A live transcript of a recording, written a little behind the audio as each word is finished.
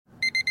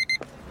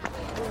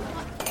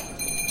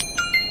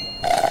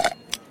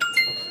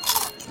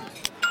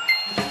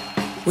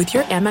With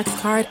your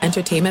Amex card,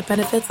 entertainment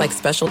benefits like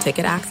special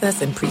ticket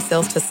access and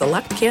pre-sales to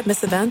select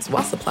can't-miss events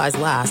while supplies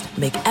last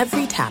make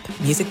every tap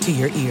music to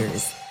your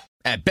ears.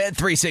 At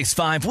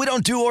Bet365, we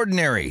don't do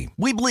ordinary.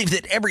 We believe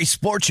that every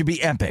sport should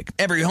be epic.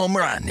 Every home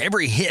run,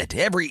 every hit,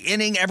 every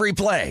inning, every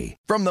play.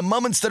 From the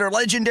moments that are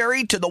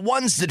legendary to the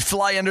ones that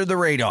fly under the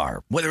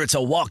radar. Whether it's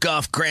a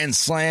walk-off grand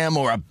slam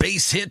or a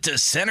base hit to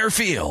center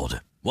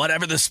field.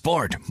 Whatever the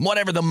sport,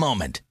 whatever the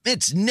moment.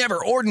 It's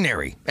never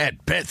ordinary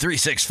at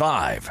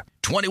Bet365.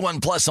 21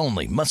 plus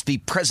only. Must be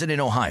present in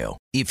Ohio.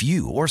 If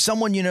you or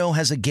someone you know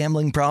has a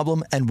gambling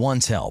problem and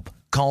wants help,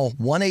 call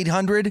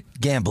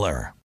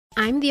 1-800-GAMBLER.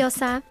 I'm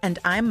Diosa. And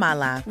I'm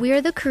Mala. We are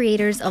the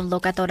creators of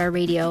Locatora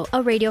Radio,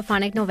 a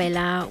radiophonic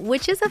novela,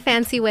 which is a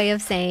fancy way of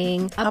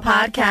saying a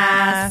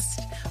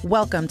podcast.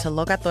 Welcome to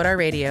Locatora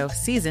Radio,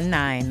 Season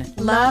 9.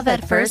 Love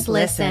at First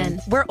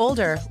Listen. We're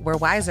older, we're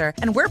wiser,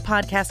 and we're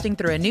podcasting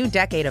through a new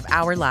decade of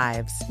our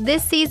lives.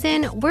 This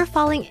season, we're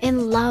falling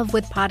in love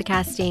with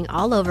podcasting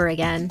all over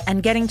again.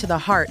 And getting to the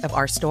heart of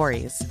our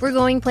stories. We're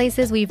going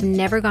places we've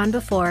never gone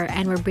before,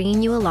 and we're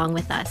bringing you along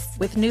with us.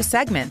 With new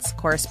segments,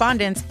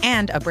 correspondence,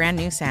 and a brand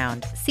new sound.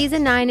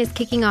 Season 9 is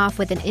kicking off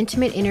with an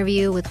intimate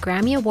interview with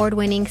Grammy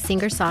Award-winning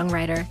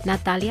singer-songwriter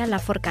Natalia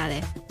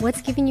Lafourcade.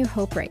 What's giving you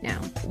hope right now?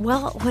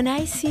 Well, when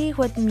I see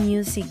what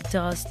music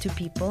does to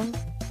people,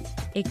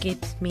 it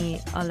gives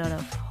me a lot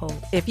of hope.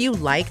 If you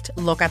liked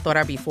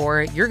Locatora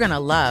before, you're going to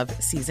love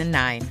Season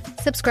 9.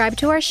 Subscribe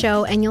to our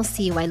show and you'll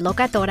see why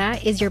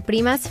Locatora is your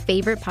prima's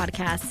favorite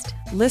podcast.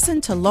 Listen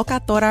to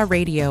Locatora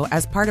Radio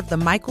as part of the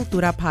My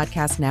Cultura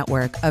Podcast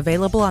Network,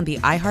 available on the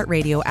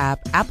iHeartRadio app,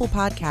 Apple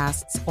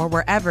Podcasts, or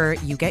wherever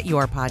you get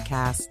your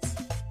podcasts.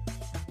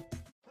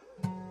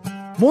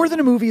 More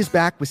Than a Movie is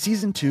back with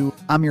Season 2.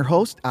 I'm your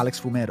host, Alex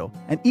Fumero,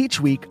 and each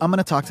week I'm going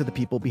to talk to the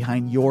people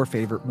behind your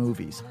favorite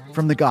movies.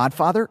 From The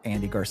Godfather,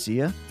 Andy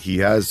Garcia. He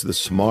has the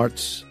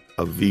smarts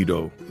of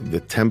Vito, the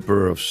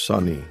temper of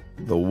Sonny,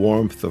 the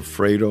warmth of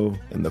Fredo,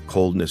 and the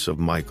coldness of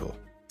Michael.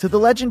 To the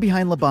legend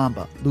behind La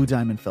Bamba, Lou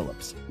Diamond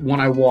Phillips.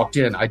 When I walked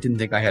in, I didn't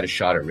think I had a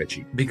shot at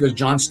Richie because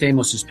John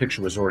Stamos'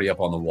 picture was already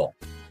up on the wall.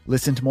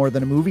 Listen to More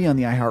Than a Movie on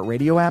the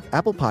iHeartRadio app,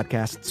 Apple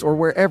Podcasts, or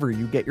wherever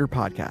you get your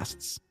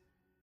podcasts.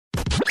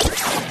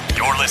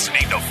 You're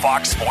listening to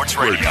Fox Sports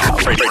Radio.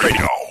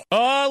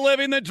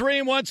 Living the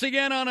dream once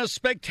again on a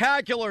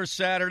spectacular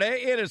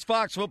Saturday. It is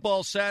Fox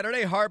Football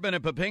Saturday. Hartman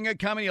and Papinga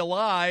coming to you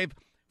live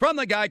from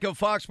the Geico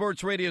Fox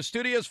Sports Radio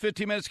studios.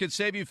 15 minutes could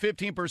save you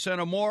 15%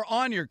 or more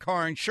on your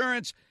car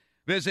insurance.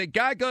 Visit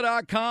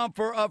geico.com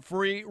for a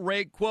free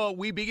rate quote.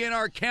 We begin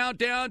our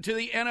countdown to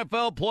the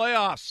NFL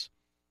playoffs.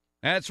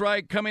 That's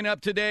right. Coming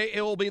up today,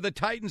 it will be the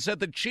Titans at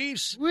the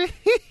Chiefs.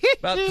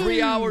 About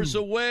 3 hours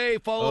away,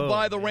 followed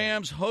by the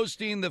Rams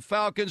hosting the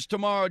Falcons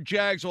tomorrow.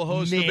 Jags will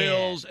host the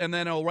Bills, and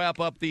then it'll wrap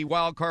up the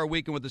wild card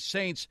weekend with the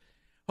Saints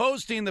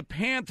hosting the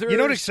Panthers. You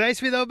know what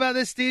excites me, though, about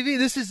this, Stevie?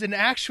 This is an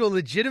actual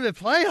legitimate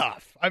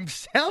playoff. I'm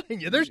telling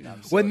you.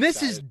 When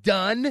this is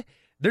done,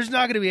 there's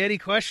not going to be any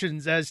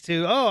questions as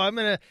to,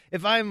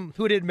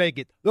 who didn't make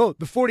it? Oh,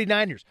 the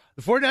 49ers.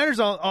 The 49ers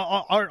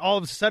aren't all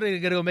of a sudden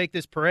going to go make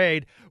this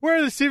parade.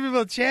 We're the Super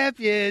Bowl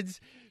champions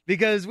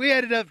because we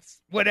ended up,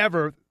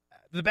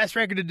 the best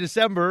record in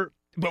December,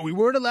 but we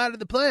weren't allowed in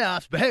the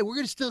playoffs. But, hey, we're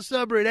going to still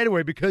celebrate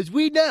anyway because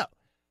we know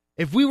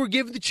if we were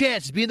given the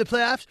chance to be in the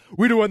playoffs,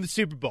 we'd have won the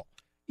Super Bowl.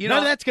 None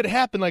of that's going to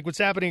happen like what's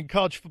happening in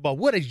college football.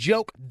 What a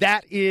joke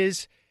that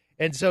is.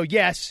 And so,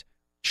 yes,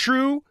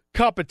 true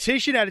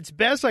competition at its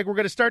best, like we're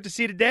going to start to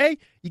see today,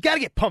 you got to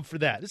get pumped for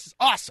that. This is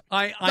awesome.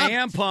 I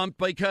am pumped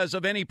because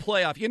of any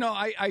playoff.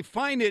 I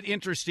find it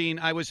interesting.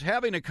 I was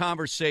having a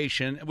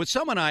conversation with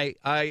someone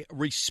I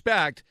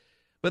respect,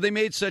 but they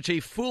made such a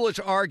foolish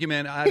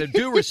argument. Out of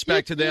due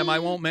respect to them, I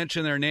won't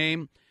mention their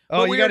name.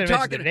 Oh, you got to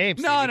mention their name.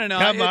 No.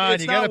 Come on,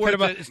 you got to put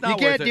them up. You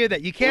can't do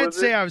that. You can't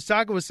say I was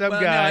talking with some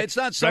guy. No, it's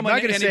not someone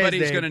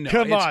anybody's going to know.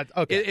 Come on.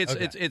 Okay.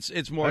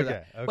 It's more than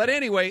that. Okay. But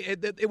anyway,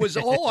 it was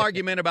a whole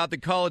argument about the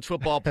college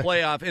football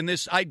playoff and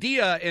this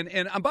idea.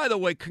 And by the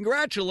way,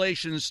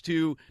 congratulations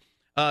to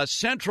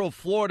Central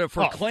Florida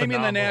for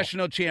claiming the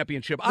national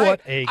championship.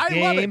 What a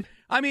game. Love it.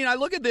 I mean, I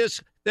look at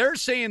this. They're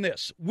saying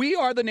this. We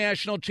are the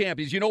national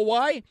champions. You know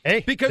why?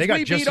 Hey, because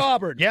we beat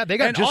Auburn. Yeah, they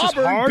got and just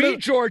Auburn as hard. beat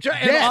Georgia,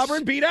 and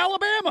Auburn beat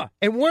Alabama.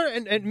 And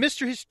and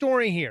Mr.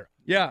 Historian here.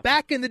 Yeah.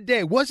 Back in the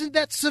day, wasn't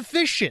that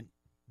sufficient?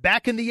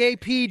 Back in the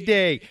AP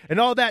day and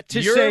all that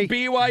to Your say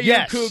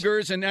BYU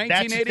Cougars in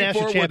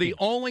 1984 were the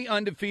only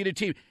undefeated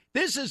team.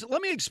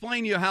 Let me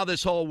explain to you how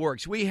this all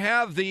works. We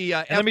have the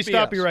FBS. Let me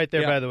stop you right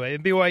there, by the way.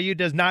 And BYU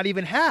does not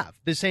even have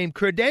the same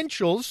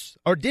credentials,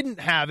 or didn't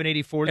have in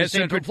 84. As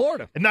Central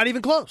Florida. And not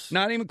even close.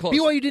 Not even close.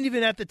 BYU didn't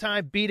even at the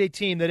time beat a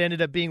team that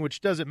ended up being,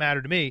 which doesn't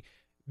matter to me,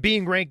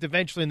 being ranked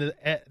eventually in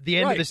at the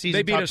end of the season.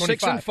 They beat top a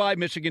 25. 6-5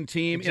 Michigan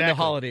team in the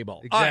Holiday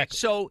Bowl. Exactly. All right,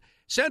 so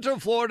Central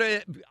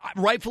Florida,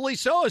 rightfully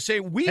so, is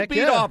saying we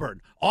beat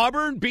Auburn.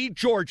 Auburn beat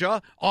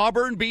Georgia.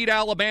 Auburn beat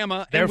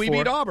Alabama. And we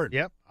beat Auburn.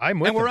 Yep. I'm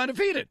with And we're them.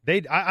 undefeated.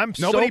 I'm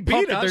Nobody so beat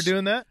pumped us. that they're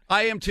doing that.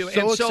 I am too.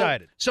 So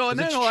excited. And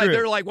then it's true.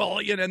 they're like, well,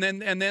 and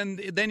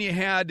then you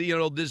had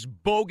this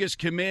bogus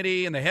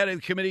committee and the head of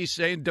the committee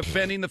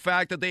defending the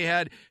fact that they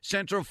had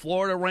Central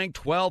Florida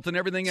ranked 12th and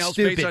everything else.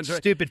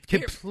 Stupid,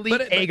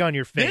 complete egg on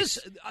your face.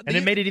 And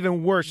it made it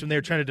even worse when they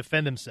were trying to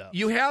defend themselves.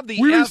 You have the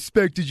we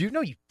respected you.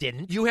 No, you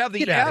didn't. You have the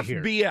Get out of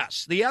here.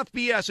 FBS. The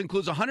FBS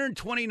includes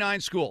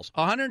 129 schools.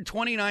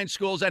 129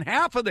 schools, and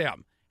half of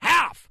them,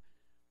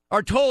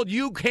 are told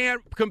you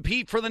can't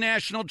compete for the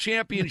national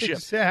championship.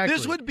 Exactly.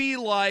 This would be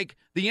like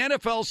the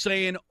NFL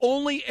saying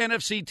only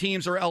NFC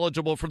teams are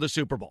eligible for the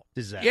Super Bowl.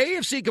 Disaster. The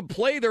AFC can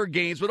play their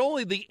games, but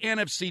only the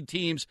NFC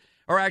teams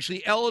are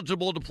actually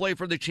eligible to play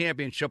for the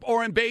championship.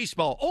 Or in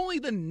baseball, only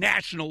the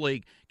National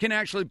League can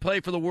actually play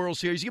for the World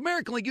Series. The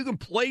American League, you can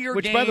play your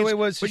games, by the way,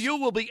 was but you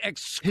will be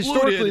excluded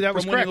historically that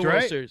was from winning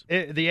correct, the World right?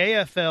 Series. The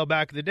AFL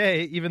back in the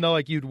day, even though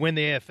you'd win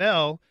the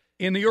AFL.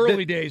 In the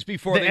early days,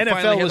 before the they NFL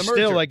finally had was the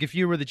merger. still like if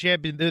you were the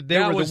champion, they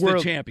were was the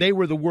world champion. They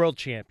were the world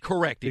champion.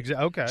 Correct.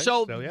 Exactly. Okay.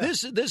 So yeah.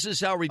 this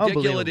is how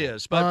ridiculous it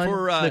is. But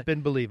for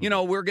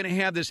unbelievable. we're going to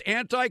have this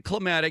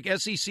anticlimactic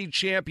SEC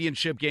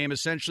championship game.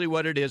 Essentially,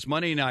 what it is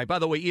Monday night. By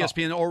the way,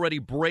 ESPN already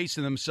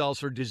bracing themselves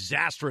for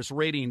disastrous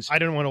ratings. I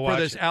didn't want to watch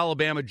for this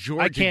Alabama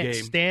Georgia game. I can't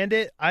stand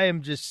it. I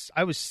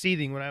was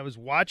seething when I was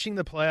watching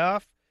the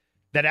playoff.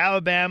 That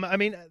Alabama. I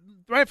mean,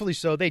 rightfully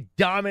so. They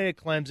dominated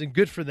Clemson.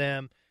 Good for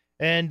them.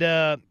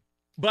 And.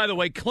 By the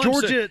way,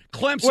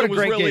 Clemson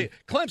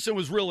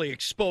was really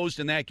exposed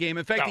in that game.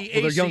 In fact, the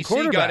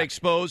ACC got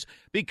exposed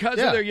because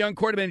of their young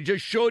quarterback. It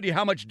just showed you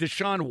how much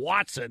Deshaun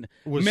Watson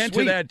meant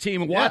to that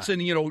team. Watson,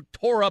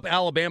 tore up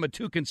Alabama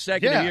 2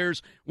 consecutive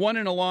years, 1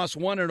 in a loss,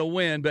 1 in a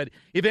win. But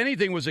if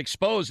anything was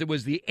exposed, it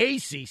was the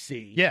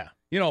ACC. Yeah.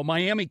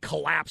 Miami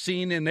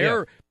collapsing in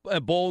their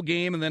bowl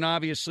game, and then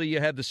obviously you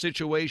had the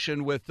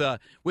situation with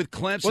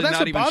Clemson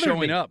not even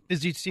showing up.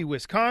 Is you see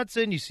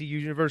Wisconsin, you see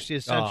University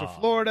of Central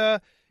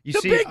Florida. You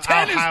see Big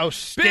Ten Ohio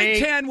State,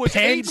 Big Ten was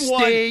Penn 8-1.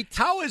 State.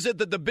 How is it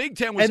that the Big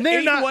Ten was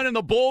 8-1 in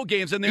the bowl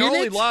games, and their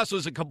only loss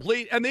was a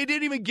complete, and they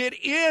didn't even get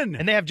in?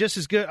 And they have just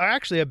as good, or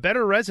actually a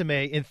better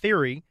resume in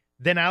theory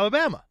than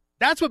Alabama.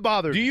 That's what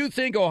bothers me. Do you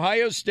think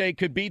Ohio State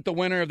could beat the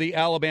winner of the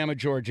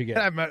Alabama-Georgia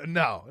game?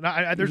 No,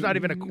 there's not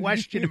even a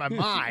question in my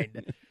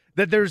mind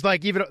that there's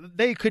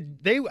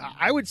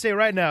I would say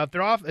right now,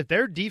 if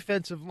their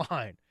defensive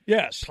line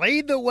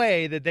played the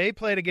way that they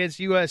played against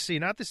USC,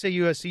 not to say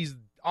USC's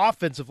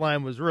offensive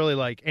line was really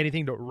like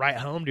anything to write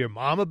home to your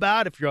mom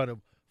about if you're on a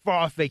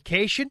far-off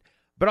vacation.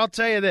 But I'll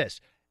tell you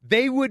this,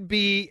 they would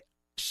be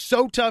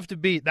so tough to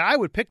beat that I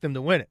would pick them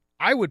to win it.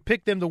 I would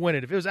pick them to win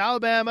it. If it was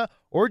Alabama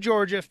or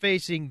Georgia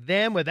facing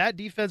them with that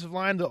defensive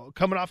line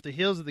coming off the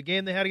heels of the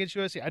game they had against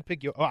USC, I'd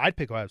pick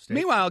Ohio State.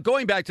 Meanwhile,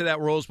 going back to that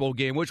Rose Bowl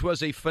game, which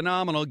was a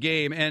phenomenal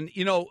game, and,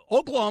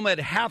 Oklahoma at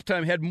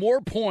halftime had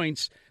more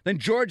points than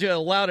Georgia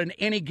allowed in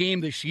any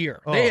game this year.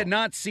 They had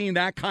not seen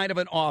that kind of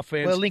an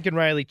offense. Well, Lincoln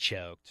Riley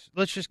choked.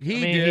 He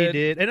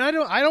did. And I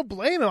don't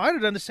blame him. I'd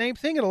have done the same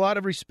thing in a lot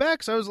of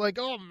respects. I was like,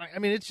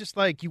 it's just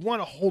like you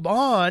want to hold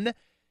on.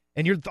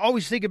 And you're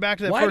always thinking back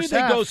to that first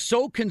half. Why did they go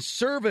so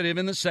conservative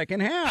in the second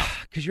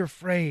half? Because you're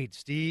afraid,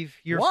 Steve.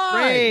 You're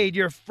afraid.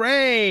 You're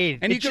afraid.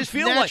 And it's you can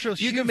feel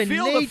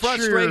the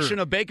frustration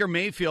of Baker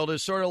Mayfield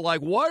is sort of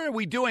like, what are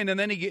we doing? And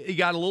then he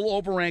got a little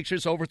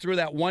over-anxious, overthrew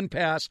that one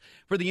pass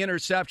for the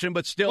interception,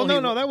 but still.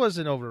 Well, no, that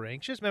wasn't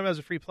over-anxious. Remember, that was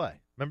a free play.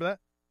 Remember that?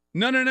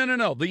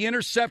 No. The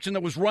interception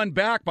that was run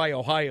back by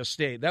Ohio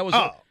State. That was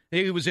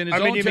he was in his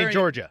own you mean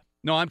Georgia?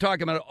 No, I'm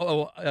talking about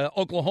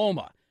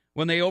Oklahoma.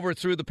 When they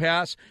overthrew the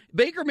pass,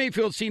 Baker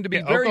Mayfield seemed to be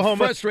very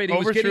frustrated.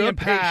 He was getting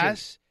impatient.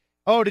 Pass.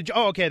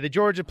 Okay, the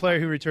Georgia player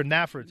who returned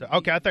that for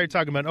okay, I thought you were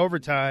talking about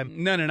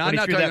overtime. No, I'm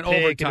not talking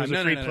overtime. It was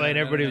a free play, and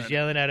everybody was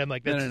yelling at him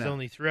like that's his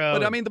only throw.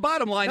 But the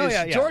bottom line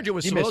is Georgia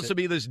was supposed to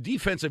be this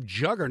defensive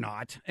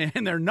juggernaut,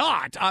 and they're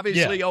not.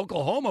 Obviously,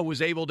 Oklahoma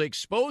was able to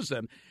expose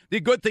them. The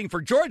good thing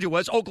for Georgia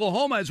was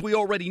Oklahoma, as we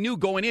already knew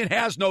going in,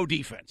 has no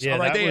defense. Yeah, all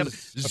right, they have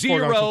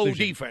zero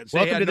defense.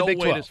 Welcome to the no Big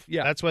 12.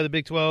 Yeah, that's why the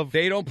Big 12.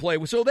 They don't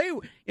play. So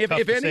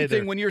if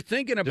anything, when you're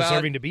thinking about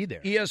deserving to be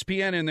there,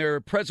 ESPN and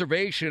their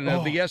preservation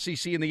of the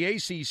SEC and the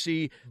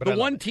ACC, the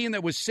one team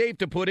that was safe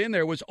to put in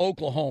there was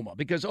Oklahoma,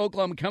 because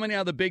Oklahoma coming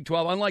out of the Big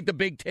 12, unlike the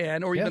Big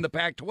 10 or even the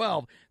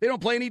Pac-12, they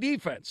don't play any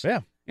defense.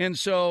 Yeah. And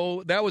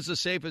so that was the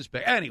safest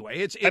bet. Anyway,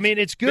 it's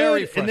good.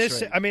 Very in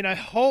this, I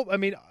hope.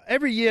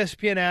 Every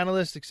ESPN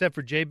analyst except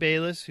for Jay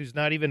Bayless, who's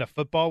not even a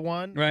football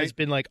one, has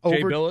been like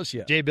over.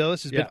 Jay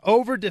Bayless has been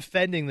over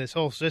defending this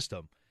whole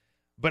system.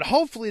 But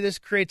hopefully, this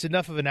creates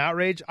enough of an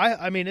outrage.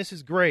 This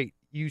is great.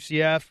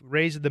 UCF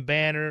raising the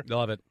banner.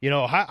 Love it.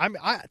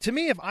 To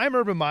me, if I'm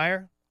Urban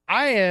Meyer,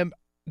 I am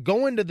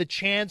going to the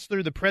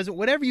chancellor, the president,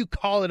 whatever you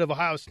call it, of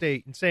Ohio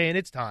State, and saying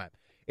it's time.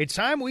 It's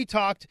time we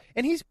talked.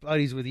 And he's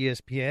buddies with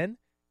ESPN.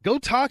 Go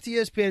talk to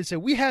ESPN and say,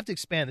 we have to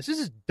expand this. This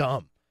is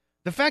dumb.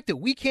 The fact that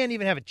we can't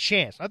even have a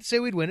chance, not to say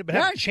we'd win it, but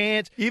have a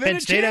chance. Even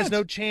Penn State has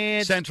no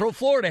chance. Central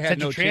Florida had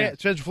no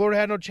chance. Central Florida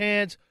had no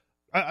chance.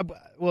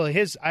 Well,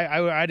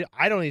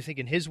 I don't even think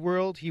in his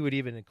world he would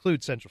even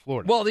include Central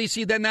Florida. Well, you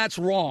see, then that's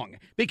wrong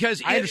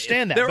because I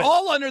understand that they're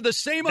all under the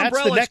same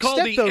umbrella. It's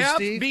called the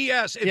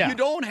FBS. If you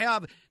don't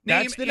have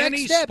that's the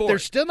next step. Sport. They're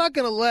still not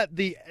going to let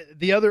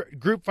the other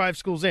Group 5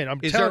 schools in.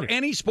 Is there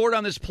any sport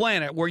on this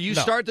planet where you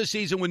start the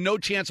season with no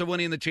chance of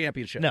winning the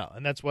championship? No,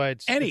 and that's why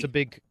it's a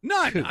big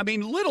none. coup. I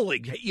mean, Little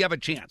League, you have a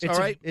chance. It's all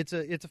right, it's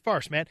a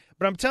farce, man.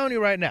 But I'm telling you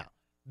right now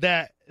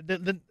that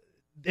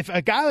if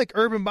a guy like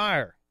Urban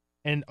Meyer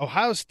and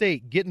Ohio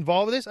State get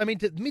involved with this, I mean,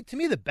 to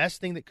me, the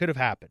best thing that could have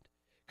happened,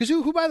 because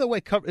who, by the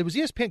way, it was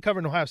ESPN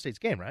covering Ohio State's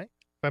game, right?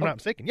 If I'm not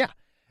mistaken, yeah.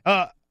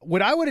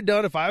 What I would have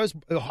done if I was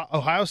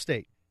Ohio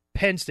State,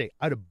 Penn State,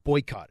 I'd have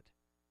boycotted.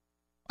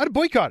 I'd have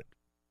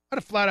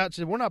flat out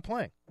said, we're not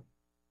playing.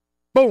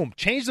 Boom,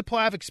 change the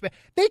playoff, expand.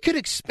 They could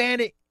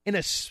expand it in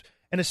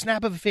a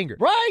snap of a finger.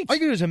 Right. All you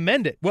can do is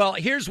amend it. Well,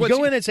 here's what's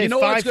go in and say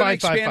what's going to 5,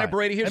 expand it,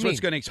 Brady. Here's what's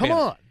going to expand come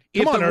on. it.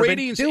 If the Urban,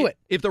 ratings do it.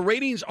 If the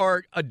ratings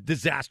are a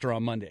disaster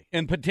on Monday,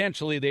 and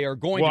potentially they are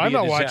going to be I'm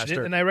not a disaster, watching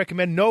it, and I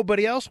recommend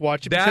nobody else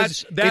watch it.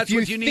 That's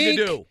what you need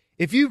to do.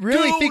 If you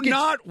really think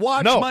not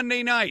watch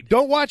Monday night.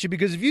 Don't watch it,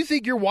 because if you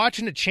think you're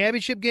watching a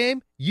championship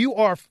game, you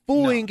are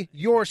fooling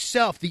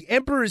yourself. The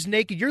Emperor is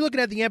naked. You're looking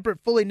at the Emperor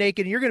fully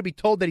naked, and you're going to be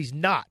told that he's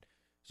not.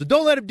 So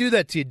don't let him do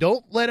that to you.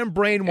 Don't let him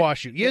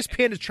brainwash you.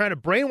 ESPN is trying to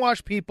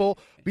brainwash people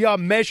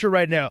beyond measure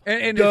right now.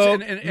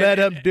 Don't let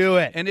him do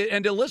it.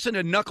 And to listen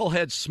to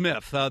Knucklehead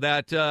Smith,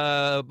 that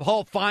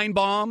Paul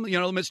Feinbaum,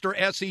 Mr.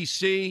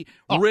 SEC,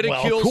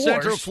 ridicule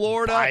Central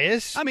Florida.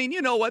 Bias. I mean,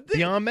 you know what?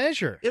 Beyond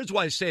measure. Here's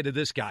what I say to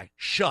this guy.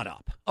 Shut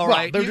up. All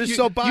right? They're just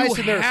so biased.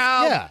 You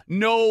have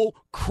no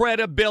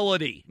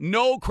credibility.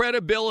 No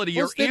credibility.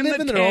 You're they in live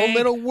the in tank. their own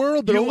little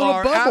world, their own little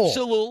bubble. You are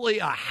absolutely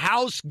a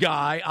house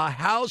guy, a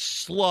house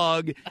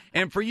slug.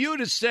 And for you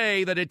to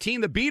say that a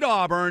team that beat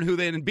Auburn, who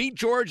then beat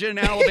Georgia and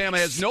Alabama,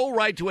 has no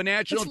right to a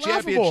national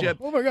championship,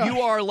 oh my gosh.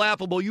 You are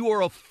laughable. You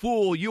are a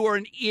fool. You are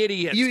an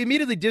idiot. You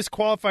immediately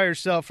disqualify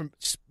yourself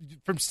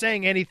from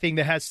saying anything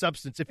that has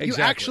substance. If you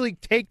actually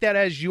take that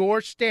as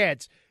your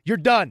stance, you're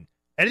done.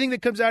 Anything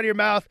that comes out of your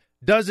mouth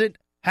doesn't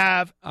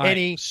have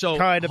any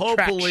kind of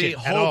traction at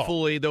all.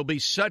 Hopefully there'll be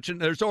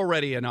there's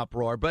already an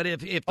uproar. But if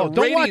the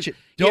don't watch it.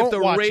 Don't if the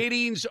watch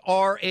ratings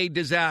are a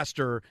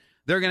disaster,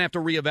 they're going to have to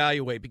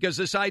reevaluate, because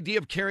this idea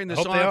of carrying this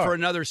on for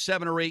another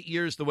 7 or 8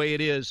 years the way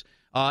it is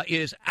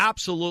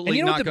absolutely and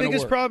you know not going to work. what the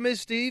biggest problem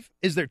is, Steve?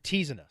 Is they're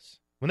teasing us.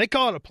 When they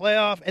call it a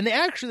playoff, and they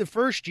actually, the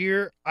first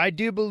year, I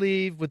do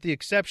believe, with the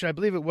exception, I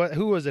believe it was,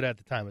 who was it at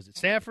the time? Was it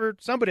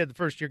Stanford? Somebody at the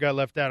first year got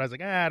left out. I was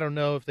like, I don't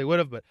know if they would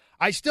have, but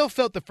I still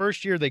felt the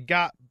first year they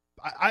got,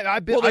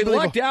 they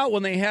lucked out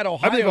when they had Ohio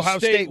State. I believe Ohio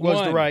State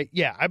was the right,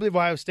 I believe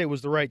Ohio State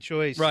was the right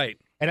choice. Right.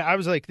 And I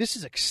was like, this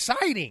is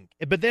exciting.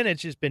 But then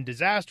it's just been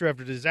disaster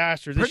after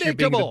disaster. This year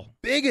being the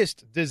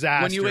biggest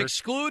disaster. When you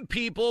exclude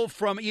people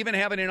from even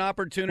having an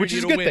opportunity which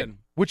is to a good win. Thing.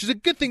 Which is a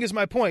good thing, is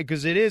my point,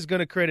 because it is going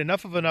to create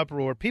enough of an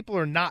uproar. People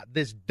are not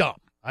this dumb.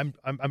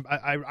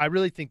 I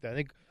really think that. I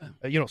think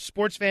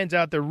sports fans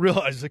out there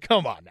realize that.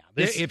 Come on now,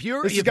 if you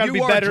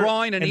are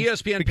drawing an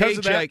ESPN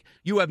paycheck,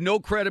 you have no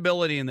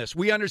credibility in this.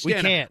 We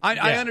understand. We can't.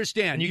 I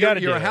understand.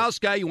 You're a house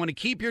guy. You want to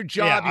keep your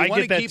job. Yeah, you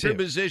want to keep your too.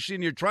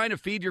 position. You're trying to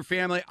feed your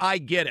family. I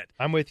get it.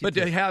 I'm with you. But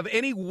to have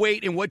any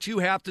weight in what you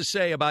have to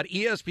say about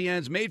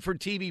ESPN's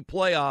made-for-TV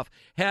playoff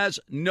has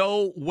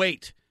no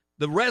weight.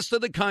 The rest of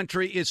the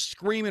country is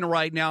screaming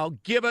right now,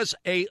 give us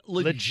a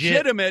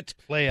legitimate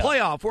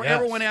playoff where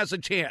everyone has a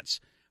chance.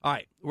 All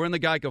right, we're in the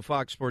Geico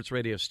Fox Sports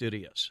Radio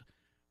studios.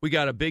 We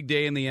got a big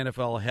day in the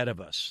NFL ahead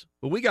of us.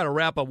 But we got to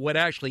wrap up what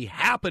actually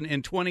happened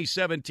in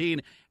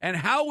 2017 and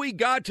how we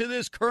got to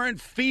this current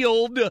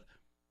field of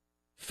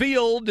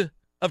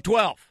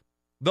 12.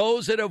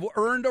 Those that have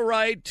earned a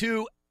right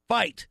to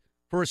fight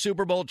for a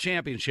Super Bowl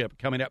championship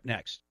coming up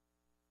next.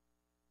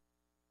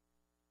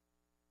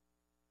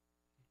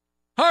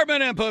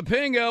 Hartman and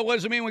Papinga, what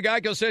does it mean when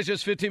Geico says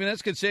just 15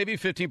 minutes could save you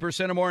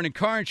 15% or more in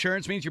car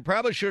insurance? Means you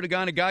probably should have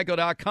gone to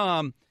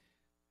Geico.com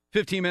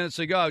 15 minutes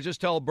ago. I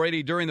just told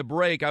Brady during the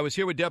break, I was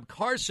here with Deb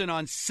Carson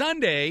on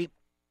Sunday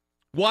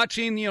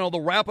watching, the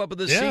wrap-up of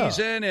the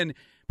season, and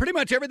pretty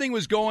much everything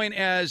was going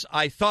as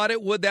I thought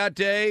it would that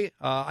day.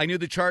 I knew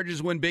the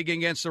Chargers win big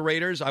against the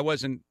Raiders. I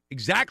wasn't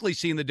exactly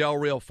seeing the Del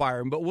Rio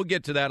firing, but we'll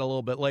get to that a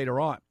little bit later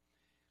on.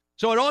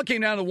 So it all came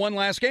down to one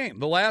last game.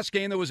 The last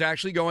game that was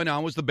actually going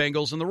on was the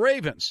Bengals and the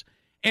Ravens.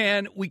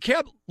 And we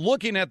kept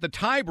looking at the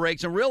tie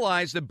breaks and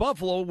realized that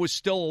Buffalo was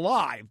still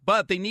alive,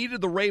 but they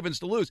needed the Ravens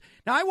to lose.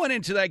 Now, I went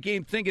into that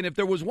game thinking if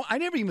there was one, I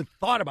never even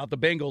thought about the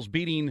Bengals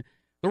beating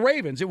the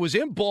Ravens. It was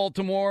in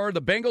Baltimore.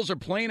 The Bengals are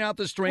playing out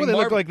the string. Well, they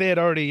looked like they had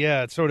already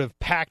sort of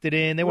packed it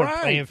in. They weren't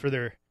playing for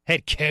their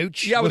head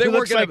coach. Yeah, but they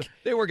were going to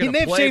play. He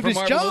may have saved his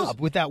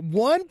job with that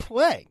one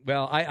play.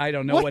 Well, I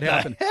don't know what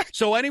happened.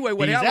 So anyway,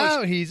 what happened? He's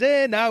out, he's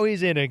in, now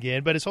he's in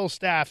again, but his whole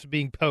staff's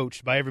being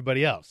poached by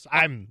everybody else.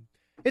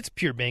 It's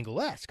pure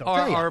Bengal-esque.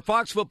 Our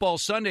Fox Football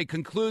Sunday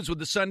concludes with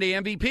the Sunday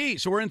MVP.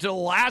 So we're into the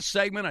last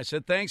segment. I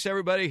said, thanks,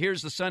 everybody.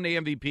 Here's the Sunday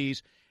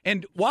MVPs.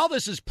 And while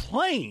this is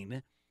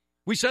playing,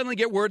 we suddenly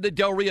get word that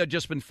Del Rio had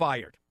just been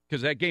fired.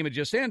 because that game had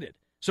just ended.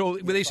 So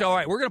they say, all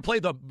right, we're going to play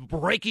the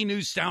breaking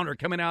news sounder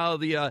coming out of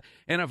the NFL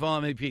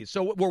MVP.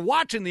 So we're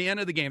watching the end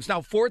of the game. It's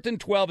now 4th and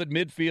 12 at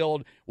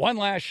midfield. One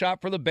last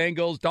shot for the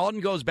Bengals. Dalton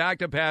goes back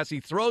to pass. He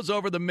throws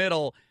over the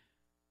middle,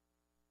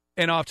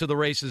 and off to the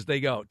races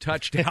they go.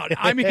 Touchdown.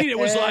 I mean, it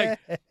was like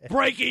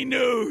breaking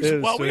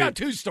news. Well, we got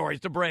 2 stories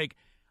to break.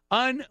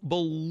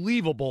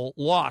 Unbelievable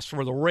loss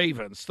for the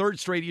Ravens. 3rd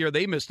straight year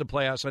they missed the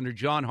playoffs under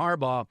John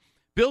Harbaugh.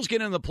 Bills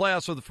get in the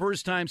playoffs for the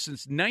first time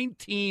since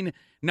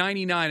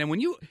 1999.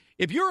 And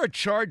if you're a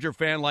Charger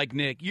fan like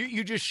Nick,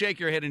 you just shake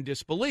your head in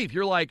disbelief.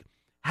 You're like,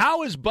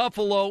 how is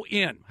Buffalo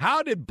in?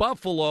 How did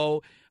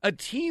Buffalo, a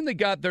team that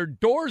got their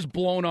doors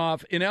blown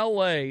off in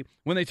L.A.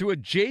 when they threw a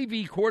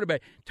JV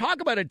quarterback, talk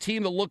about a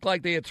team that looked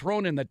like they had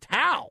thrown in the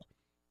towel.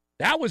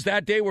 That was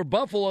that day where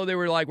Buffalo, they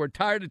were like, we're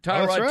tired of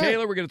Tyrod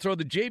Taylor. We're going to throw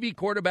the JV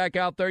quarterback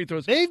out there. He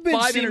throws 5 interceptions. They've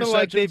been seeming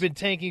like they've been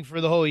tanking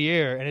for the whole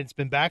year, and it's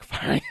been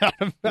backfiring on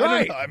them.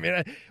 Right. I mean,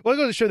 it goes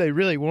to show they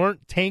really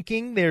weren't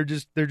tanking. They're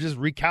just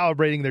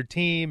recalibrating their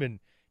team and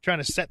trying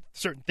to set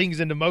certain things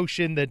into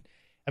motion.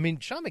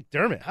 Sean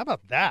McDermott, how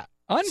about that?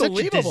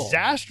 Unbelievable. Such a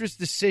disastrous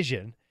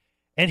decision,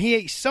 and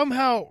he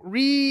somehow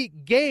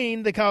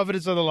regained the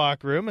confidence of the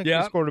locker room, and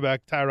his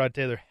quarterback, Tyrod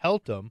Taylor,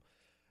 helped him.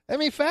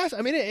 Fast.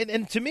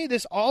 And to me,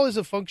 this all is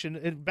a function,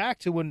 and back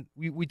to when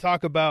we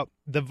talk about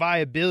the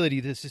viability,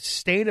 the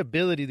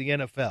sustainability of the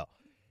NFL.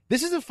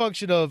 This is a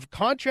function of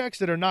contracts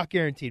that are not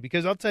guaranteed,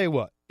 because I'll tell you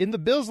what, in the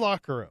Bills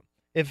locker room,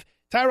 if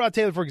Tyrod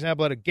Taylor, for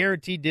example, had a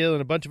guaranteed deal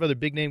and a bunch of other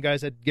big-name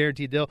guys had a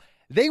guaranteed deal,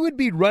 they would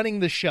be running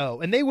the show,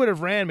 and they would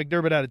have ran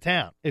McDermott out of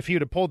town if he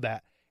would have pulled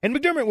that. And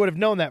McDermott would have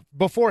known that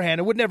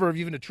beforehand and would never have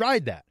even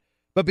tried that.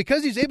 But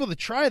because he's able to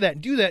try that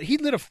and do that, he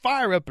lit a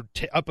fire up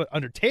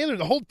under Taylor,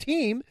 the whole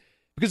team,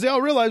 because they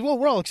all realized, well,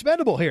 we're all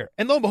expendable here.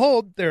 And lo and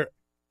behold, their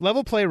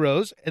level play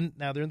rose, and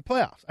now they're in the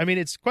playoffs.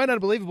 It's quite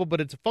unbelievable,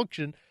 but it's a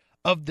function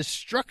of the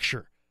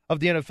structure of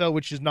the NFL,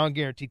 which is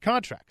non-guaranteed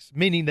contracts,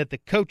 meaning that the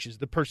coaches,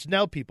 the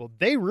personnel people,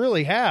 they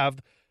really have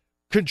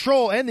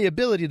control and the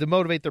ability to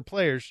motivate their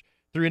players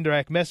through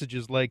indirect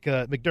messages like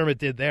McDermott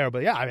did there.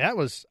 But,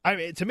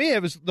 to me,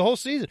 it was the whole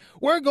season.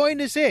 We're going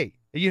to see,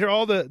 you hear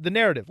all the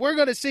narrative, we're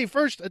going to see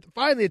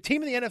finally a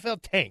team in the NFL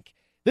tank.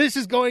 This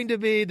is going to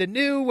be the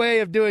new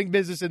way of doing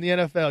business in the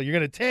NFL. You're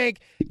going to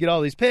tank, get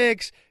all these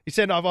picks, you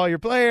send off all your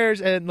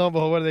players, and lo and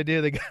behold, what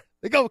do?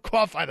 They go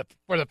qualify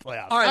for the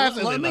playoffs. All right,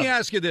 let me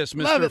ask you this,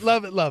 Mr.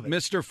 Love it.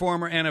 Mr.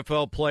 Former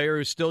NFL player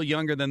who's still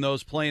younger than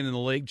those playing in the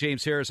league,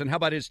 James Harrison. How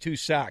about his 2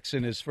 sacks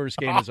in his first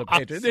game as a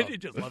Patriot? Awesome.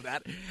 Just love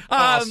that.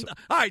 Awesome.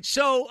 All right,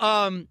 so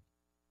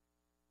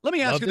let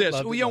me ask you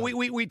this.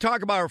 We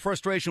talk about our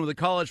frustration with the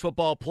college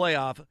football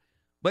playoff,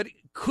 but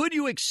could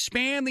you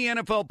expand the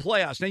NFL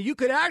playoffs? Now, you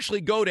could actually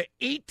go to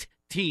 8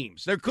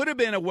 teams. There could have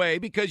been a way,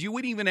 because you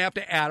wouldn't even have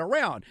to add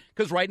around,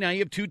 because right now you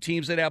have 2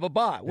 teams that have a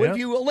bye. What if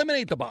you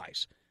eliminate the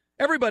byes?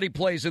 Everybody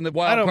plays in the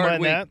wild card week. I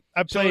don't mind that.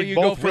 I play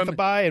both with a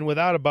bye and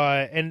without a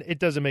bye, and it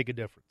doesn't make a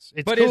difference.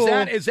 It's but cool,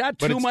 is that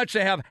too much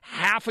to have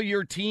half of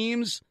your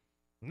teams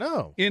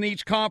in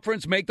each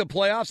conference make the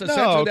playoffs?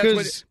 No,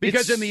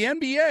 because in the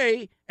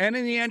NBA and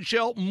in the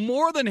NHL,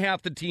 more than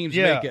half the teams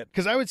make it.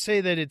 Because I would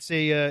say that it's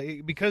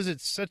because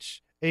it's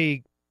such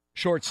a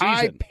short season,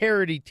 high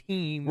parity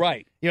team.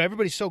 Right.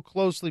 Everybody's so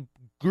closely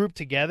grouped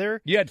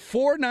together. You had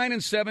 4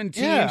 9-7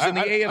 teams in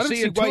the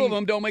AFC, and 2 of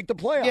them don't make the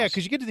playoffs. Yeah,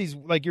 because you get to these,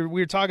 like we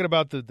were talking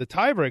about the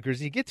tiebreakers,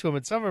 and you get to them,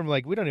 and some of them,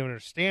 like, we don't even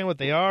understand what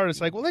they are. It's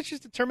like, well, let's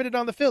just determine it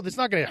on the field. It's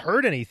not going to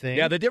hurt anything.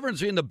 Yeah, the difference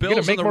between the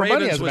Bills and the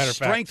Ravens was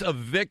strength of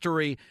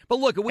victory. But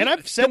look, and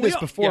I've said this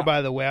before,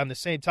 by the way, on the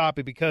same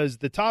topic, because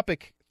the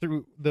topic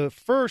through the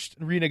first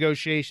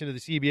renegotiation of the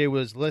CBA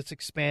was, let's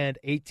expand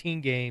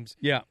 18 games.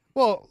 Yeah.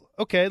 Well,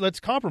 okay, let's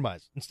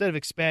compromise. Instead of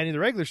expanding the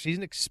regular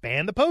season,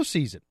 expand the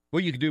postseason. Well,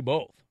 you can do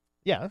both.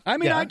 Yeah.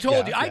 I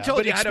told you how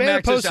to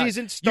max this out.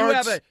 Postseason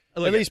starts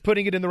at least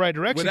putting it in the right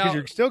direction, because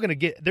you're still going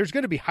to there's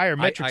going to be higher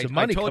metrics of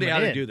money coming in. I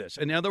told you how to do this.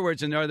 In other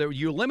words,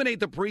 you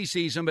eliminate the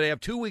preseason, but they have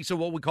 2 weeks of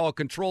what we call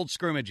controlled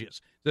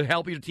scrimmages to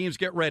help your teams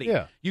get ready.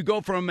 Yeah. You go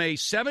from a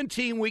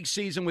 17-week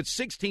season with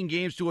 16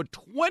 games to a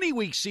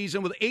 20-week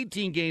season with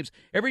 18 games.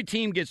 Every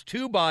team gets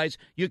 2 byes.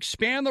 You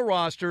expand the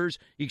rosters.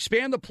 You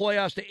expand the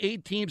playoffs to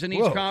 8 teams in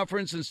each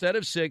conference instead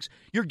of 6.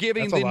 You're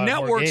giving the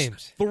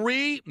networks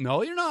 3.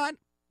 No, you're not.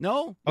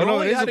 No, you're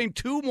only adding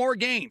 2 more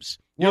games.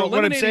 You're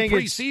eliminating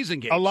preseason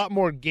games. A lot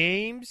more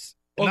games.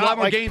 A lot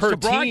more games to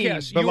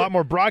broadcast. But a lot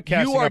more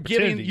broadcasting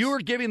opportunities. You are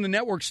giving the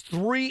networks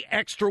 3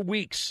 extra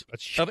weeks.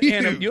 That's huge.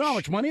 You know how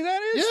much money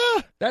that is?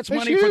 Yeah. That's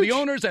money for the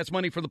owners. That's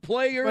money for the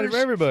players. Money for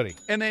everybody.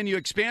 And then you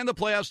expand the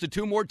playoffs to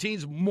 2 more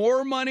teams,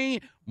 more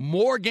money,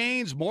 more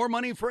games, more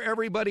money for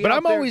everybody. But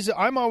I'm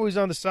always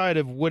on the side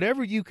of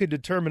whatever you could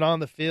determine on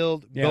the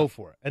field, go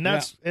for it. And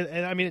that's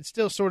and it's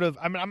still sort of.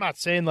 I'm not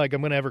saying like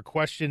I'm going to ever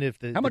question if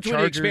the how much the would you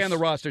Chargers, expand the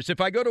rosters?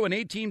 If I go to an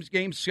 18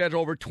 game schedule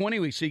over 20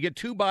 weeks, so you get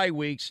 2 bye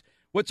weeks.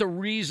 What's a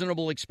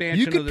reasonable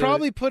expansion? You could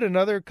probably put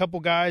another couple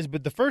guys,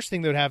 but the first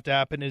thing that would have to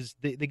happen is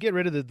they get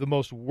rid of the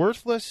most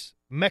worthless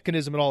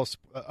mechanism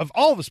of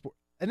all the sport.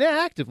 an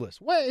inactive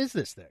list. What is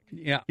this thing?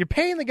 Yeah. You're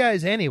paying the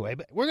guys anyway,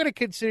 but we're going to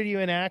consider you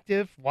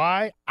inactive.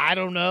 Why? I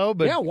don't know.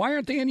 But yeah, why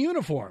aren't they in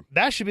uniform?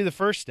 That should be the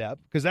first step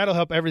because that'll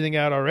help everything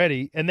out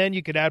already. And then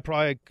you could add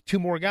probably 2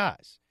 more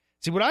guys.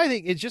 See, what I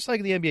think is just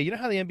like the NBA. You know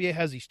how the NBA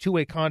has these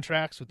 2-way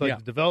contracts with the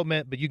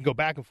development, but you can go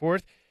back and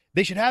forth?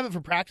 They should have it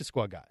for practice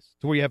squad guys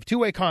to where you have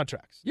 2-way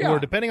contracts. Yeah. Where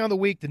depending on the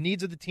week, the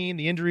needs of the team,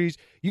 the injuries,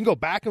 you can go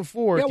back and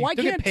forth. Yeah, why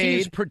you can't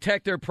teams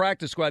protect their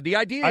practice squad? The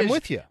idea is I'm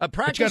with you. A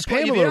practice squad,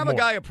 if you have a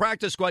guy at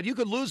practice squad, you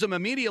could lose him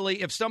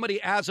immediately if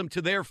somebody adds him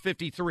to their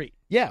 53.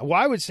 Yeah, well,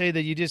 I would say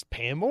that you just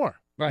pay him more.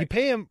 Right. You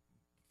pay him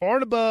far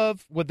and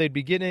above what they'd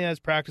be getting as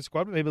practice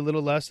squad, but maybe a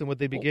little less than what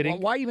they'd be getting.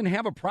 Well, why even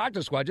have a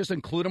practice squad? Just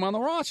include them on the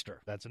roster.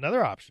 That's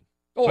another option.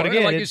 Or, but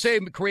again, like you say,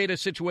 create a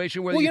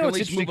situation where you can at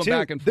least move them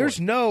back and forth. There's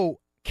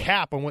no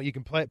cap on what you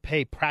can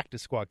pay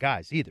practice squad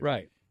guys either.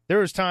 Right. There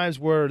was times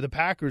where the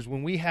Packers,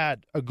 when we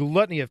had a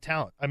gluttony of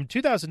talent,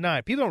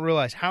 2009, people don't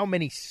realize how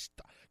many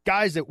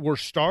guys that were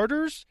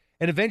starters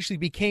and eventually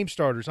became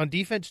starters on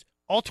defense,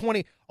 all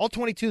 22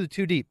 the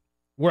 2 deep,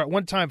 were at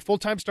one time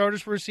full-time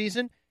starters for a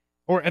season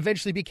or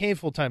eventually became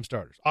full-time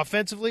starters.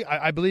 Offensively,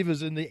 I believe it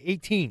was in the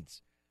 18s.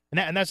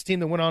 And that's the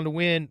team that went on to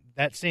win,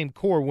 that same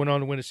core went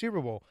on to win a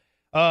Super Bowl.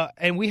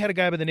 And we had a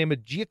guy by the name of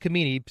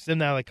Giacomini,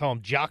 now they call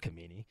him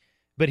Giacomini,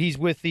 but he's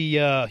with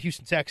the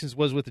Houston Texans,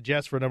 was with the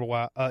Jets for a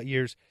number of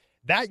years.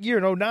 That year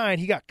in 2009,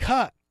 he got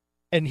cut,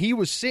 and he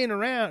was sitting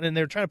around, and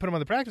they were trying to put him on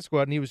the practice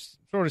squad, and he was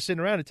sort of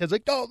sitting around, and Ted's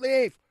like, don't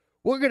leave.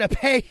 We're going to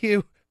pay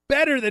you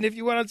better than if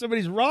you went on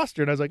somebody's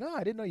roster. And I was like, oh,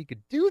 I didn't know you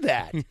could do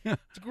that.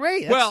 It's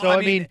great. Well,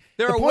 I mean,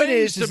 there the are point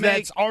ways is to make...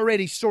 that's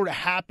already sort of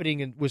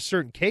happening with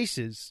certain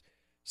cases.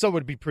 So it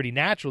would be pretty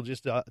natural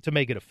just to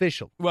make it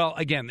official. Well,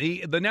 again,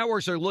 the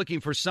networks are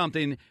looking for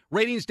something.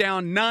 Ratings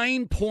down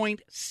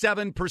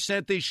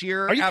 9.7% this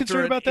year. Are you after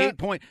concerned about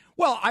that?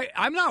 Well,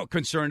 I'm not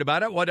concerned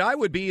about it. What I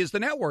would be is the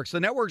networks. The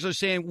networks are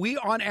saying we,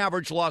 on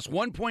average, lost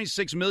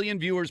 1.6 million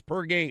viewers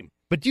per game.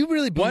 But do you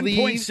really believe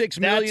 1.6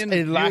 million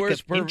that's a lack viewers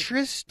of per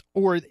interest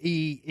or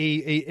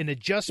an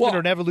adjustment or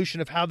an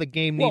evolution of how the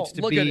game needs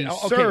to be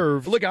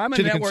served Look, I'm a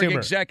to the network consumer?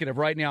 executive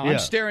right now. Yeah. I'm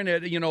staring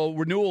at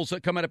renewals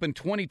that coming up in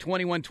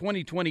 2021,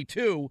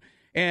 2022,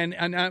 and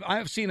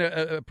I've seen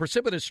a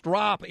precipitous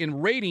drop in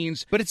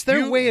ratings. But it's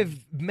their way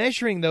of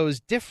measuring those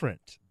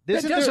different.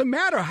 It doesn't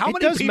matter how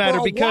many people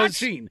are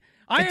watching.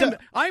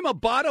 I'm a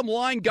bottom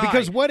line guy.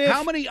 Because what if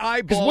how many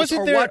eyeballs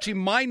are watching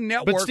my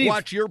network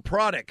watch your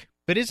product?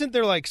 But isn't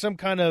there like some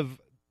kind of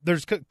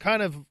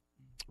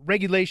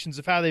regulations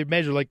of how they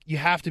measure? Like you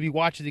have to be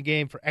watching the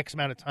game for X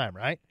amount of time,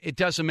 right? It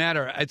doesn't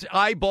matter. It's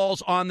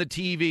eyeballs on the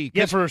TV.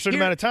 Yeah, for a certain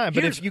amount of time.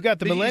 But if you got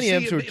the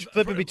millenniums who are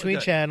flipping between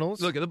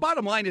channels, look, the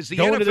bottom line is the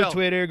going NFL. to the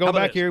Twitter, go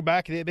back here,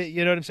 back. You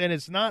know what I'm saying?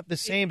 It's not the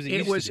same as it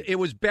used to be. It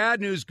was bad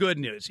news, good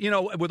news.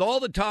 With all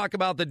the talk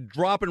about the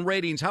drop in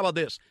ratings, how about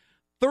this?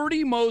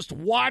 30 most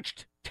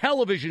watched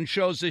television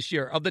shows this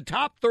year. Of the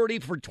top 30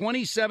 for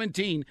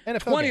 2017, NFL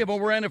 20 games. of them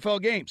were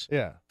NFL games.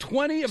 Yeah.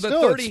 20 of the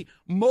Still, 30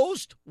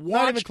 most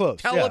watched close.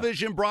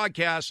 television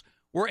broadcasts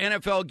were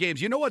NFL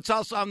games. You know what's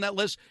else on that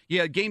list?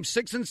 Yeah, Game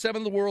 6 and 7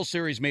 of the World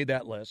Series made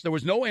that list. There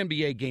was no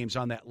NBA games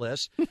on that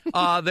list.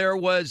 There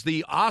was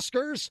the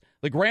Oscars,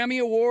 the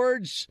Grammy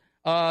Awards,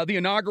 the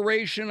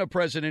inauguration of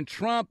President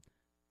Trump.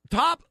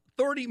 Top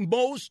 30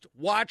 most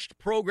watched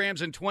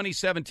programs in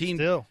 2017.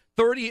 Still.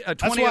 20 of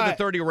the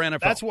 30 were NFL.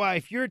 That's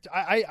why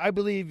I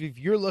believe if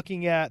you're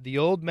looking at the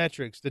old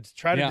metrics to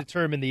try to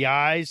determine the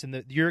eyes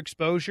and your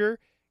exposure,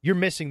 you're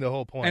missing the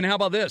whole point. And how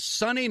about this?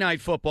 Sunday Night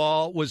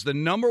Football was the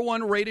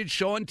 #1 rated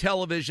show on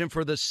television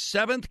for the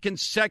 7th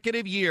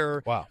consecutive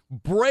year. Wow.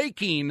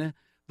 Breaking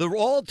the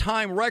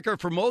all-time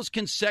record for most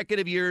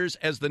consecutive years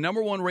as the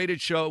 #1 rated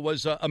show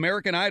was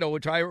American Idol,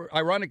 which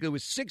ironically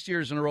was 6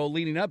 years in a row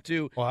leading up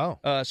to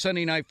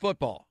Sunday Night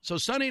Football. So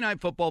Sunday Night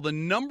Football, the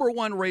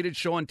 #1 rated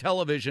show on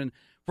television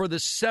for the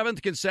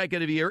 7th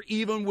consecutive year,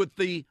 even with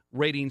the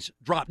ratings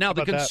drop. Now,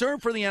 the concern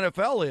for the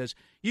NFL is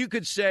you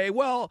could say,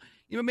 well,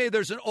 maybe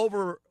there's an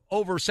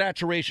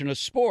oversaturation of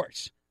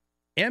sports.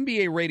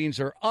 NBA ratings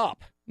are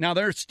up. Now,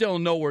 they're still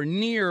nowhere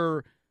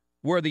near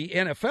where the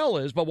NFL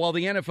is, but while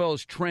the NFL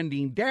is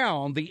trending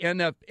down, the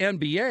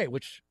NBA,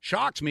 which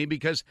shocks me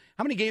because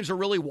how many games are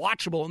really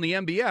watchable in the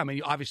NBA? I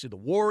mean, obviously the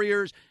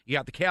Warriors, you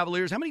got the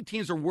Cavaliers. How many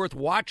teams are worth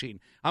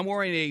watching? I'm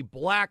wearing a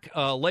black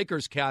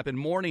Lakers cap in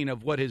mourning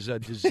of what is a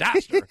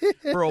disaster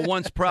for a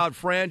once proud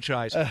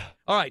franchise. All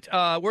right,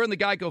 we're in the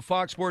Geico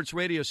Fox Sports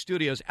Radio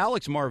studios.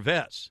 Alex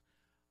Marvez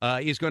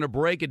is going to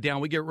break it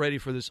down. We get ready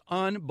for this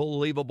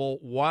unbelievable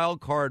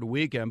wild card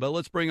weekend, but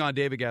let's bring on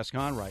David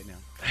Gascon right now.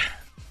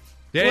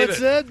 David,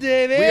 what's up,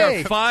 David? We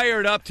are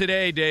fired up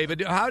today,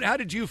 David. How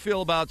did you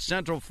feel about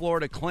Central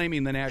Florida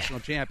claiming the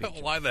national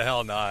championship? Why the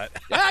hell not?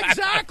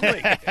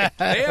 Exactly.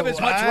 They have as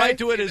much right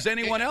to it as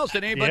anyone else.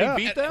 Did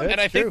anybody beat them?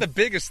 And I think the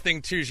biggest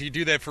thing, too, is you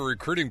do that for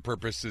recruiting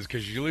purposes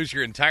because you lose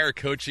your entire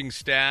coaching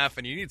staff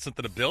and you need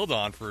something to build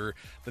on for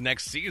the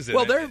next season.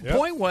 Well, their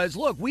point was,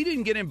 look, we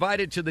didn't get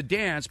invited to the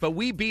dance, but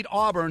we beat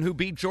Auburn, who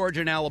beat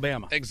Georgia and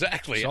Alabama.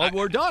 Exactly. So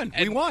we're done.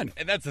 We won.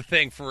 And that's the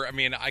thing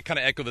I kind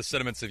of echo the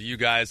sentiments of you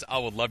guys. I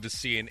would love to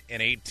see an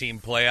 8-team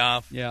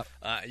playoff. Yeah.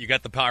 You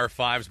got the Power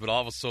Fives, but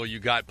also you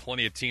got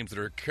plenty of teams that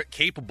are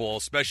capable,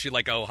 especially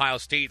like Ohio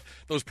State,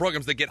 those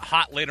programs that get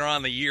hot later on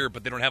in the year,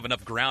 but they don't have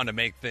enough ground to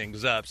make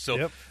things up.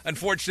 So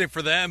unfortunate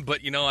for them,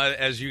 but,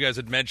 as you guys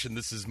had mentioned,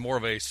 this is more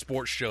of a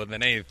sports show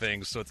than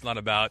anything, so it's not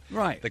about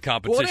the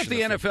competition. What if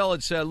the NFL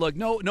had said, look,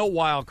 no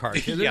wild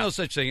cards? There's no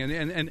such thing.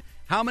 And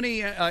how many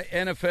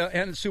NFL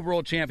and Super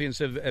Bowl champions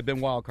have been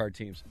wild card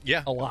teams?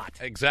 Yeah. A lot.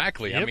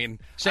 Exactly. Yep. I mean,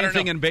 same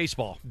thing in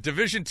baseball.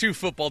 Division II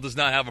football does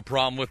not have a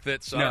problem with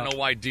it, so I don't know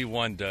why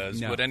D1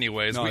 does. No. But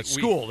anyways. No,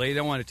 school. They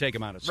don't want to take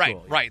them out of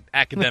school. Right.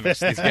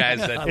 Academics, these guys.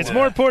 It's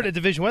more important at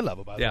Division I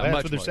level, by the way.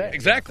 That's what they're saying.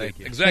 Exactly.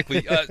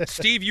 Exactly.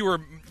 Steve, you're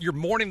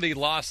mourning the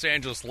Los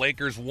Angeles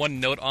Lakers. One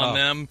note on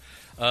them.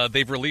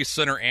 They've released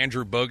center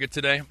Andrew Bogut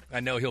today. I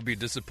know he'll be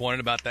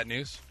disappointed about that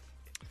news.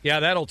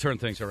 Yeah, that'll turn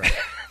things around.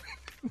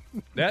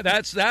 That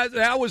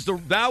was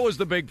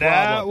the big problem.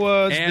 That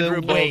was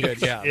Andrew the weight.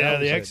 Bogut. Yeah,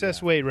 the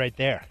excess weight right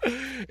there.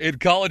 In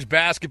college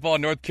basketball,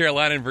 North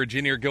Carolina and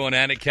Virginia are going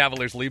at it.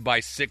 Cavaliers lead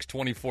by 6,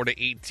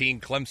 24-18.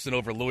 Clemson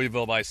over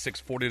Louisville by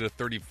 6,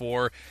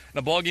 40-34. In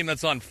a ball game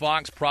that's on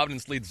Fox,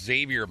 Providence leads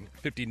Xavier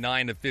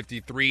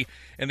 59-53.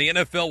 In the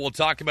NFL, we'll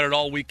talk about it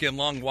all weekend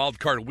long. Wild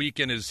Card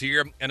Weekend is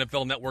here.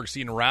 NFL Network's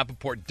Ian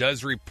Rappaport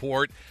does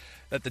report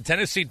that the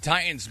Tennessee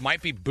Titans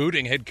might be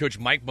booting head coach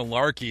Mike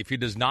Mularkey if he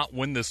does not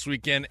win this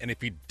weekend. And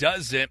if he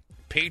doesn't,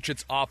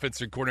 Patriots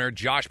offensive coordinator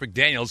Josh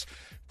McDaniels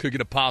could get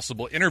a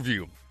possible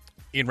interview.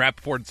 Ian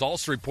Rappaport is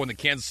also reporting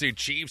the Kansas City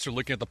Chiefs are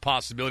looking at the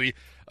possibility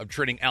of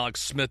trading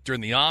Alex Smith during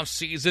the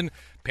offseason.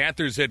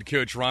 Panthers head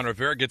coach Ron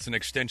Rivera gets an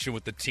extension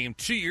with the team,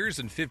 2 years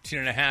and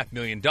 $15.5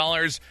 million.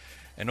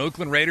 And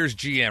Oakland Raiders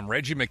GM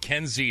Reggie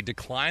McKenzie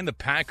declined the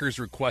Packers'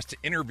 request to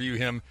interview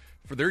him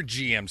for their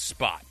GM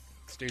spot.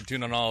 Stay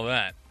tuned on all of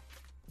that.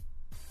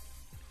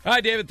 All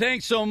right, David,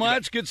 thanks so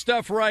much. Good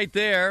stuff right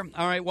there.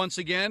 All right, once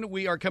again,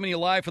 we are coming to you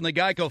live from the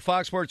Geico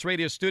Fox Sports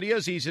Radio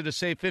studios. Easy to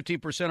save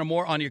 15% or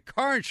more on your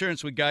car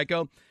insurance with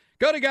Geico.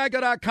 Go to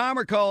geico.com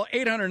or call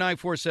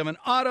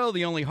 800-947-AUTO.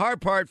 The only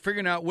hard part,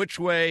 figuring out which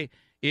way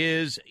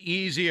is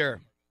easier.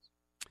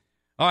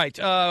 All right,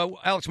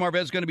 Alex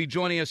Marvez is going to be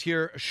joining us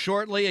here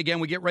shortly.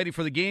 Again, we get ready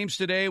for the games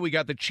today. We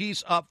got the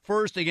Chiefs up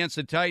first against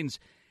the Titans.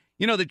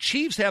 The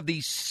Chiefs have the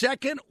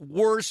second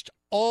worst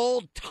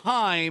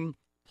all-time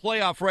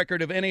playoff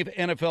record of any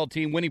NFL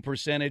team winning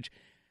percentage.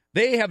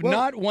 They have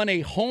not won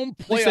a home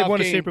playoff game. They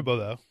won a Super Bowl,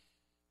 though.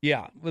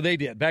 Yeah, well, they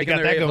did. They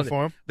got that going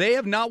for them. They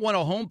have not won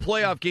a home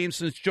playoff game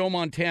since Joe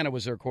Montana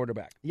was their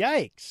quarterback.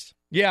 Yikes.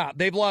 Yeah,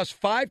 they've lost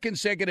 5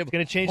 consecutive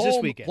home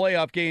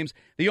playoff games.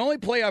 The only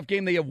playoff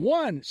game they have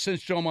won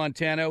since Joe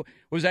Montana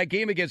was that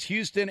game against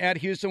Houston at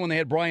Houston when they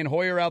had Brian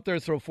Hoyer out there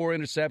throw 4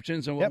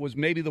 interceptions and what was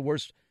maybe the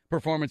worst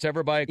performance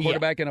ever by a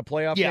quarterback in a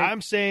playoff game. Yeah,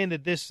 I'm saying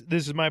that this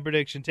is my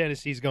prediction.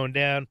 Tennessee's going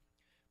down.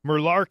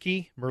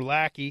 Merlaki,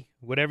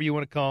 whatever you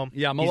want to call him.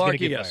 Yeah,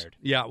 Mularkey, yes. fired.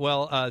 Yeah,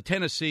 well,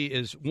 Tennessee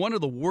is one of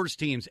the worst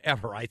teams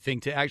ever, I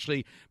think, to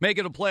actually make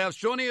it to playoffs.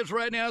 Joining us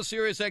right now,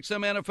 Sirius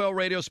XM NFL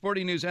Radio,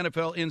 Sporting News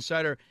NFL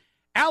Insider,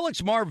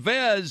 Alex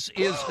Marvez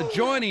is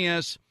joining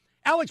us.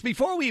 Alex,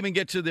 before we even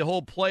get to the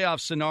whole playoff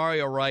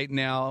scenario right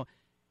now,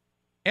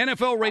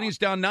 NFL ratings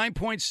down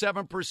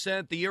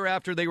 9.7%. The year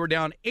after, they were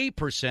down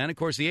 8%. Of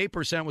course, the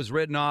 8% was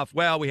written off.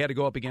 Well, we had to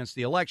go up against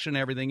the election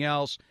and everything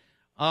else.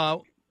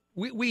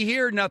 We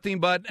hear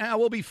nothing but,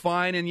 we'll be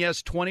fine. And,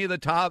 yes, 20 of the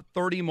top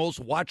 30 most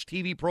watched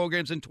TV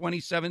programs in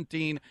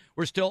 2017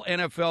 were still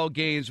NFL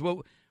games.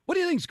 What do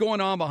you think is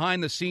going on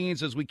behind the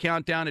scenes as we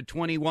count down to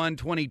 21,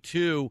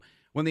 22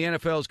 when the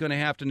NFL is going to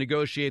have to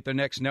negotiate their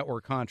next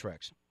network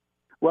contracts?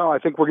 Well, I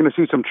think we're going to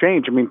see some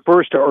change. I mean,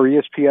 first, are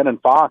ESPN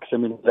and Fox,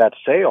 that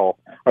sale,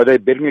 are they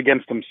bidding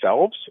against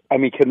themselves? I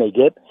mean, can they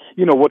get,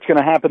 what's going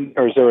to happen?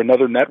 Or is there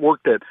another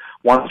network that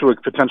wants to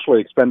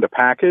potentially expend a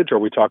package? Are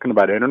we talking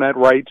about internet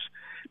rights?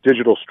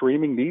 Digital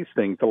streaming, these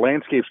things, the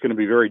landscape's going to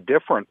be very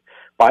different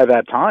by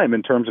that time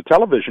in terms of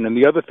television. And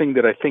the other thing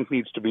that I think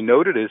needs to be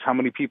noted is how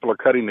many people are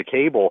cutting the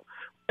cable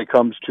when it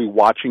comes to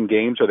watching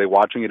games. Are they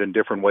watching it in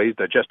different ways,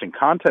 digesting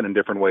content in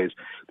different ways?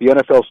 The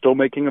NFL is still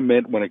making a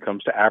mint when it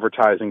comes to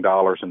advertising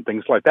dollars and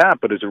things like that.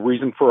 But is a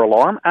reason for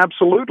alarm?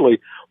 Absolutely.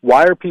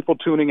 Why are people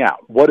tuning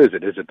out? What is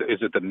it? Is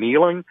it the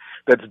kneeling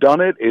that's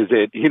done it? Is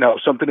it,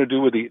 something to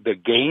do with the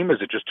game? Is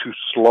it just too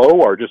slow?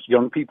 Or just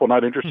young people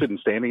not interested in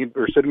standing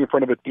or sitting in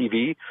front of a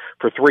TV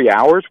for 3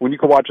 hours when you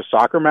can watch a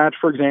soccer match,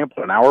 for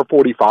example, an hour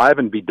 45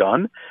 and be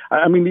done?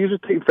 I mean, these are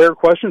fair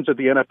questions that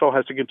the NFL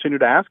has to continue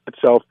to ask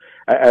itself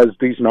as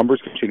these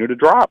numbers continue to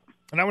drop.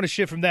 And I want to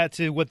shift from that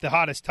to what the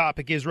hottest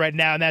topic is right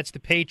now, and that's the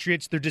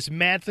Patriots. They're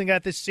dismantling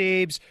at the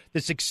Sabres.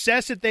 The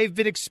success that they've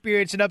been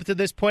experiencing up to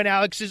this point,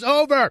 Alex, is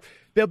over.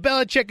 Bill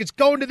Belichick is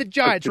going to the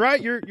Giants,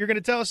 right? You're going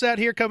to tell us that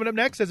here coming up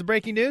next as a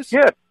breaking news?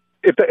 Yeah.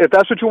 If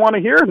that's what you want to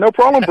hear, no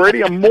problem,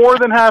 Brady. I'm more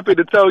than happy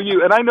to tell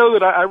you. And I know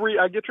that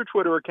I get your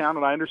Twitter account,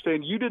 and I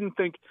understand you didn't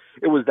think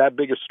it was that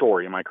big a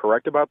story. Am I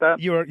correct about that?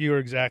 You're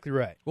exactly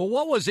right. Well,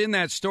 what was in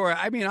that story?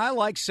 I mean, I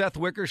like Seth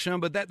Wickersham,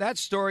 but that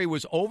story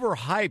was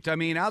overhyped. I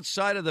mean,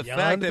 outside of the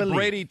fact that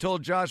Brady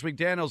told Josh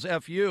McDaniels,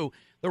 F you,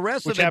 the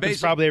rest Which of it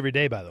happens probably every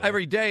day, by the way.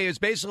 Every day is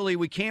basically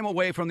we came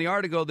away from the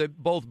article that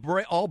both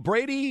all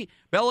Brady,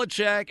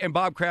 Belichick, and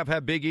Bob Kraft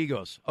have big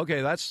egos.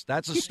 Okay, that's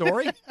a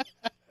story?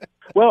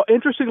 Well,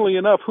 interestingly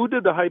enough, who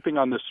did the hyping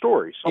on this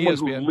story? Someone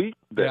ESPN. who leaked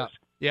this.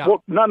 Yeah.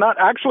 Well, not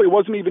actually. It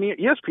wasn't even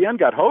ESPN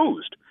got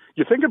hosed.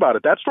 You think about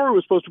it. That story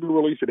was supposed to be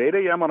released at 8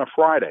 a.m. on a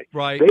Friday.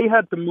 Right. They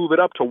had to move it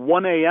up to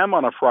 1 a.m.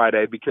 on a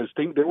Friday because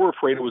they were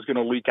afraid it was going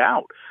to leak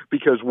out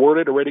because word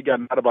had already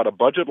gotten out about a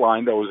budget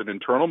line that was an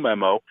internal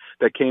memo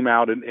that came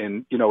out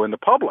in the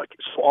public.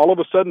 So all of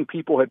a sudden,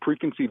 people had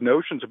preconceived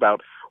notions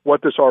about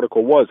what this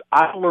article was.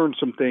 I learned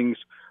some things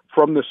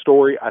from the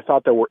story I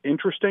thought that were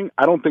interesting.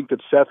 I don't think that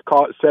Seth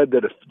said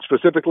that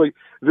specifically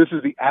this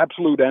is the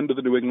absolute end of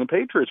the New England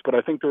Patriots, but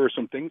I think there are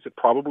some things that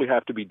probably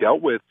have to be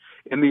dealt with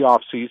in the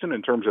offseason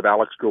in terms of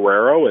Alex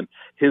Guerrero and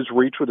his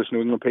reach with this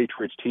New England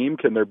Patriots team.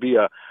 Can there be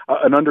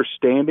an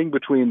understanding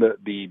between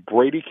the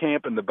Brady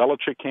camp and the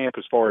Belichick camp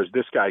as far as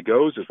this guy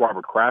goes? Is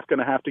Robert Kraft going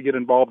to have to get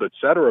involved, et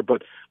cetera?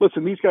 But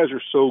listen, these guys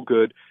are so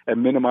good at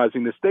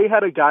minimizing this. They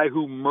had a guy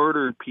who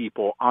murdered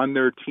people on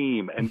their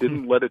team and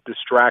didn't let it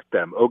distract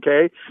them,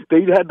 okay?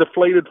 They had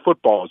deflated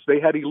footballs. They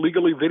had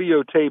illegally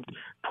videotaped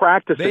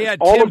practices. They had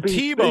all Tim of these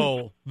Tebow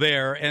things.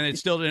 there, and it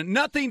still didn't.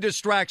 Nothing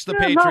distracts the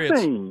Patriots.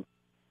 Nothing.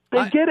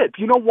 They get it.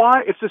 You know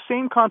why? It's the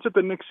same concept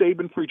that Nick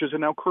Saban preaches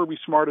and now Kirby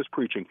Smart is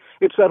preaching.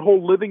 It's that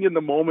whole living in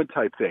the moment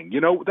type thing. You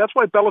know, that's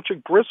why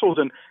Belichick bristles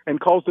and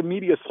calls the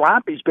media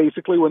slappies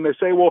basically when they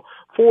say, well,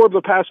 4 of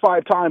the past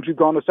 5 times you've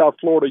gone to South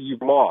Florida,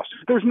 you've lost.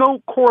 There's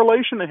no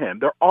correlation to him.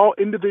 They're all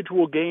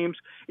individual games,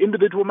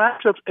 individual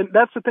matchups, and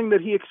that's the thing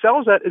that he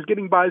excels at is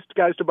getting guys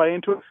to buy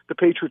into it. The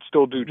Patriots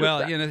still do just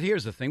that. Well,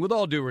 here's the thing. With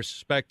all due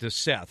respect to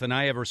Seth, and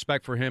I have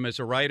respect for him as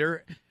a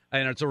writer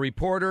and as a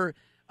reporter,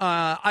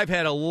 I've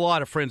had a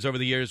lot of friends over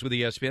the years with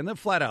ESPN that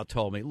flat out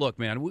told me, look,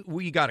 man,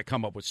 we got to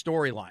come up with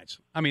storylines.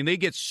 I mean, they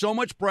get so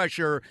much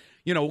pressure,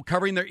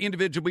 covering their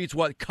individual beats.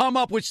 Come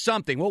up with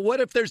something. Well,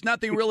 what if there's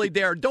nothing really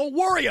there? Don't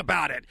worry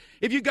about it.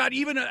 If you got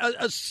even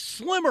a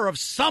slimmer of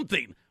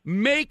something,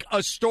 make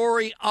a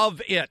story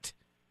of it.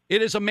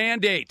 It is a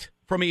mandate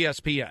from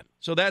ESPN.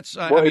 So that's,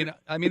 I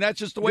mean, that's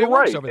just the way it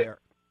works over there.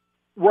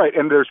 Right,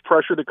 and there's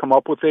pressure to come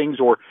up with things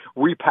or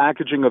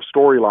repackaging of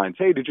storylines.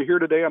 Hey, did you hear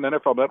today on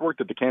NFL Network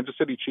that the Kansas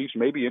City Chiefs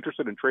may be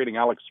interested in trading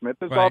Alex Smith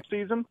this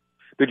offseason?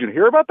 Did you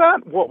hear about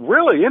that? Well,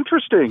 really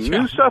interesting.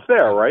 New stuff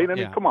there, right? I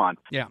mean, come on.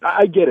 Yeah.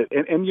 I get it.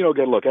 And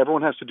again, look,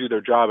 everyone has to do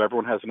their job.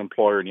 Everyone has an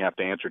employer and you have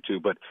to answer to.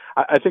 But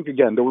I think,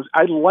 again,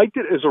 I liked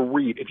it as a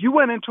read. If you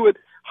went into it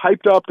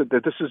hyped up that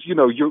this is,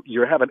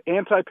 you have an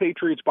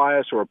anti-Patriots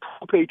bias or a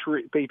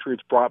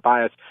pro-Patriots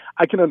bias,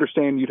 I can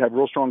understand you'd have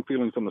real strong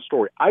feelings on the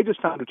story. I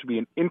just found it to be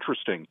an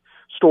interesting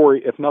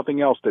story, if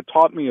nothing else, that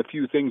taught me a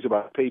few things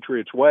about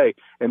Patriots way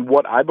and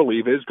what I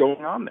believe is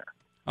going on there.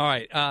 All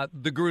right,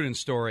 the Gruden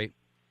story.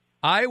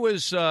 I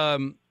was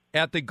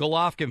at the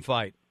Golovkin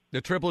fight,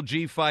 the Triple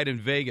G fight in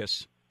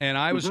Vegas, and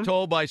I was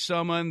told by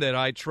someone that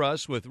I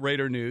trust with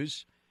Raider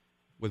News,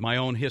 with my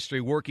own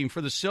history working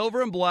for the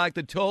Silver and Black,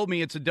 that told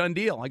me it's a done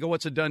deal. I go,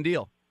 what's a done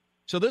deal?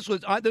 So this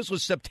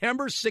was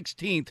September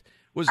 16th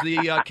was the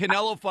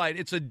Canelo fight.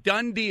 It's a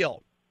done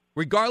deal.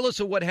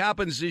 Regardless of what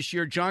happens this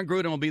year, John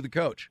Gruden will be the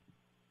coach.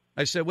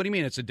 I said, what do you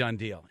mean it's a done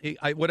deal?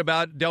 What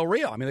about Del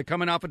Rio? I mean, they're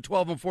coming off a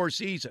 12-4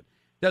 season.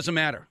 Doesn't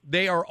matter.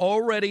 They are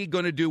already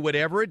going to do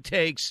whatever it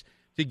takes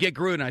to get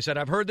Gruden. I said,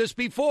 I've heard this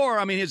before.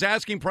 I mean, his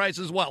asking price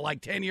is what,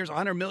 like 10 years,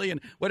 $100 million,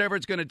 whatever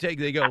it's going to take.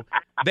 They go,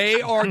 they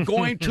are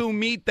going to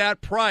meet that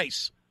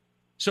price.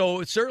 So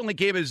it certainly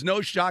came as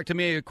no shock to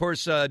me. Of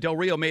course, Del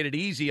Rio made it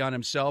easy on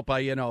himself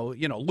by,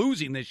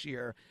 losing this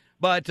year.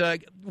 But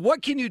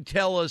what can you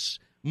tell us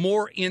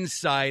more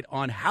insight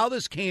on how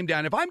this came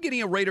down? If I'm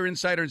getting a Raider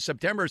insider in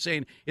September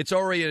saying it's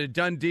already a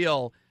done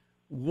deal,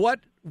 what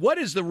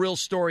is the real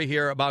story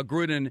here about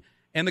Gruden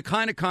and the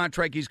kind of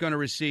contract he's going to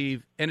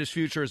receive and his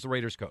future as the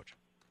Raiders coach?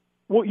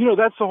 Well,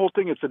 that's the whole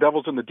thing. It's the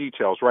devil's in the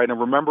details, right? And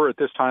remember at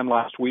this time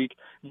last week,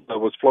 it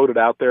was floated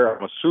out there,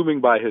 I'm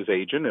assuming by his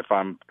agent, if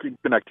I'm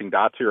connecting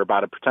dots here,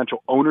 about a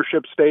potential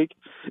ownership stake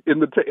in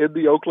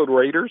the Oakland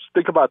Raiders.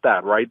 Think about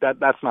that, right?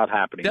 That's not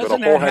happening.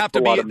 Doesn't that have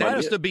to be? That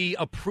has to be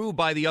approved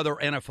by the other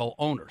NFL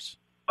owners.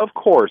 Of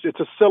course, it's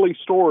a silly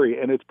story,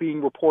 and it's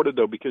being reported,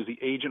 though, because the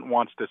agent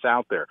wants this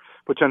out there,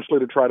 potentially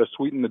to try to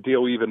sweeten the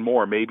deal even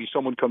more. Maybe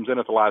someone comes in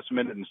at the last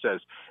minute and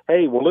says,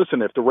 hey, well,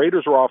 listen, if the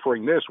Raiders are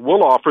offering this,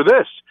 we'll offer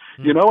this.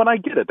 And I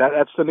get it.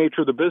 That's the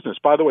nature of the business.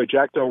 By the way,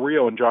 Jack Del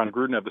Rio and John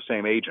Gruden have the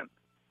same agent.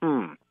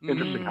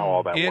 Interesting how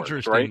all that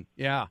works, right?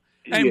 Yeah.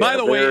 And by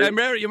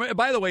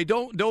the way,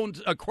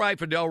 don't cry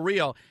for Del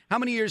Rio. How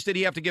many years did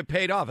he have to get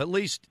paid off? At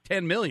least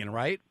 $10 million,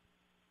 right?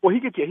 Well,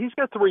 he's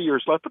got 3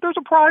 years left, but there's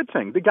a pride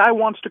thing. The guy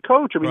wants to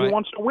coach. I mean, Right. He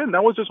wants to win.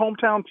 That was his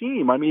hometown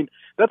team. I mean,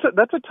 that's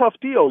a tough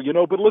deal,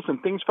 But listen,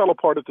 things fell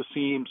apart at the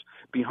seams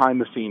behind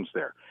the scenes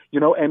there,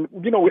 And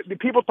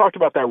people talked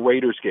about that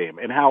Raiders game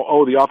and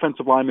how the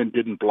offensive lineman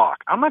didn't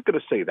block. I'm not going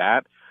to say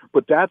that,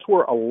 but that's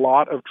where a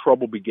lot of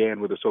trouble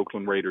began with this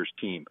Oakland Raiders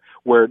team.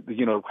 Where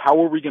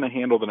how are we going to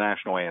handle the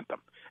national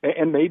anthem?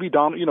 And maybe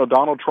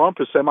Donald Trump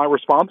is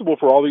semi-responsible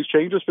for all these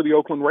changes for the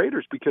Oakland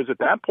Raiders, because at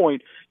that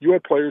point you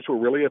had players who were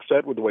really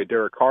upset with the way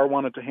Derek Carr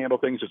wanted to handle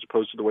things as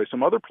opposed to the way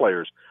some other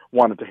players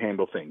wanted to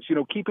handle things.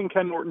 Keeping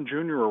Ken Norton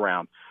Jr.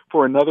 around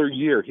for another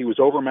year. He was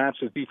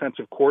overmatched as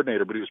defensive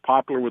coordinator, but he was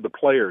popular with the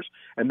players.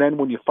 And then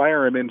when you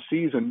fire him in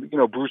season,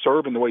 Bruce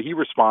Irvin, the way he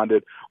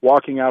responded,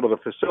 walking out of the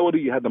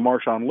facility, you had the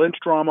Marshawn Lynch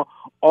drama.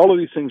 All of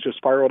these things just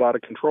spiraled out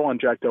of control on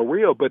Jack Del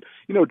Rio. But,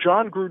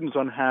 John Gruden's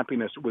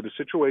unhappiness with the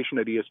situation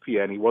at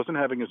ESPN, he wasn't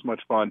having as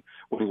much fun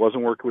when he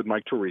wasn't working with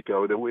Mike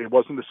Tirico. It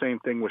wasn't the same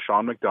thing with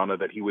Sean McDonough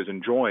that he was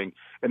enjoying.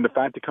 And the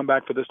fact to come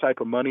back for this type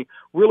of money,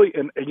 really,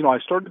 and I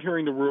started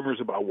hearing the rumors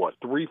about,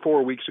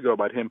 3-4 weeks ago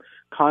about him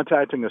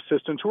contacting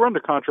assistants who are under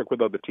contract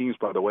with other teams,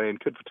 by the way, and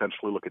could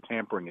potentially look at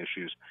tampering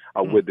issues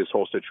with this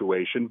whole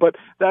situation. But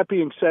that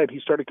being said, he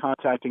started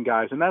contacting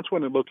guys, and that's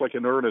when it looked like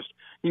in earnest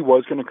he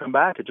was going to come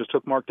back. It just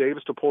took Mark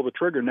Davis to pull the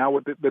trigger. Now,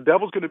 the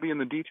devil's going to be in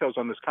the details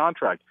on this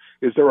contract.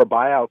 Is there a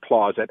buyout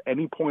clause at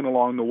any point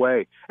along the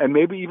way? And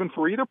maybe even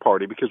for either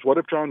party, because what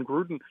if John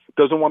Gruden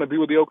doesn't want to be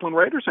with the Oakland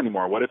Raiders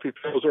anymore? What if he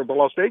feels, or the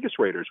Las Vegas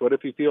Raiders? What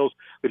if he feels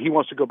that he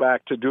wants to go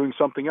back to doing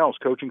something else,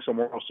 coaching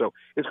somewhere else? So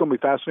it's going to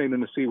be fascinating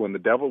to see when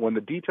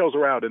the details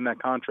are out in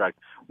that contract,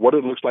 what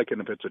it looks like,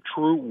 and if it's a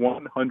true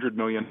 $100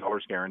 million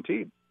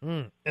guaranteed.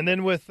 And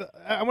then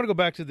I want to go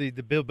back to the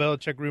Bill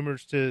Belichick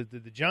rumors to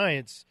the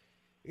Giants.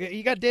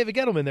 You got David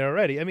Gettleman there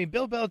already. I mean,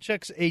 Bill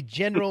Belichick's a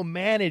general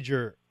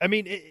manager. I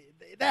mean,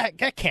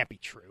 that can't be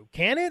true,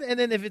 can it? And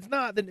then if it's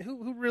not, then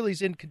who really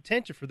is in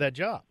contention for that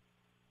job?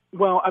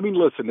 Well, I mean,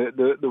 listen,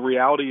 the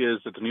reality is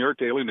that the New York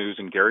Daily News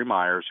and Gary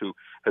Myers, who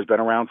has been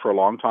around for a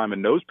long time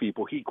and knows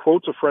people, he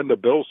quotes a friend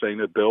of Bill saying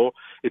that Bill,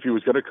 if he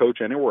was going to coach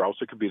anywhere else,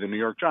 it could be the New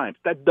York Giants.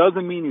 That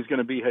doesn't mean he's going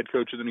to be head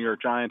coach of the New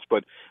York Giants,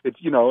 but it's,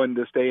 in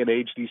this day and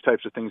age, these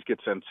types of things get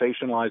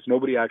sensationalized.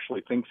 Nobody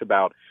actually thinks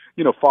about,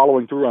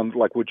 following through on,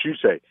 like what you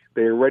say.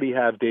 They already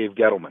have Dave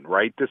Gettleman,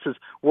 right? This is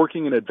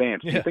working in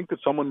advance. Do you think that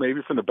someone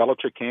maybe from the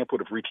Belichick camp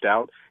would have reached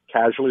out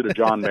casually to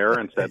John Mara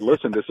and said,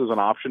 listen, this is an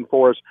option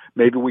for us.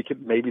 Maybe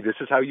this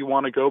is how you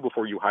want to go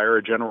before you hire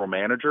a general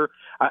manager?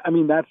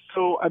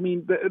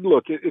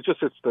 Look, it's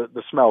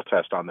the smell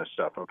test on this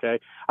stuff, okay?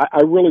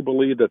 I really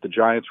believe that the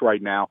Giants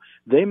right now,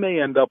 they may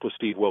end up with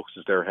Steve Wilkes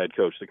as their head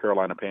coach, the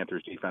Carolina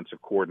Panthers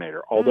defensive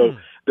coordinator. Although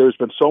there's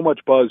been so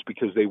much buzz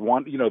because they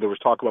want, there was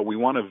talk about we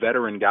want a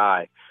veteran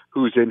guy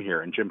who's in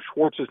here. And Jim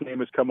Schwartz's name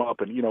has come up.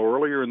 And,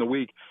 earlier in the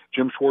week,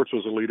 Jim Schwartz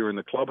was a leader in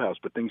the clubhouse,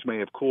 but things may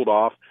have cooled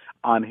off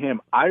on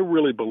him. I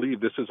really believe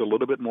this is a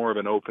little bit more of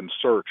an open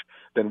search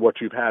than what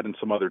you've had in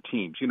some other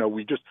teams.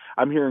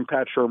 I'm hearing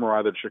Pat Shurmur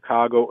either to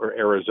Chicago or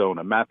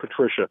Arizona, Matt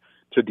Patricia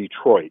to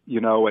Detroit,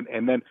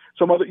 and then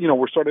some other,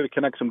 we're starting to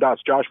connect some dots.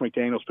 Josh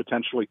McDaniels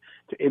potentially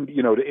to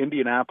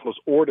Indianapolis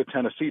or to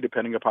Tennessee,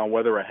 depending upon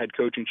whether a head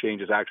coaching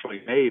change is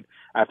actually made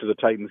after the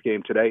Titans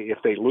game today if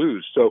they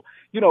lose. So,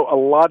 a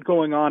lot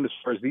going on as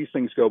far as these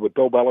things go, but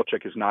Bill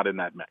Belichick is not in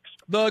that mix.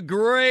 The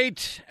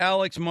great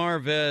Alex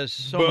Marvez.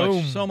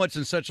 So much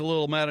in such a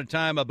little amount of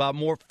time, about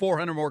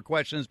 400 more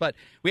questions, but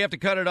we have to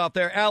cut it off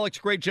there. Alex,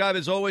 great job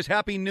as always.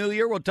 Happy New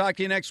Year. We'll talk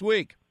to you next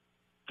week.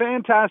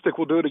 Fantastic.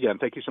 We'll do it again.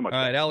 Thank you so much. All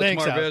right,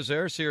 Alex Marvez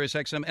there, Sirius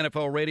XM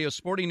NFL Radio,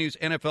 Sporting News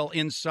NFL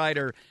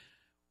Insider.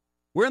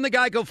 We're in the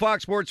Geico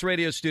Fox Sports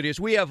Radio studios.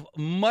 We have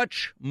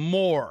much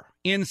more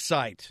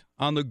insight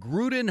on the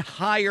Gruden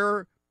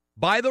hire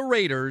by the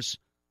Raiders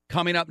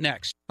coming up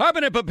next.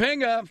 Harbin and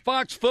Papinga,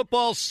 Fox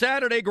Football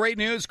Saturday. Great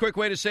news. Quick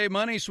way to save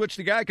money. Switch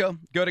to Geico.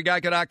 Go to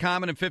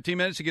geico.com, and in 15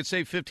 minutes, you can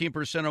save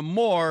 15% or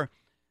more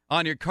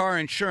on your car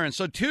insurance.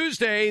 So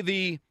Tuesday,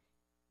 the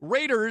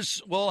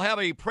Raiders will have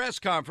a press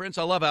conference.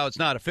 I love how it's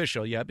not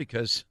official yet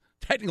because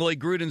technically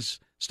Gruden's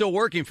still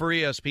working for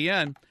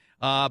ESPN,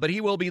 but he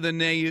will be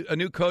a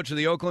new coach of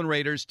the Oakland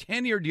Raiders,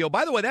 10-year deal.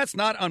 By the way, that's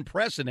not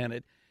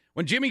unprecedented.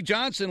 When Jimmy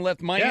Johnson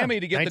left Miami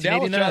to get the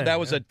Dallas job, that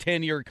was a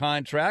 10-year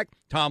contract.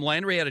 Tom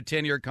Landry had a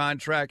 10-year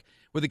contract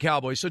with the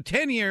Cowboys. So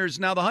 10 years.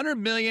 Now, the $100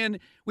 million,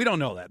 we don't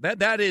know that.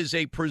 That is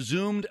a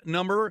presumed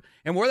number.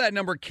 And where that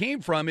number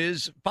came from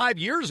is 5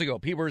 years ago.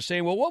 People were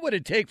saying, well, what would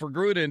it take for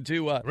Gruden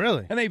to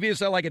really? And they view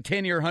it like a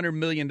 10-year, $100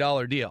 million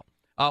deal.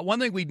 One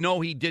thing we know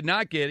he did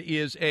not get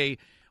is a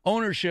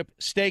ownership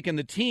stake in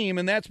the team,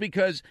 and that's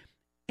because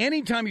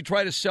anytime you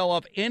try to sell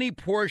off any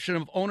portion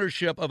of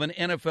ownership of an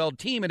NFL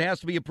team, it has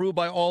to be approved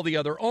by all the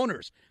other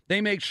owners. They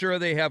make sure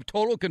they have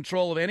total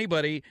control of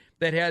anybody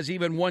that has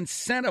even 1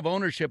 cent of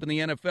ownership in the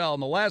NFL.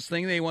 And the last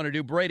thing they want to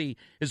do, Brady,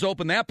 is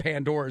open that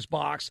Pandora's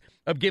box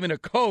of giving a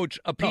coach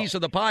a piece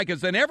of the pie,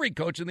 because then every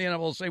coach in the NFL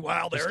will say,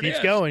 wow, there it is.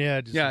 Keeps going,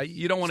 yeah. Yeah,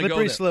 you don't want to go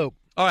there. Slippery slope.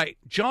 All right,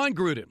 John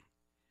Gruden.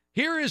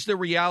 Here is the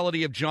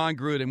reality of John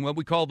Gruden, what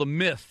we call the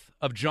myth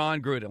of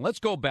John Gruden. Let's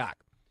go back.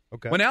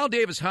 Okay. When Al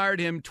Davis hired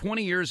him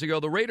 20 years ago,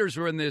 the Raiders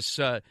were in this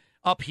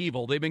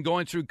upheaval. They've been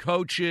going through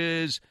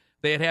coaches.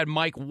 They had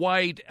Mike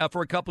White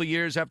for a couple of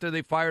years after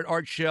they fired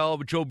Art Shell.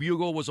 Joe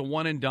Bugle was a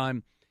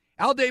one-and-done.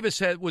 Al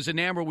Davis was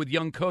enamored with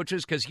young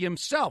coaches because he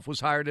himself was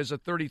hired as a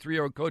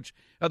 33-year-old coach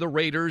of the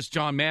Raiders.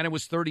 John Madden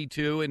was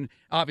 32 and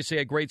obviously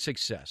had great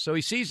success. So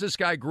he sees this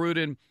guy,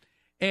 Gruden,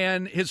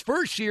 and his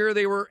first year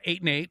they were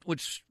 8-8,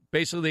 which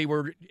basically they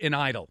were in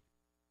idle.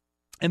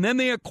 And then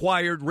they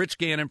acquired Rich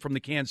Gannon from the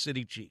Kansas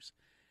City Chiefs.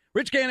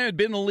 Rich Gannon had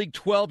been in the league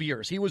 12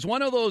 years. He was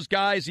one of those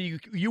guys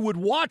you would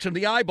watch him,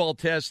 the eyeball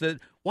test, that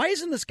why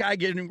isn't this guy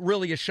getting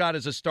really a shot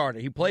as a starter?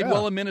 He played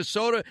well in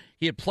Minnesota.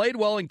 He had played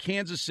well in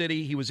Kansas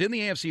City. He was in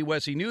the AFC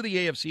West. He knew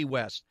the AFC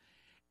West.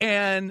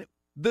 And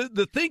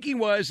the thinking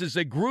was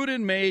that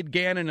Gruden made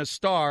Gannon a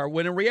star,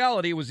 when in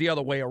reality it was the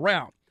other way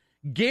around.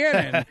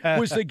 Gannon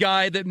was the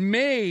guy that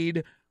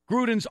made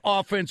Gruden's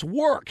offense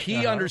work.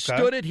 He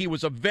understood it. He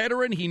was a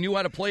veteran. He knew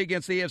how to play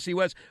against the AFC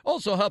West.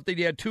 Also helped that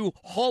he had 2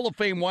 Hall of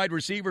Fame wide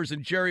receivers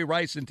in Jerry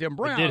Rice and Tim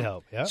Brown. It did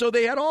help, yeah. So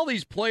they had all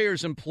these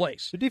players in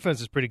place. The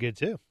defense is pretty good,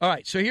 too. All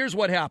right, so here's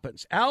what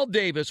happens. Al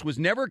Davis was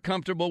never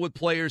comfortable with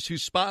players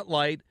whose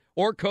spotlight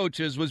or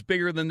coaches was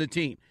bigger than the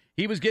team.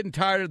 He was getting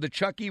tired of the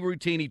Chucky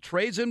routine. He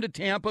trades him to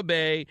Tampa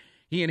Bay.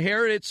 He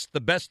inherits the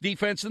best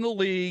defense in the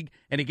league,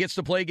 and he gets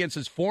to play against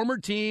his former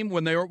team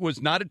when there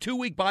was not a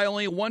 2-week bye,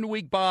 only a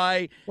 1-week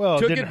bye. Well,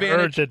 took it didn't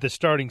advantage. hurt that the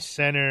starting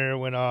center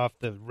went off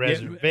the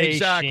reservation. Yeah,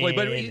 exactly,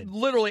 but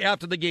literally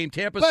after the game,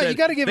 Tampa said. But you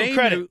got to give him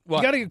credit.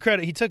 You got to give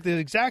credit. He took the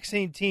exact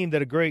same team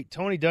that a great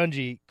Tony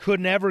Dungy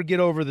could never get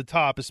over the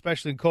top,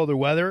 especially in colder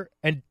weather,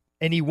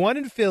 and he won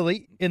in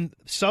Philly in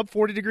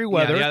sub-40-degree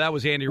weather. Yeah, that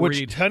was Andy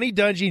Reid. Which Tony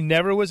Dungy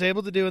never was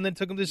able to do, and then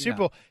took him to the Super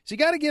Bowl. So you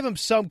got to give him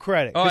some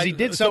credit, because he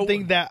did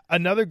something that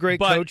another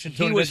great coach and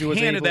Tony Dungy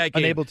was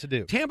unable to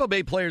do. Tampa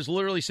Bay players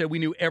literally said we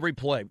knew every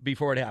play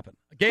before it happened.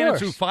 Gannon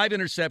threw 5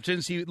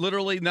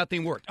 interceptions.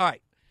 Nothing worked. All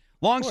right.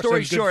 Long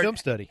story short, film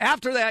study.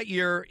 After that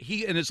year,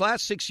 he in his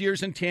last 6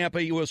 years in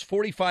Tampa, he was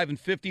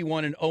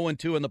 45-51 and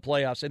 0-2 in the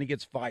playoffs, and he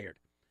gets fired.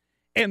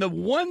 And the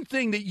one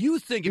thing that you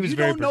think, if you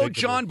don't know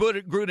John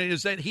Gruden,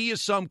 is that he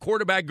is some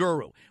quarterback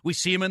guru. We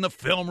see him in the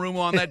film room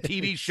on that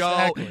TV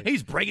show.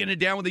 He's breaking it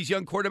down with these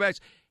young quarterbacks.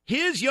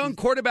 His young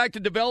quarterback to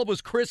develop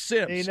was Chris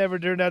Sims. He never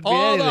turned out to be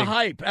all anything. The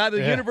hype out of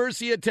the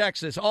University of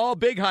Texas, all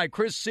big hype.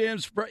 Chris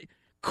Sims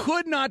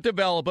could not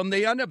develop him.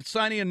 They ended up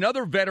signing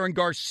another veteran,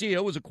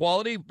 Garcia, was a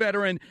quality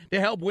veteran,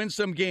 to help win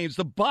some games.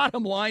 The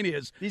bottom line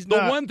is, he's the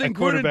not one thing a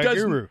quarterback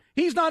guru.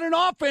 He's not an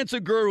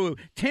offensive guru.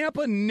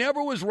 Tampa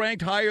never was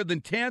ranked higher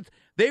than 10th.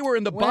 They were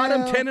in the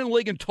bottom 10 in the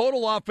league in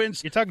total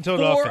offense. You're talking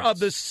total 4 offense. of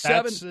the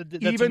 7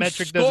 that's even a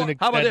metric doesn't.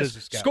 How about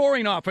this?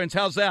 Scoring offense.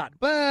 How's that?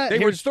 But they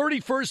were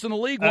 31st in the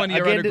league one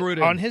year under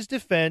Gruden. On his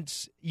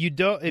defense, you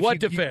don't. What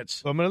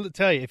defense? I'm going to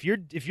tell you, if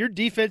your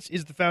defense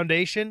is the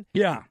foundation,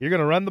 you're going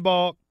to run the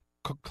ball,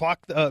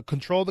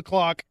 control the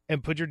clock,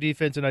 and put your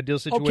defense in ideal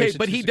situations. Okay,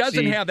 but he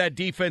doesn't have that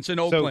defense in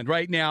Oakland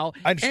right now.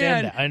 I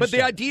understand that. But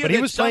the idea that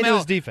he was playing to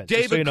his defense.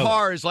 David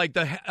Carr is like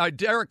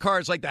Derek Carr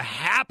is like the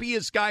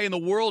happiest guy in the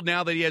world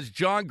now that he has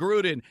John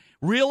Gruden.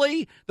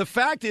 Really? The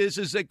fact is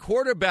that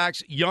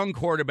quarterbacks, young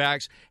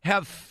quarterbacks,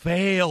 have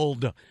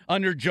failed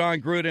under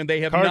John Gruden. They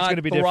have not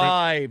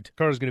thrived.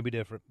 Carr's going to be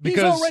different. He's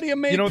already a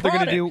main product. What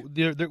they're going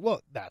to do?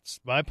 Well,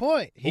 that's my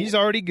point. He's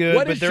already good.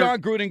 What is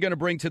John Gruden going to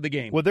bring to the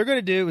game? What they're going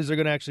to do is they're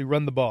going to actually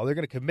run the ball. They're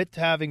going to commit to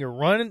having a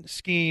run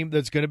scheme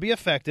that's going to be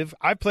effective.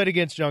 I've played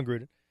against John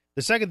Gruden.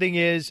 The second thing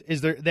is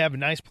they have a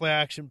nice play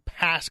action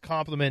pass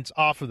compliments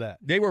off of that.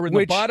 They were in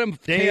the bottom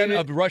 10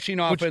 of rushing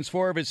offense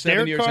 4 of his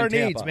 7 years in Tampa.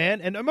 Needs, man,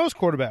 and most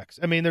quarterbacks.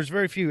 I mean, there's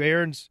very few.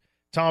 Aaron's,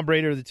 Tom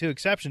Brady are the 2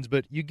 exceptions,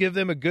 but you give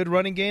them a good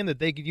running game that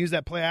they could use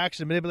that play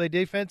action to manipulate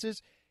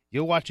defenses,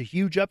 you'll watch a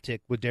huge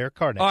uptick with Derek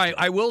Carr next year.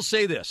 I will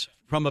say this.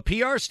 From a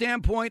PR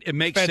standpoint, it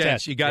makes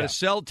sense. You got to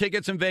sell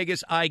tickets in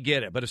Vegas. I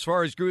get it. But as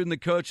far as Gruden, the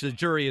coach, the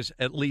jury is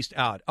at least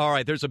out. All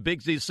right, there's a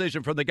big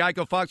decision from the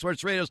Geico Fox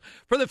Sports Radios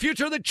for the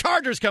future of the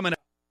Chargers coming up.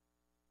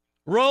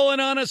 Rolling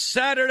on a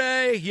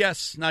Saturday.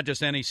 Yes, not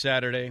just any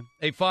Saturday.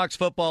 A Fox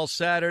Football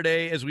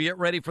Saturday as we get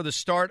ready for the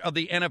start of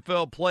the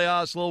NFL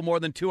playoffs. A little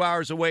more than 2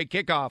 hours away.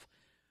 Kickoff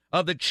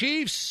of the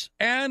Chiefs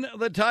and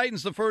the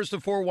Titans, the first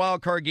of 4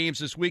 wildcard games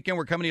this weekend.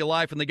 We're coming to you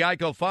live from the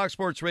Geico Fox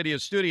Sports Radio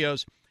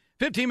studios.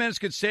 15 minutes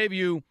could save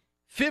you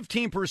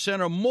 15%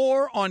 or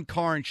more on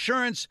car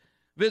insurance.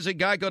 Visit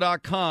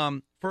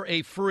geico.com for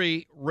a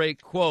free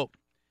rate quote.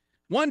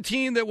 One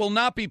team that will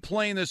not be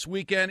playing this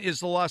weekend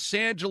is the Los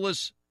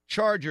Angeles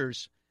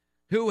Chargers,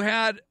 who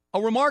had a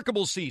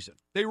remarkable season.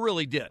 They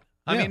really did.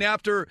 I mean,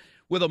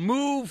 with a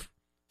move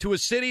to a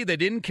city that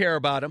didn't care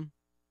about him.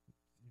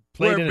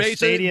 Played in a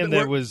stadium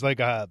that was like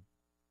a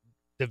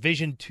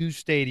Division II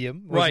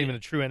stadium. It wasn't even a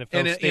true NFL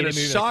stadium. In a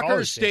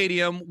soccer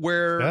stadium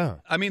where,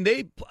 I mean,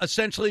 they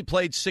essentially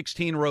played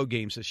 16 road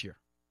games this year.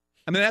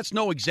 I mean, that's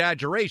no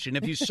exaggeration.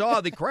 If you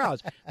saw the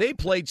crowds, they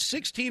played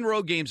 16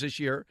 road games this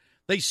year.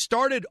 They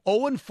started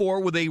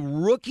 0-4 with a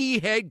rookie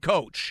head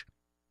coach,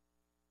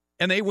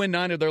 and they win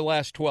 9 of their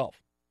last 12.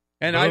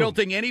 And I don't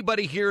think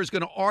anybody here is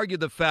going to argue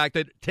the fact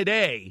that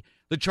today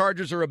the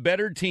Chargers are a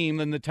better team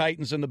than the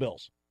Titans and the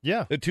Bills.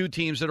 Yeah. The two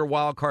teams that are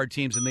wild card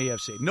teams in the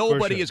AFC.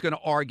 Nobody is going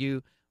to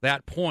argue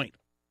that point.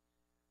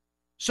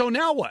 So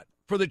now what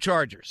for the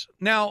Chargers?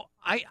 Now,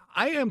 I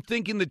am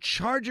thinking the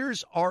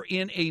Chargers are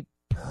in a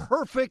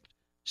perfect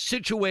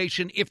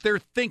situation if they're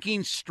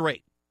thinking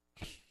straight.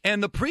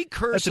 And the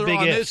precursor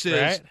on this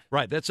is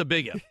right, that's a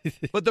big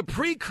if. But the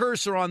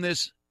precursor on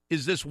this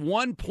is this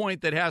one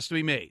point that has to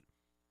be made.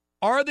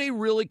 Are they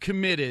really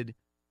committed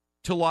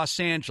to Los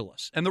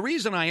Angeles? And the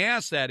reason I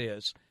ask that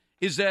is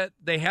that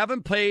they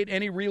haven't paid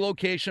any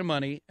relocation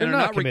money and They're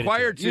are not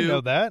required to. You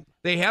know that.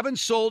 They haven't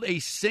sold a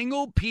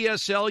single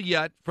PSL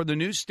yet for the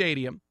new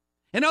stadium.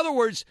 In other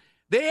words,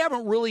 they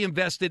haven't really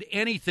invested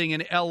anything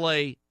in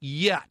L.A.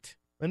 yet.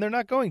 And they're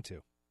not going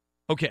to.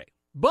 Okay.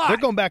 But they're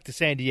going back to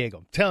San Diego.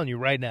 I'm telling you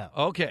right now.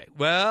 Okay.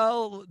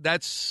 Well,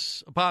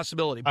 that's a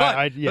possibility. But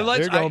I'll get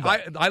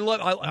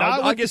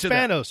to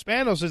that.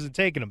 Spanos isn't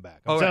taking them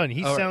back. I'm telling you,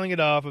 he's selling it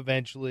off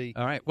eventually.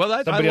 All right. Well,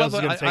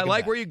 I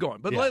like where you're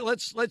going. But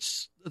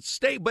let's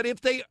stay. But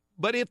if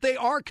they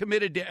are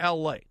committed to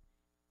L.A.,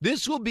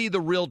 this will be the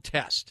real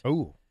test.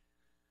 Ooh.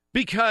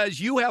 Because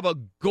you have a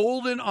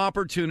golden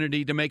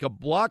opportunity to make a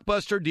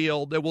blockbuster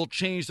deal that will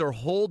change their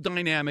whole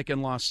dynamic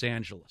in Los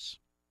Angeles.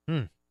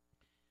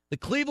 The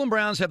Cleveland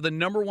Browns have the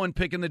number 1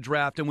 pick in the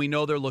draft, and we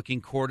know they're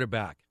looking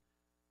quarterback.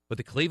 But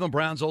the Cleveland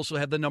Browns also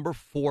have the number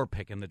 4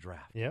 pick in the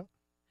draft. Yeah.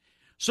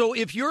 So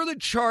if you're the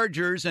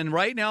Chargers, and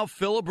right now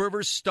Phillip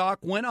Rivers' stock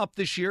went up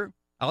this year,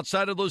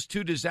 outside of those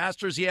 2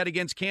 disasters he had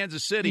against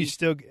Kansas City.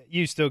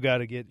 You still got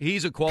to get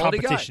he's a quality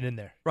competition guy. in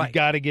there. Right. You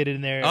got to get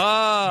in there. You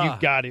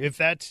got to.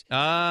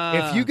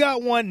 If you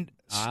got one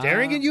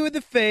staring at you in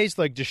the face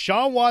like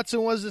Deshaun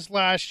Watson was this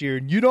last year,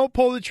 and you don't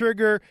pull the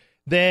trigger,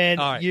 then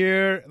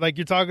you're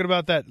talking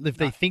about that. If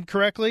they think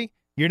correctly,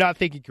 you're not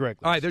thinking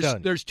correctly. All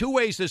right, there's 2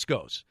 ways this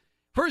goes.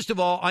 First of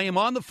all, I am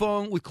on the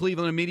phone with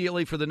Cleveland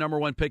immediately for the number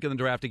 1 pick in the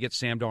draft to get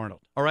Sam Darnold.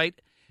 All right?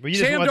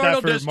 Sam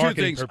Darnold does 2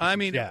 things. Purposes. I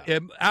mean,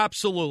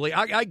 absolutely.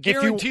 I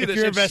guarantee you this. If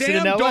you're invested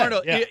in LA,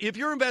 if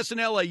you're invested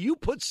in LA, you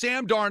put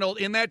Sam Darnold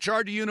in that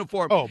Charger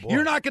uniform. Oh, boy.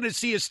 You're not going to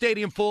see a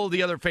stadium full of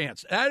the other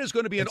fans. That is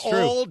going to be an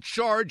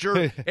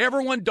all-Charger,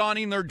 everyone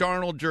donning their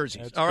Darnold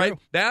jerseys. That's all right? true.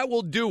 That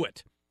will do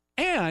it.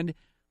 And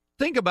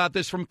think about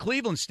this from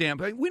Cleveland's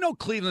standpoint. We know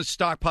Cleveland's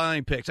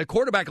stockpiling picks. A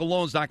quarterback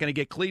alone is not going to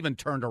get Cleveland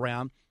turned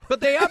around. But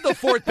they have the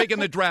 4th pick in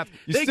the draft.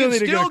 They can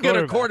still get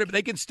a quarterback.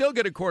 They can still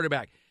get a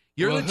quarterback.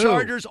 You're the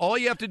Chargers. All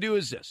you have to do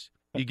is this.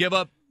 You give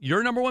up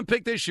your number 1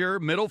 pick this year,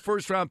 middle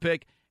first-round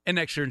pick, and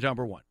next year's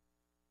number 1.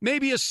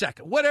 Maybe a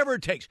second, whatever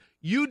it takes.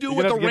 You do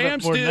what the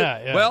Rams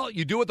did. Well,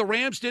 you do what the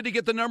Rams did to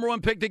get the number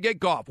 1 pick to get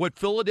Goff. What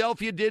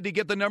Philadelphia did to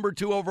get the number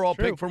 2 overall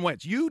pick from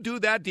Wentz. You do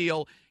that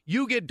deal.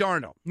 You get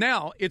Darnold.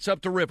 Now it's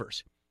up to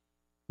Rivers.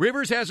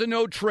 Rivers has a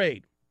no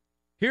trade.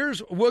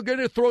 We're going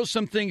to throw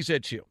some things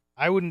at you.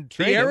 I wouldn't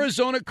trade The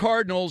Arizona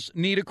Cardinals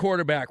need a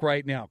quarterback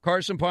right now.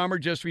 Carson Palmer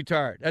just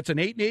retired. That's an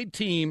 8-8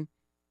 team.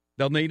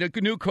 They'll need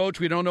a new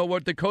coach. We don't know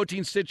what the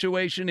coaching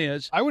situation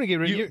is. I wouldn't get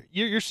rid.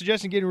 You're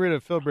suggesting getting rid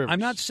of Phillip Rivers. I'm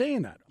not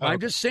saying that. I'm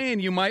just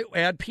saying you might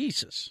add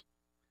pieces.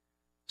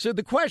 So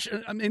the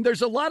question, I mean,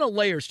 there's a lot of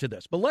layers to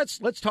this, but let's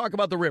talk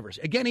about the Rivers.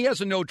 Again, he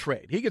has a no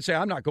trade. He could say,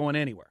 I'm not going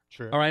anywhere.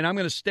 Sure. All right, I'm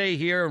going to stay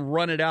here and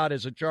run it out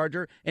as a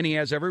Charger, and he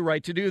has every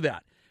right to do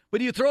that. But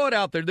you throw it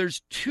out there,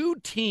 there's 2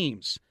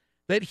 teams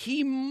that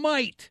he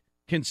might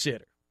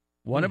consider.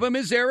 One of them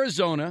is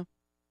Arizona.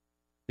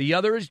 The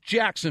other is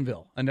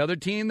Jacksonville, another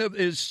team that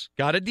is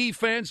got a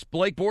defense.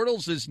 Blake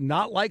Bortles is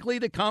not likely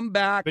to come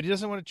back. But he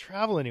doesn't want to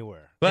travel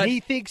anywhere. But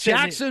he thinks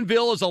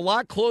Jacksonville is a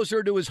lot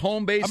closer to his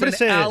home base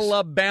in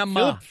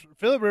Alabama.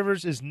 Phillip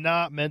Rivers is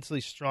not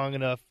mentally strong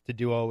enough to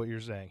do all what you're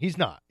saying. He's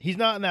not. He's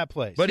not in that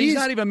place. But he's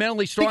not even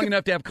mentally strong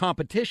enough to have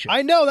competition.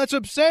 I know. That's what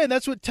I'm saying.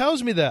 That's what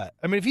tells me that.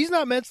 I mean, if he's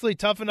not mentally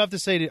tough enough to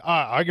say,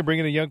 I can bring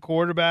in a young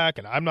quarterback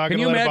and I'm not going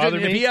to let it bother me. Can you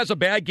imagine if he has a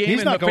bad game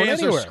and the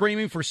fans are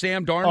screaming for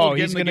Sam Darnold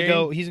he's going to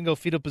go. He's going to go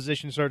fetal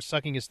position and start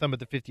sucking his thumb at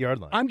the 50-yard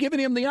line. I'm giving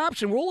him the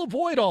option. We'll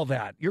avoid all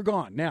that. You're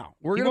gone now.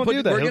 We're going to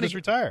do that. He'll just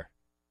retire.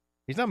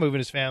 He's not moving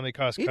his family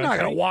across the country. He's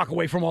not going to walk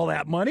away from all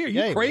that money. Are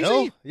you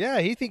crazy?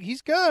 Yeah, he's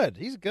good.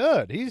 He's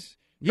good. He's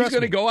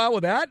going to go out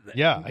with that?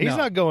 Yeah, he's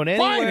not going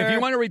anywhere. Fine, if you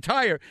want to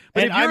retire.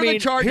 But if you're the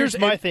Chargers, here's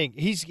my thing.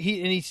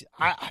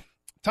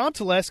 Tom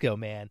Telesco,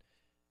 man.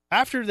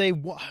 After I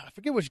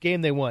forget which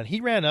game they won. He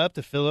ran up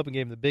to Phillip and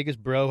gave him the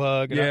biggest bro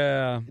hug.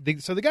 Yeah.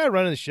 So the guy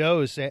running the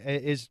show is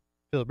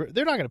Phillip.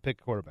 They're not going to pick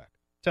a quarterback.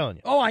 telling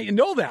you. Oh, I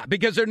know that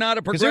because they're not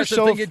a progressive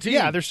thinking team.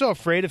 Yeah, they're so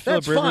afraid of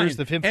Phillip Rivers,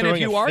 of him and throwing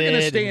if you a are going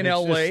to fit, stay in and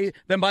it's L.A., just-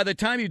 then by the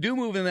time you do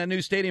move in that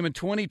new stadium in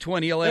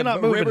 2020, you'll They're not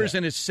have moving Rivers there.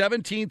 in his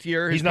 17th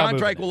year. His He's not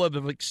contract moving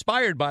will have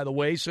expired, by the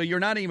way, so you're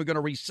not even going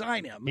to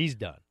re-sign him. He's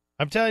done.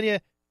 I'm telling you,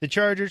 the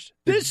Chargers,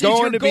 This they're is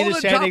going your to be the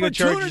golden San Diego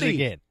Chargers opportunity.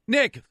 again.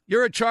 Nick,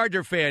 you're a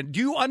Charger fan. Do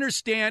you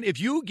understand if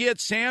you get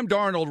Sam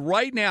Darnold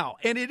right now,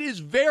 and it is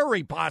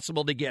very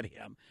possible to get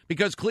him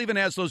because Cleveland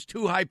has those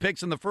 2 high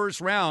picks in the first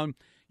round,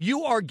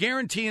 you are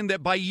guaranteeing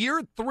that by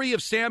year 3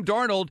 of Sam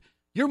Darnold,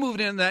 you're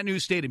moving into that new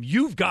stadium.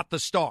 You've got the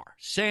star,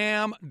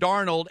 Sam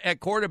Darnold at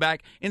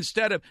quarterback,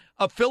 instead of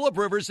a Phillip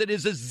Rivers that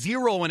is a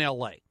 0 in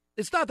L.A.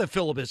 It's not that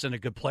Phillip isn't a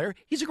good player.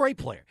 He's a great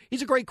player.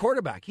 He's a great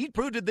quarterback. He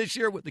proved it this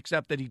year,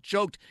 except that he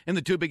choked in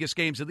the 2 biggest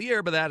games of the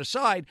year. But that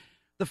aside,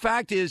 the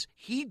fact is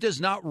he does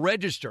not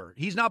register.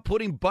 He's not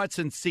putting butts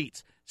in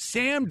seats.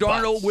 Sam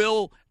Darnold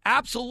will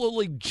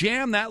absolutely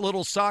jam that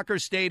little soccer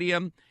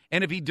stadium.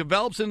 And if he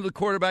develops into the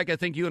quarterback, I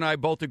think you and I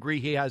both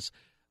agree he has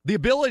the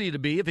ability to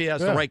be, if he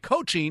has the right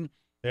coaching,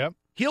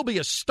 he'll be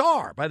a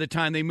star by the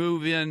time they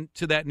move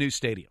into that new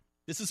stadium.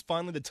 This is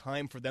finally the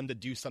time for them to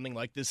do something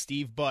like this,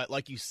 Steve. But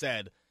like you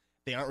said,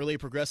 they aren't really a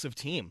progressive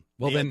team.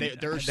 Well,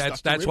 they're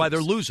that's why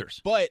they're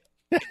losers. But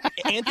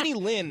Anthony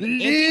Lynn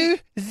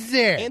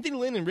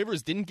and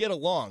Rivers didn't get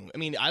along. I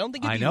mean, I don't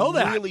think it'd be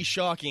really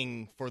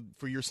shocking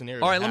for your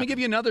scenario. All right, let me give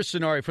you another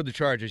scenario for the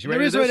Chargers. You The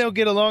ready reason for why this? they don't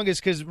get along is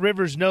because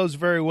Rivers knows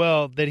very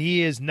well that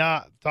he is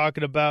not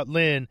talking about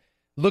Lynn,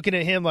 looking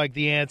at him like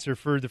the answer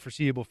for the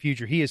foreseeable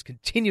future. He is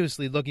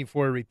continuously looking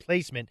for a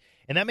replacement,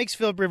 and that makes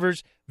Phillip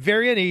Rivers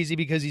very uneasy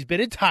because he's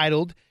been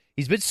entitled.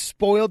 He's been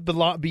spoiled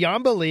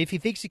beyond belief. He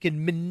thinks he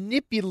can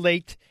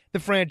manipulate the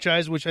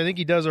franchise, which I think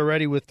he does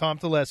already with Tom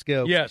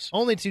Telesco. Yes.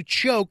 Only to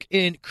choke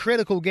in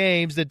critical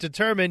games that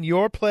determine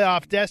your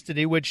playoff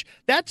destiny, which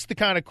that's the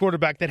kind of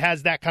quarterback that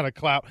has that kind of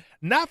clout,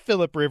 not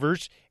Phillip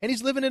Rivers, and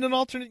he's living in an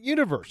alternate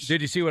universe.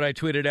 Did you see what I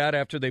tweeted out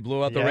after they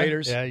blew out the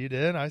Raiders? Yeah, you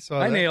did. I saw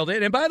I that. nailed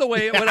it. And by the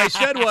way, what I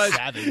said was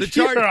the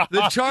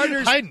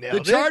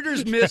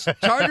Chargers missed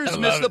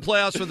the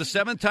playoffs for the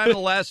 7th time in the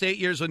last 8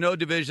 years with no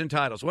division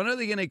titles. When are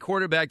they getting a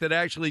quarterback that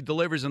actually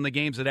delivers in the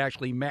games that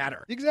actually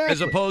matter? Exactly.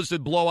 As opposed to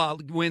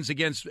blowout wins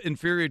against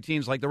inferior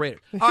teams like the Raiders.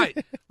 All right,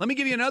 let me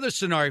give you another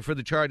scenario for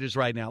the Chargers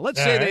right now. Let's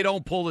say they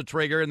don't pull the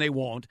trigger, and they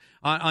won't,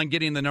 on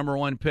getting the number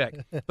 1 pick.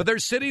 But they're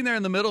sitting there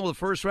in the middle of the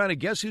first round, and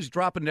guess who's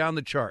dropping down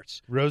the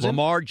charts? Rosen?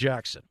 Lamar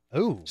Jackson.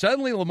 Ooh.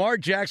 Suddenly, Lamar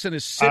Jackson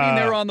is sitting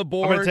there on the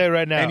board. I'm going to tell you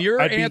right now. And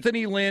you're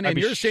Anthony Lynn, and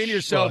you're saying to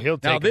yourself,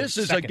 now this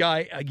is a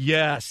guy,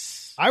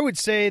 yes. I would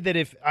say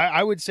that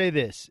I would say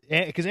this,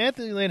 because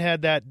Anthony Lynn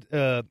had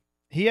that,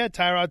 he had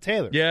Tyrod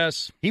Taylor.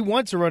 Yes. He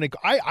wants a running.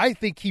 I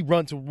think he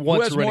runs once.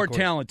 Who has more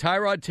talent,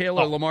 Tyrod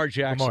Taylor or Lamar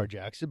Jackson? Lamar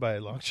Jackson by a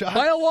long shot.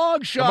 By a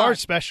long shot. Lamar's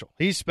special.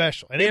 He's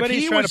special.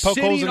 Anybody who's trying to poke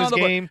holes in his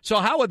game. So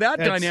how would that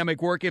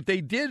dynamic work if they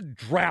did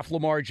draft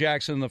Lamar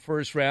Jackson in the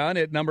first round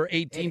at number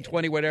 18,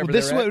 20, whatever Well,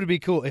 this is what would be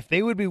cool. If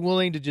they would be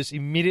willing to just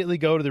immediately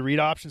go to the read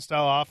option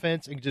style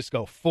offense and just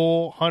go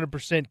full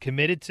 100%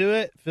 committed to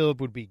it,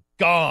 Phillip would be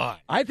gone.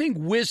 I think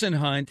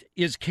Whisenhunt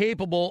is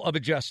capable of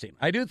adjusting.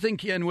 I do think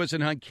Ken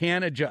Whisenhunt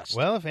can adjust.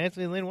 Well, if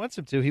Anthony Lynn wants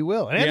him to, he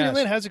will. And Anthony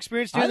Lynn has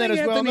experience doing that as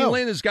well. Anthony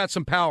Lynn has got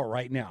some power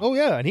right now. Oh,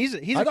 yeah, and he's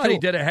I thought he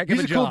did a heck of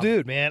a job. He's a cool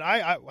dude, man.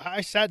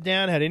 I sat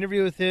down, had an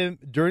interview with him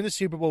during the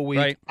Super Bowl week.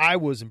 Right. I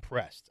was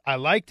impressed. I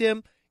liked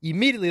him.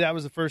 Immediately, that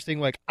was the first thing.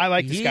 Like, I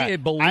like this He guy.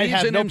 believes I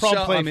have in no himself.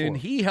 problem playing for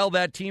him. He held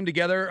that team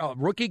together. A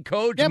rookie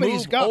coach. Yeah, but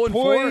he's got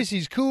poise.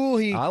 He's cool.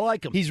 I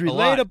like him. He's a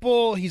lot.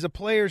 relatable. He's a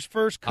player's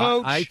first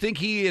coach. I think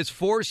he is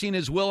forcing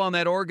his will on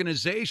that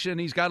organization.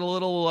 He's got a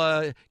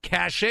little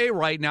cachet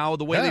right now with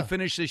the way they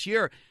finished this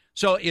year.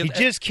 So he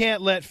just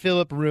can't let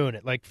Phillip ruin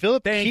it. Like,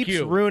 Phillip keeps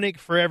ruining it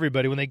for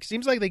everybody. When it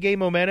seems like they gain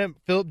momentum,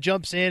 Phillip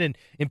jumps in and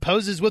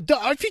imposes, well,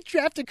 if you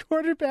draft a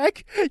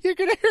quarterback, you're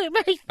going to hurt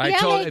my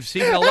feelings.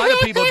 A lot of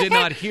people did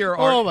not hear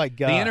my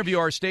God. The interview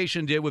our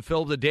station did with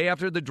Phil the day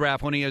after the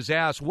draft when he was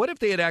asked, what if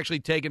they had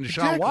actually taken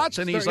Deshaun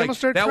Watson? He's like,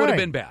 that would have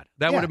been bad.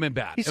 That would have been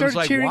bad. He It was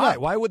like, tearing why?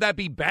 up. Why would that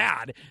be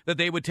bad that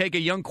they would take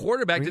a young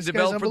quarterback to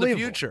develop for the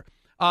future?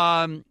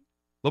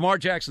 Lamar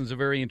Jackson's a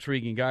very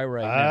intriguing guy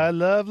right now. I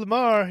love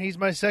Lamar. He's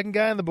my second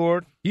guy on the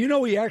board. You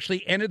know, he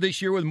actually ended this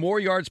year with more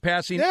yards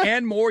passing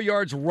and more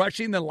yards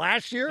rushing than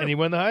last year. And he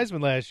won the Heisman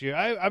last year.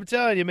 I'm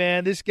telling you,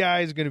 man, this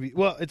guy is going to be –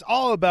 well, it's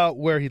all about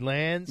where he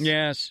lands.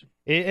 Yes.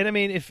 And, I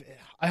mean,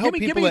 I hope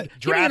people that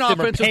draft him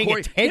are paying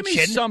attention. Give me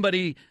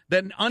somebody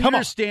that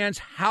understands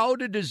how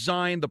to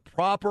design the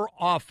proper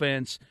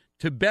offense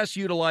to best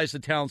utilize the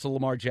talents of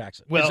Lamar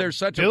Jackson. Well, is there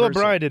such Bill a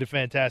person? O'Brien did a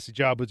fantastic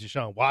job with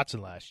Deshaun Watson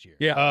last year.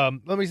 Yeah.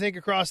 Let me think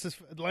across this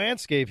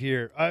landscape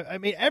here. I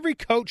mean, every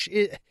coach,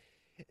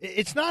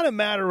 it's not a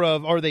matter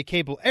of are they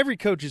capable. Every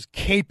coach is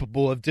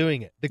capable of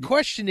doing it. The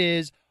question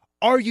is,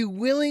 are you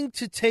willing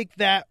to take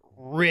that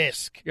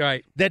risk?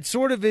 Right. That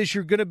sort of is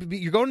you're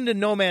going into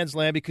no man's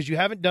land because you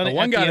haven't done it.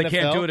 One guy at the that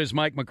NFL. can't do it is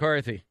Mike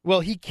McCarthy. Well,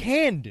 he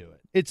can do it.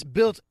 It's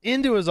built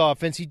into his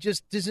offense. He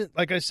just doesn't,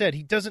 like I said,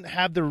 he doesn't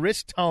have the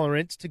risk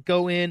tolerance to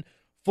go in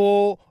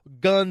full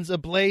guns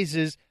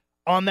ablazes.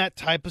 on that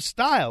type of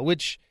style,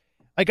 which,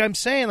 like I'm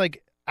saying,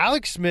 like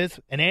Alex Smith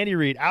and Andy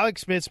Reid.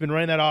 Alex Smith's been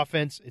running that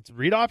offense. It's a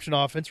read option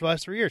offense for the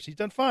last 3 years. He's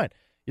done fine.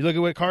 You look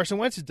at what Carson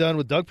Wentz has done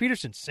with Doug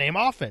Peterson, same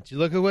offense. You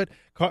look at what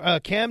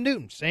Cam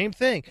Newton, same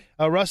thing.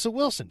 Russell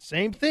Wilson,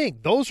 same thing.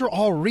 Those are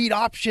all read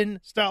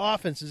option style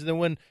offenses. And then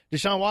when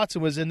Deshaun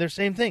Watson was in there,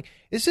 same thing.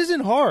 This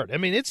isn't hard. I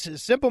mean, it's a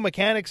simple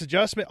mechanics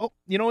adjustment. Oh,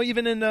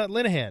 even in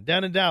Linehan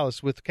down in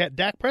Dallas with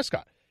Dak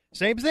Prescott,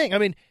 same thing. I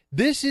mean,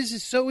 this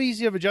is so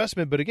easy of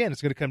adjustment. But again,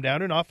 it's going to come down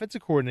to an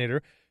offensive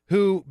coordinator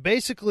who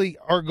basically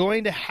are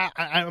going to have,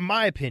 in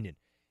my opinion,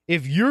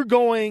 if you're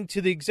going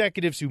to the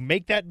executives who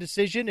make that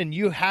decision and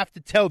you have to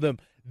tell them,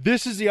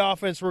 this is the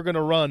offense we're going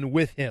to run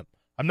with him,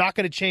 I'm not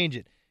going to change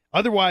it.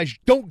 Otherwise,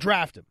 don't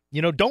draft him.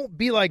 Don't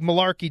be like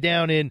Malarkey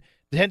down in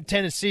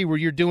Tennessee where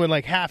you're doing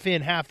like half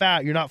in, half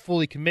out. You're not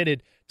fully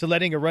committed to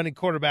letting a running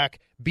quarterback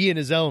be in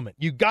his element.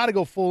 You got to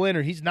go full in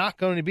or he's not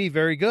going to be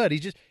very good.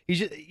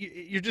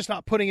 You're just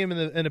not putting him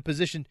in a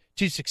position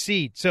to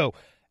succeed. So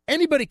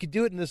anybody could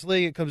do it in this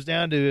league. It comes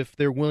down to if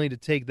they're willing to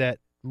take that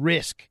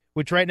risk,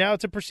 which right now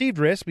it's a perceived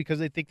risk because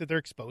they think that they're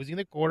exposing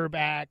the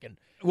quarterback and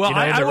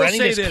I will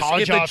say this: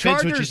 college if the offense,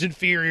 Chargers, which is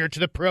inferior to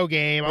the pro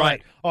game,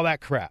 right? All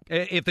that crap.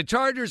 If the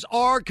Chargers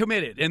are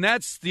committed, and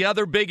that's the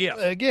other big if.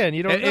 Again,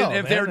 you don't know.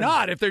 If they're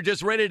not, if they're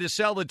just ready to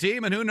sell the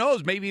team, and who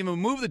knows, maybe even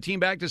move the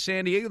team back to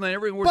San Diego, then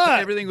everything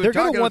we're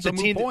talking about is a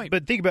moot point.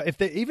 But think about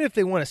even if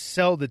they want to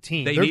sell the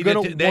team, they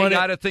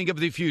got to think of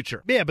the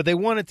future. Yeah, but they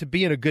want it to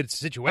be in a good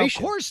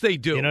situation. Of course they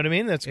do. You know what I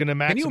mean? That's going to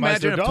maximize. Can you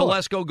imagine if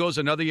Telesco goes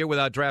another year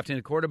without drafting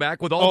a quarterback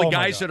with all the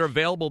guys that are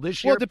available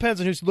this year? Well, it depends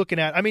on who's looking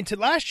at. I mean,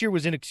 last year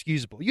was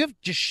inexcusable. You have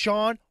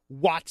Deshaun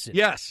Watson,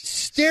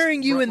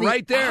 staring you in the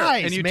right there,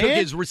 eyes, and you man. took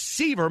his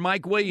receiver,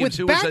 Mike Williams, with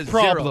who back was a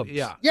problems.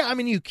 zero. Yeah. I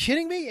mean, are you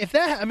kidding me? It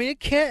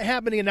can't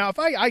happen again. Now, if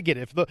I get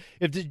it,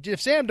 if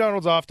Sam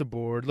Darnold's off the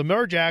board,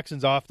 Lamar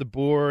Jackson's off the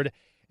board,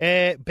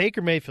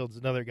 Baker Mayfield's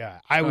another guy.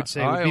 I would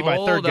say would be my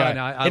third guy.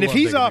 And if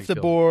he's off the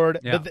board,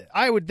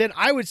 I would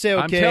say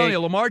okay. I'm telling you,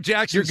 Lamar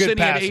Jackson's sitting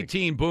passing. at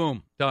 18.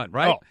 Boom, done.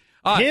 Right.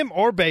 Him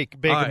or Baker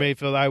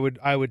Mayfield, I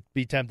would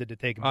be tempted to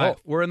take them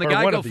both. We're in the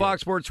Geico Fox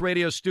Sports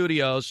Radio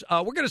studios.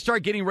 We're going to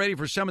start getting ready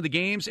for some of the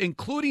games,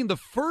 including the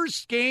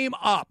first game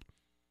up.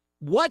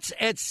 What's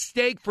at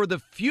stake for the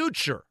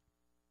future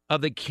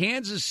of the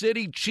Kansas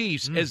City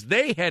Chiefs as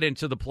they head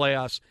into the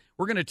playoffs?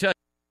 We're going to tell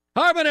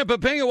you. Hartman and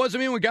Papinga, what's it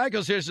mean when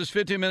Geico says this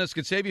 15 minutes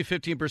could save you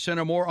 15%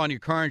 or more on your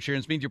car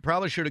insurance? Means you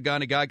probably should have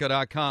gone to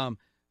Geico.com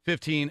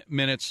 15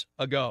 minutes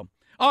ago.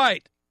 All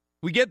right.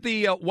 We get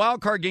the wild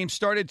card game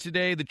started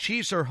today. The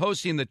Chiefs are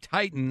hosting the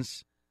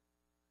Titans.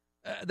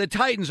 The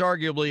Titans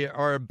arguably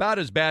are about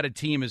as bad a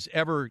team as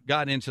ever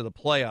got into the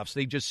playoffs.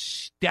 They just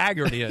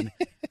staggered in.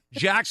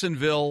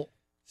 Jacksonville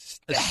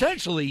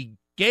essentially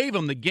gave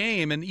them the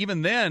game. And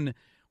even then,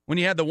 when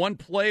you had the one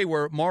play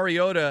where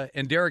Mariota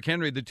and Derrick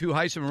Henry, the two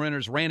Heisman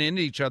winners, ran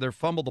into each other,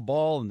 fumbled the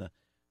ball, and the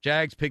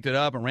Jags picked it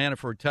up and ran it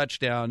for a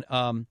touchdown.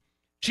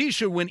 Chiefs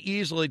should win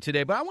easily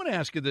today. But I want to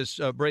ask you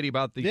this, Brady,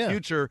 about the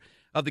future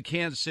of the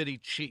Kansas City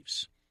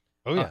Chiefs.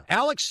 Oh, yeah.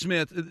 Alex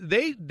Smith,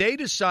 they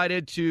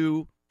decided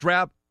to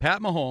draft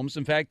Pat Mahomes.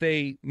 In fact,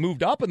 they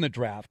moved up in the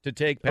draft to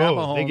take Pat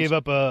Mahomes. They gave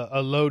up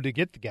a load to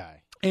get the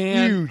guy.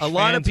 And a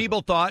lot of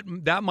people thought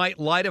that might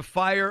light a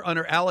fire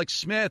under Alex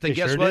Smith. And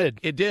guess what?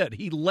 It did.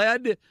 He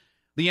led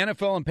the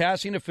NFL in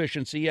passing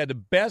efficiency. He had the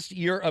best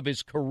year of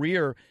his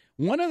career.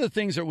 One of the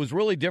things that was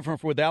really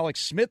different with Alex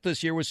Smith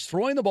this year was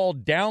throwing the ball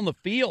down the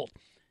field.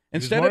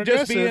 Instead of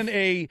just being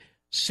a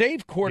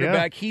safe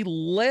quarterback, he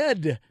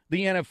led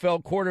the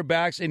NFL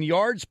quarterbacks in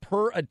yards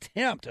per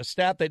attempt, a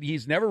stat that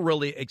he's never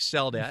really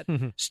excelled at.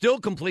 Still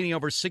completing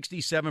over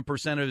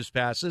 67% of his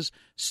passes,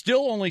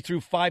 still only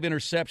threw 5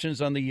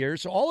 interceptions on the year.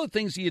 So all the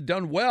things he had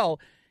done well,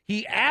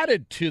 he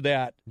added to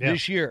that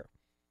this year.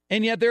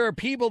 And yet there are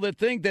people that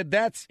think that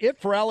that's it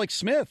for Alex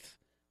Smith,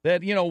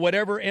 that,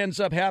 whatever ends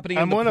up happening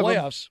in the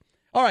playoffs.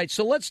 All right,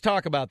 so let's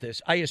talk about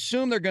this. I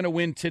assume they're going to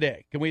win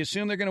today. Can we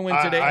assume they're going to win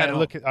today?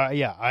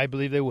 I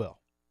believe they will.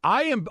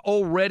 I am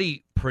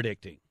already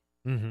predicting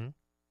that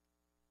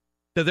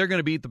they're going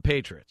to beat the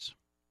Patriots.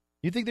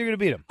 You think they're going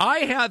to beat them? I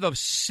have a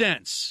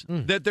sense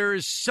that there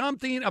is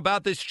something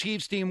about this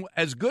Chiefs team,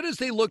 as good as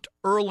they looked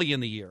early in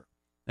the year,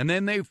 and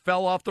then they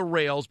fell off the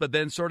rails, but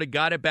then sort of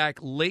got it back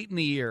late in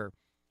the year.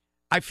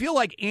 I feel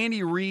like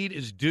Andy Reid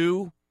is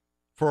due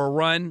for a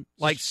run.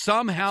 Like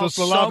somehow,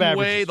 some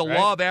way, the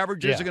law of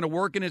averages are going to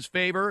work in his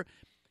favor.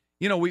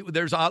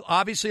 There's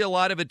obviously a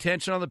lot of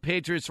attention on the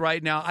Patriots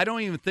right now. I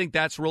don't even think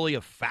that's really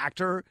a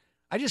factor.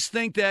 I just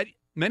think that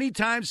many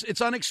times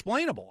it's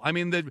unexplainable. I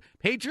mean, the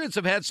Patriots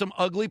have had some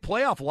ugly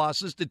playoff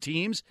losses to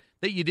teams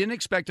that you didn't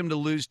expect them to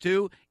lose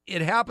to.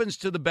 It happens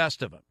to the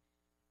best of them.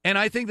 And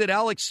I think that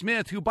Alex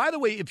Smith, who, by the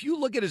way, if you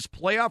look at his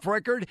playoff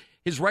record,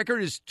 his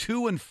record is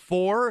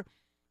 2-4,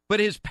 but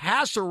his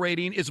passer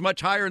rating is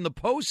much higher in the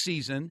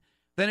postseason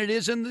than it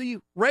is in the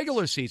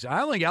regular season. I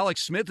don't think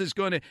Alex Smith is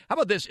going to – how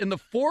about this? In the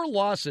 4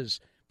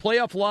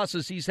 playoff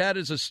losses he's had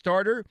as a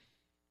starter,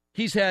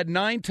 he's had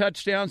 9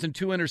 touchdowns and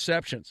 2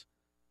 interceptions.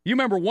 You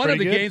remember one Pretty of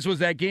the good. games was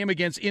that game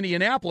against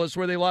Indianapolis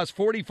where they lost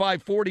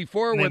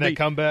 45-44, where the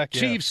comeback,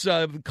 Chiefs'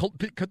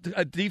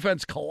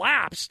 defense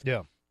collapsed.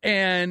 Yeah.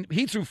 And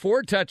he threw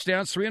 4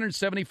 touchdowns,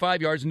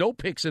 375 yards, no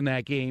picks in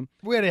that game.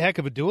 We had a heck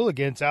of a duel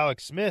against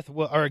against Drew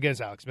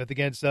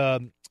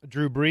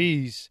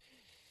Brees.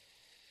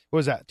 What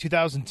was that?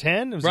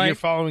 2010. It was the year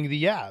following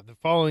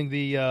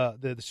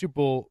the Super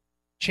Bowl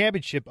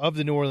championship of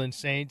the New Orleans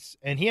Saints,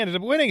 and he ended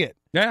up winning it.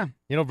 Yeah.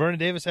 Vernon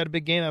Davis had a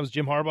big game. That was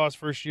Jim Harbaugh's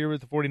first year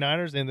with the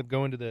 49ers. They ended up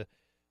going to the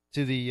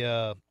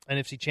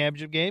NFC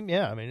Championship game.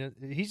 Yeah, I mean,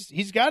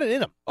 he's got it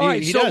in him. All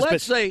right, he so does,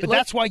 let's say but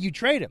that's why you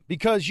trade him,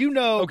 because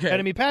Okay. and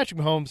I mean, Patrick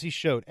Mahomes, he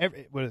showed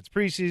when it's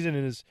preseason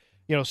and his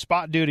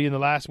spot duty in the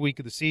last week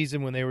of the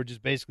season when they were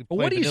just basically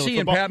playing what do you vanilla see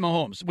football. in Pat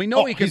Mahomes? We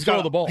know he can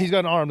throw the ball. He's got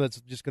an arm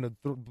that's just going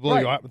to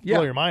blow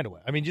your mind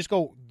away. I mean, just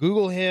go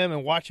Google him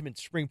and watch him in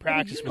spring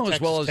practice. You know as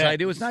well as I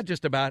do, it's not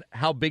just about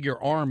how big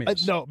your arm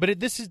is. No, but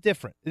this is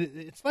different.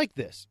 It's like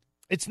this.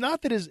 It's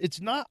not that it's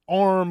not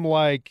arm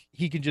like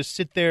he can just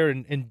sit there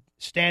and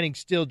standing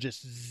still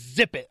just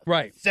zip it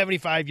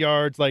 75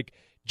 yards like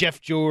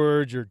Jeff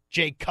George or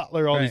Jay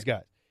Cutler, all these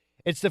guys.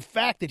 It's the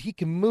fact that he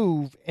can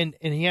move and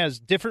he has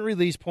different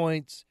release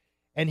points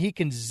and he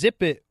can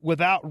zip it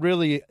without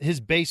really his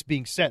base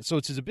being set. So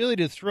it's his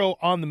ability to throw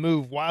on the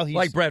move while he's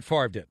like Brett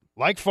Favre did.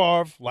 Like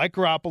Favre, like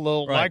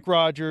Garoppolo, like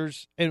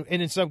Rodgers, and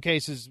in some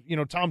cases,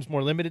 Tom's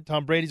more limited.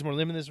 Tom Brady's more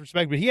limited in this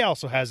respect, but he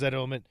also has that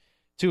element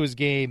to his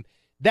game.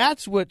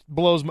 That's what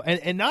blows my –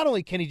 and not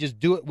only can he just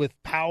do it with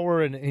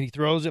power and he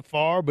throws it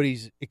far, but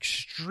he's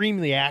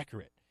extremely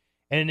accurate.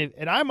 And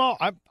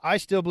I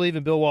still believe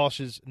in Bill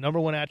Walsh's number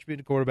one attribute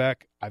in a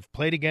quarterback. I've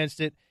played against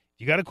it.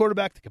 You got a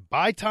quarterback that can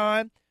buy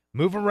time,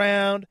 move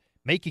around,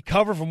 make you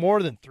cover for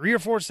more than 3 or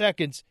 4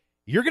 seconds,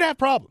 you're going to have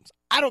problems.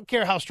 I don't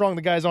care how strong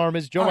the guy's arm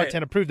is. Joe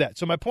Montana proved that.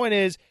 So my point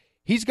is,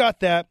 he's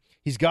got that.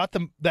 He's got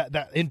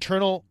that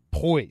internal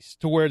poise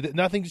to where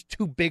nothing's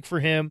too big for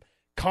him.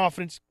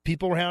 Confidence,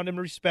 people around him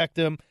respect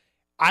him.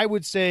 I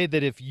would say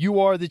that if you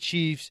are the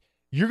Chiefs,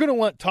 you're going to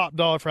want top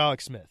dollar for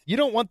Alex Smith. You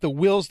don't want the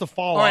wheels to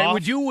fall off. All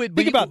right,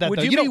 Think about that. Would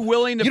though. you be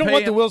willing to? You don't pay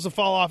want the him? wheels to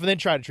fall off and then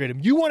try to trade him.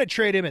 You want to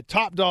trade him at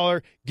top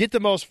dollar, get the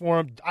most for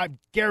him. I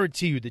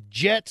guarantee you, the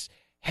Jets.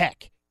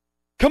 Heck,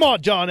 come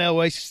on, John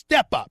Elway,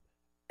 step up.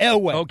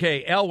 Elway.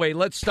 Okay, Elway,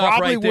 let's stop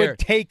Probably right there. would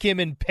take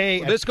him and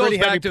pay This a pretty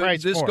goes heavy back to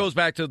price this for him. goes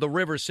back to the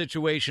Rivers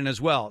situation as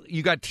well.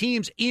 You got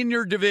teams in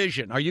your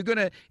division. Are you going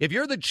to, if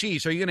you're the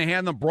Chiefs, are you going to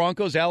hand the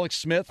Broncos Alex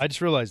Smith? I just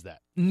realized that.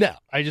 No,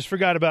 I just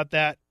forgot about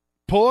that.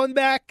 Pulling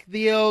back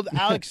the old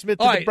Alex Smith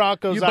to the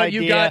Broncos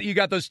idea. You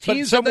got those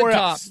teams but at the somewhere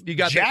top. else. You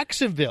got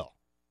Jacksonville.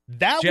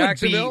 That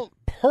Jacksonville?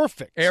 would be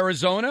perfect.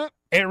 Arizona.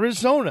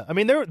 I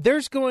mean,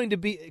 there's going to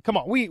be. Come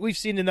on, we've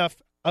seen enough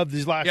of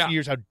these last few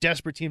years how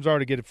desperate teams are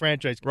to get a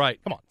franchise. Right.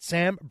 Come on,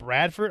 Sam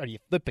Bradford. Are you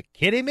flipping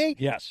kidding me?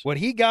 Yes. What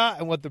he got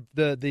and what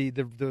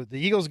the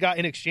Eagles got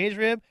in exchange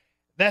for him,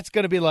 that's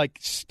going to be like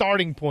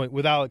starting point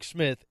with Alex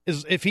Smith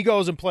is if he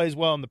goes and plays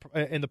well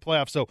in the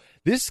playoffs. So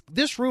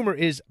this rumor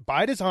is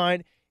by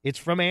design. It's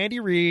from Andy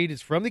Reid.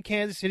 It's from the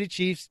Kansas City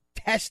Chiefs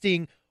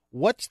testing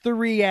what's the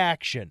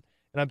reaction.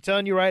 And I'm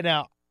telling you right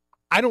now,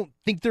 I don't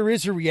think there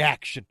is a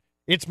reaction.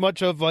 It's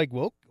much of like,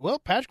 well,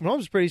 Patrick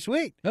Mahomes is pretty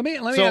sweet. Let me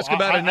ask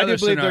about another I do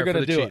believe scenario they're for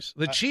the do Chiefs.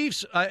 The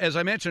Chiefs, as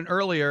I mentioned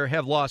earlier,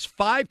 have lost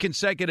 5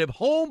 consecutive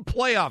home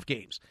playoff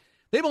games.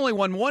 They've only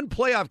won 1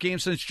 playoff game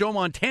since Joe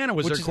Montana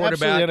was Which their is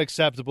quarterback. absolutely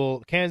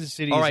unacceptable. Kansas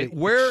City. All right,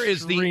 where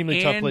is the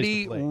tough place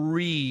Andy to play.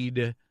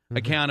 Reid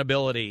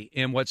accountability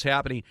in what's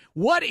happening?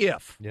 What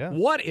if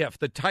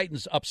the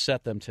Titans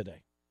upset them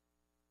today?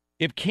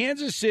 If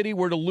Kansas City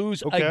were to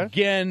lose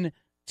again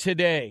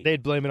today,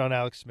 they'd blame it on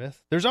Alex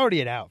Smith. There's already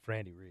an out for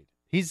Andy Reid.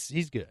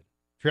 He's good.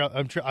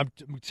 I'm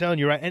telling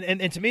you right.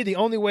 And to me, the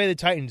only way the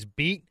Titans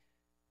beat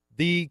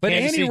the Kansas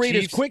Andy City Reid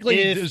is Chiefs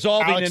quickly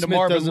dissolving Alex into Smith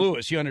Marvin doesn't-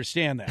 Lewis. You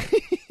understand that?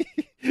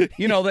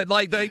 You know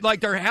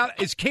that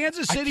is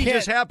Kansas City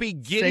just happy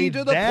getting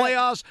to the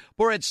playoffs,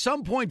 or at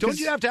some point don't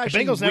you have to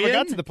actually the Bengals win? never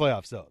got to the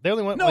playoffs though. They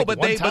only went No, like but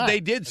one they time,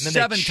 did and then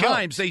 7 they choked.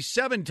 times.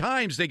 7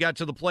 times they got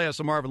to the playoffs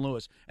of Marvin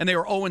Lewis, and they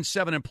were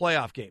 0-7 in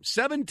playoff games.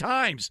 7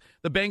 times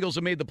the Bengals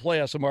have made the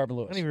playoffs of Marvin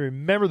Lewis. I don't even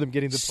remember them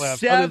getting to the playoffs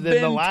 7 other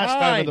than the last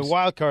time in the times.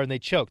 wild card and they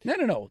choked.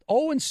 No.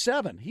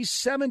 0-7. He's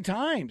 7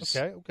 times.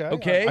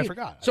 Okay. I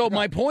forgot.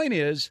 My point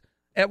is,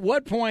 at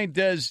what point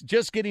does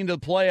just getting to the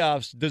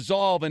playoffs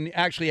dissolve and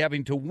actually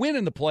having to win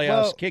in the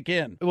playoffs kick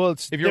in? Well,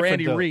 it's if you're different,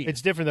 Andy though. Reid.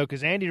 It's different though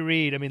because Andy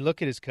Reid. I mean,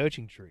 look at his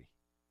coaching tree.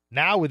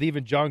 Now with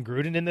even John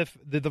Gruden in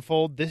the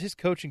fold, his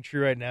coaching tree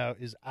right now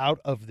is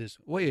out of this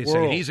Wait a world.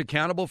 second. He's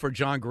accountable for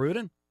John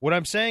Gruden? What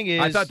I'm saying is,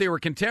 I thought they were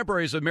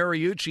contemporaries of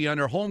Mariucci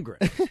under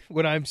Holmgren.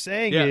 What I'm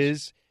saying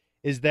is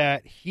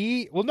that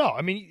he. Well, no.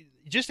 I mean,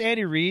 just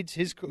Andy Reid's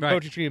his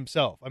coaching tree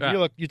himself. I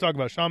mean, you're talking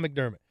about Sean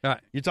McDermott. Right.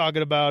 You're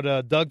talking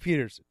about Doug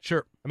Peterson.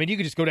 Sure. I mean, you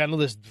could just go down the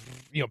list.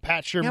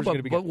 Pat Shermer's going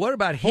to be good. But what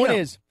about him? Point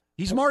is,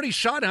 he's Marty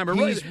Schottenheimer.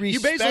 He's You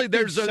basically,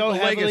 there's a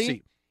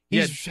legacy.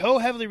 He's so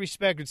heavily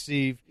respected,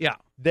 Steve,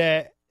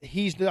 that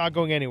he's not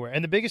going anywhere.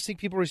 And the biggest thing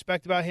people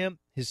respect about him,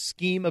 his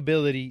scheme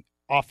ability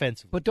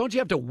offensively. But don't you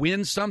have to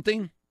win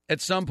something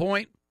at some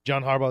point.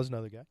 John Harbaugh's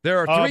another guy. There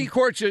are three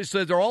coaches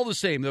that are all the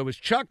same. There was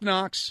Chuck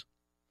Knox,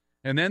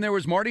 and then there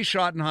was Marty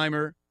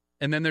Schottenheimer,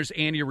 and then there's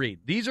Andy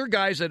Reid. These are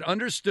guys that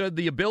understood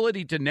the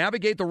ability to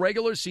navigate the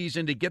regular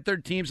season to get their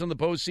teams in the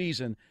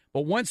postseason.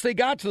 But once they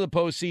got to the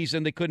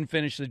postseason, they couldn't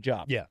finish the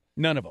job. Yeah.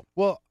 None of them.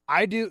 Well,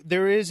 I do.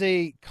 There is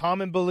a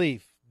common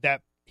belief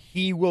that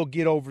he will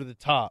get over the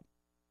top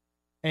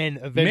and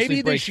eventually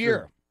maybe this year.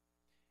 Through.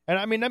 And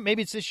I mean,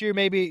 maybe it's this year,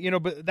 maybe,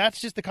 but that's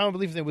just the common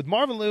belief thing. With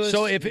Marvin Lewis.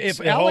 So if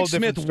Alex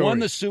Smith won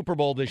the Super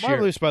Bowl this year.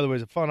 Marvin Lewis, by the way,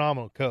 is a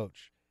phenomenal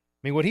coach.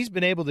 I mean, what he's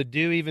been able to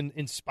do, even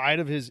in spite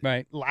of his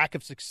lack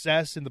of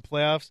success in the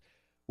playoffs,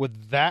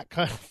 with that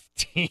kind of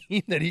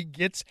team that he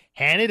gets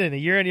handed in a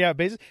year in, year out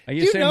basis. Are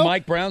you saying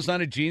Mike Brown's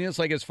not a genius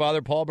like his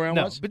father, Paul Brown,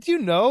 was? But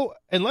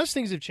unless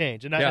things have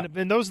changed,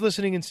 and those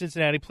listening in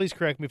Cincinnati, please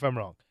correct me if I'm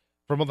wrong.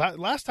 From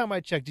last time I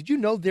checked, did you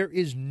know there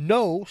is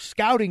no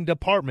scouting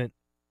department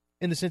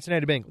in the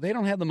Cincinnati Bengals? They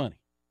don't have the money.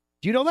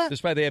 Do you know that?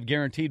 Despite they have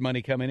guaranteed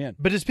money coming in.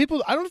 But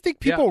I don't think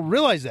people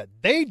realize that.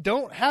 They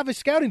don't have a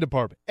scouting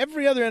department.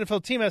 Every other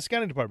NFL team has a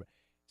scouting department.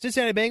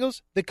 Cincinnati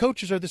Bengals, the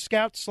coaches are the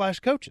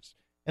scouts/coaches.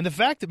 And the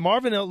fact that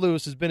Marvin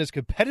Lewis has been as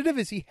competitive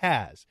as he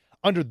has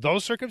under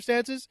those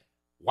circumstances,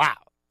 wow.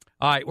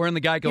 All right, we're in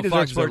the Geico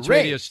Fox Sports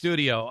Radio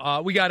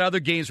studio. We got other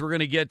games we're going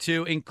to get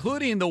to,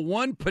 including the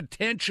one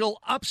potential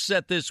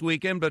upset this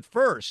weekend. But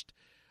first,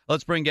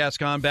 let's bring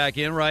Gascon back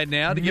in right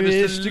now to give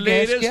us the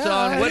latest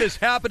on what is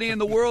happening in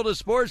the world of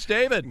sports.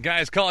 David.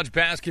 Guys, college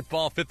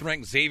basketball,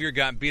 5th-ranked Xavier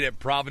got beat at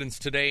Providence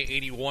today,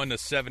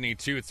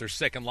 81-72. It's their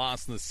second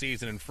loss in the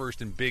season and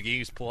first in Big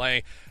East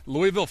play.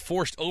 Louisville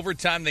forced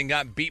overtime, then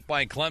got beat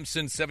by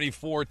Clemson,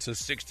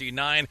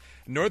 74-69.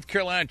 North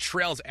Carolina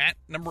trails at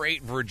number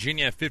 8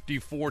 Virginia,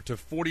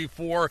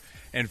 54-44,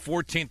 and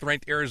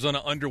 14th-ranked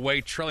Arizona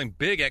underway, trailing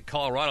big at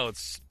Colorado.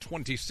 It's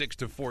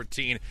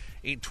 26-14,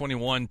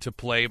 8:21 to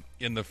play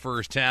in the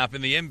first half.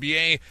 In the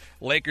NBA,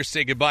 Lakers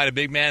say goodbye to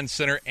big man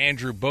center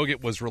Andrew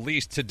Bogut was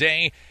released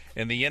today.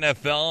 In the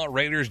NFL,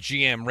 Raiders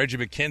GM Reggie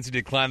McKenzie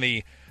declined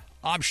the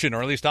option,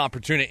 or at least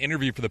opportunity, to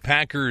interview for the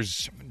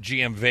Packers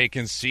GM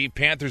vacancy.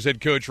 Panthers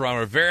head coach Ron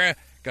Rivera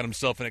got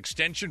himself an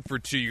extension for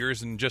 2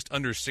 years and just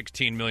under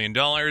 $16 million.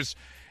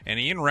 And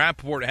Ian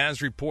Rappaport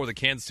has reported the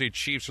Kansas City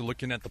Chiefs are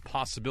looking at the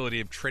possibility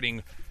of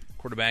trading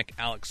quarterback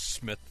Alex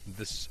Smith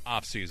this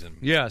offseason.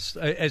 Yes,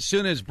 as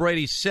soon as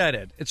Brady said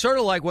it. It's sort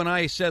of like when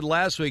I said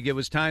last week it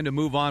was time to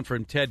move on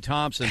from Ted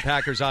Thompson.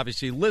 Packers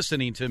obviously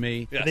listening to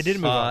me. Yes. They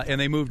didn't move on. And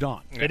they moved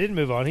on. They didn't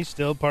move on. He's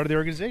still part of the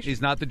organization.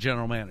 He's not the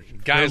general manager.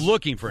 Guys, they're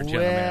looking for a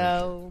general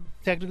manager. Well,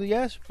 technically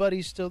yes, but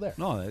he's still there.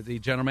 No, the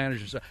general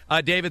manager.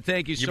 David,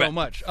 thank you so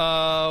much.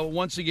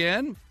 Once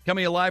again,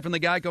 coming live from the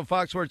Geico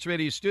Fox Sports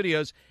Radio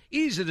studios.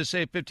 Easy to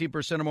save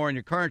 15% or more on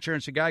your car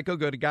insurance at Geico.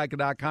 Go to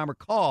geico.com or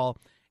call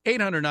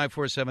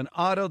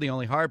 800-947-AUTO. The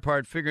only hard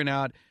part, figuring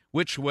out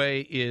which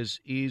way is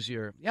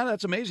easier. Yeah,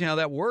 that's amazing how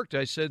that worked.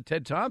 I said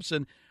Ted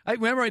Thompson. I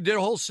remember I did a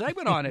whole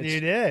segment on it. You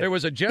did. There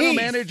was a general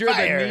manager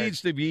that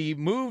needs to be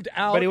moved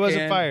out. But he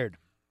wasn't fired.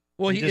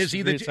 Well, is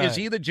he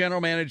the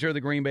general manager of the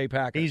Green Bay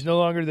Packers? He's no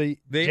longer the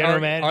general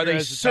manager. Are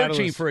they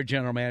searching for a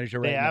general manager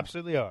right now? They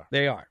absolutely are.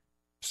 They are.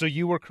 So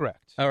you were correct.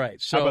 All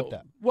right. So, how about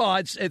that? Well,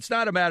 it's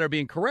not a matter of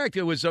being correct.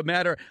 It was a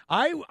matter.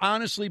 I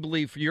honestly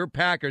believe for your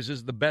Packers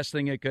is the best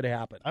thing that could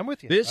happen. I'm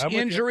with you. This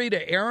injury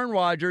to Aaron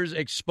Rodgers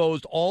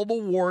exposed all the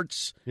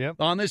warts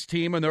on this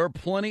team, and there are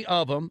plenty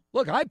of them.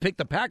 Look, I picked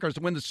the Packers to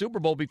win the Super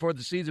Bowl before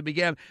the season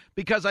began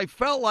because I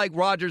felt like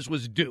Rodgers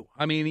was due.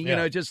 I mean, you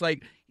know, just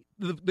like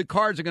the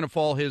cards are going to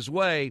fall his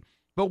way.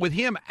 But with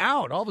him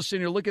out, all of a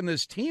sudden you're looking at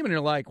this team and you're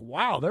like,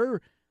 wow,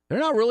 they're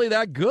not really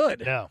that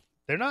good. No,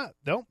 they're not.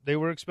 No, they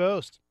were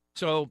exposed.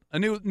 So a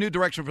new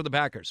direction for the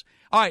Packers.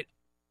 All right,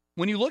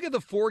 when you look at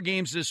the 4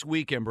 games this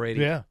weekend,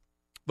 Brady,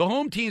 the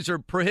home teams are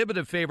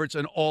prohibitive favorites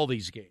in all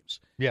these games.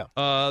 Yeah.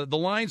 The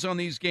lines on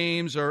these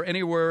games are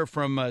anywhere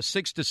from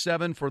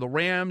 6-7 for the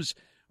Rams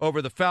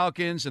over the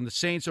Falcons and the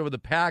Saints over the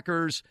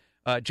Packers.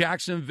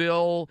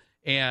 Jacksonville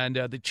and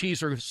the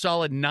Chiefs are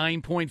solid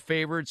 9-point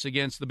favorites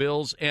against the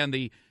Bills and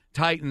the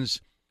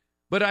Titans.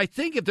 But I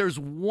think if there's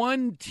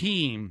one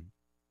team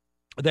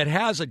that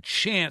has a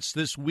chance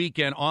this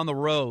weekend on the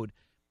road,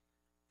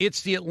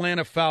 it's the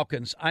Atlanta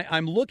Falcons.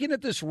 I'm looking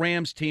at this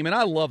Rams team, and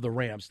I love the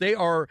Rams. They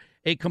are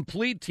a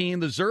complete team.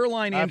 The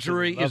Zuerlein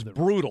injury is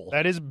brutal.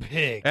 That is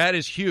big. That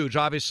is huge,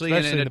 obviously,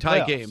 in a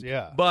tight game.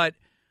 Yeah. But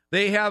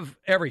they have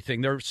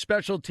everything. Their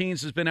special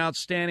teams has been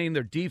outstanding.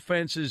 Their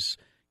defense is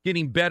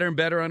getting better and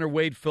better under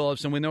Wade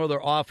Phillips, and we know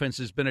their offense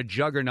has been a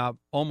juggernaut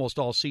almost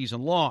all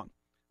season long.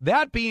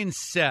 That being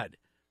said,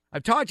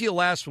 I've talked to you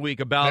last week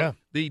about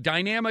the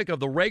dynamic of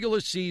the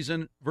regular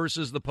season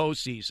versus the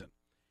postseason.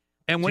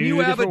 And when you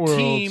have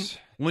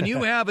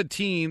a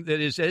team, that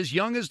is as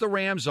young as the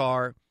Rams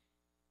are,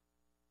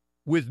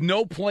 with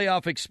no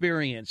playoff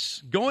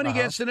experience, going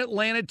against an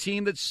Atlanta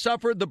team that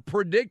suffered the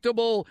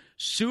predictable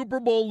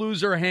Super Bowl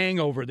loser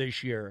hangover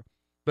this year,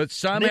 but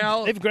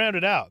somehow they've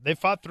grounded out. They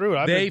fought through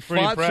it. They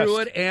fought through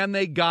it and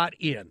they got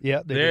in.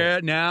 Yeah, they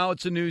did. Now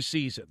it's a new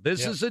season.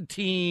 This is a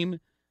team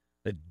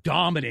that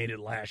dominated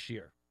last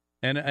year.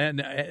 and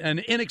an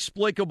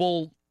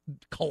inexplicable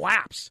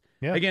collapse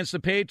against the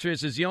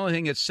Patriots is the only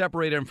thing that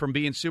separated them from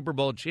being Super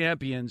Bowl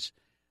champions.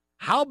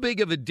 How big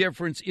of a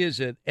difference is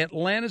it,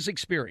 Atlanta's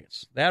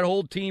experience, that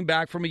whole team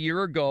back from a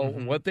year ago,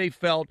 what they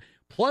felt,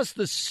 plus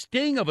the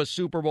sting of a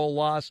Super Bowl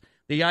loss,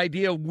 the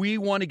idea we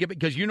want to get,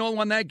 because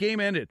when that game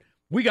ended,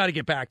 we got to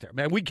get back there,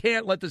 man. We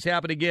can't let this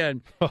happen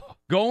again.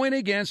 Going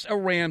against a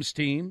Rams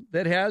team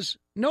that has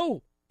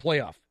no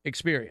playoff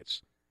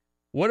experience.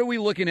 What are we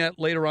looking at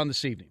later on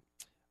this evening?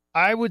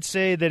 I would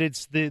say that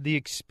it's the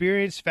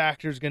experience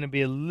factor is going to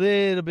be a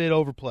little bit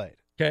overplayed.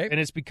 Okay. And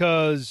it's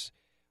because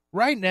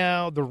right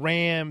now the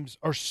Rams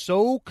are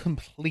so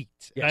complete.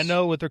 Yes. And I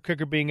know with their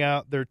kicker being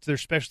out, their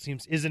special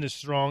teams isn't as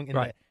strong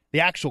in the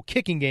actual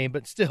kicking game,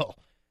 but still,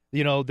 they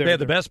have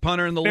the best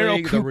punter in the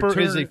league. Farrell Cooper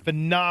is a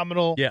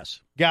phenomenal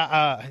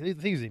guy. I think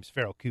his name's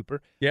Farrell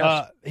Cooper.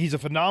 Yes. He's a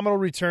phenomenal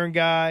return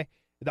guy.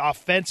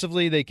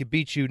 Offensively, they could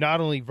beat you not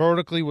only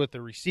vertically with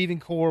the receiving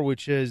core,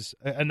 which is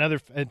another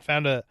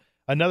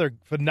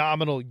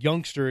phenomenal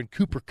youngster in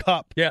Cooper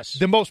Kupp. Yes.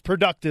 The most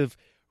productive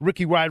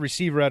rookie wide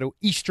receiver out of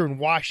Eastern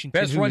Washington.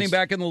 Best running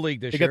back in the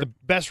league this year. They got the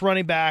best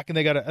running back, and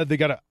they got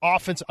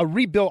a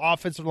rebuilt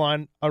offensive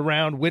line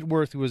around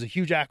Whitworth, who was a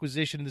huge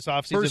acquisition in this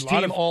offseason. First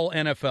team all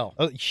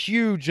NFL.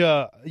 Huge,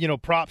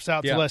 props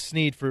out to Les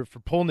Snead for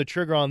pulling the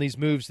trigger on these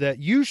moves that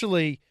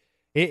usually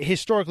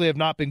historically have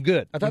not been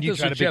good. I thought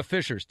this was Jeff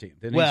Fisher's team.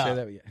 Didn't he say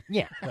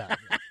that?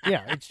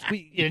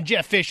 Yeah.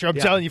 Jeff Fisher, I'm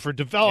telling you, for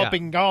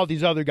developing all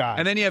these other guys.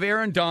 And then you have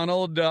Aaron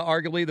Donald,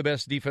 arguably the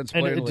best defensive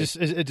player in the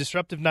league. A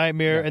disruptive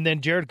nightmare. And then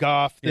Jared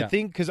Goff. The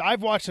thing, because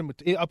I've watched him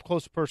up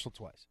close and personal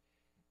twice.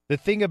 The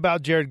thing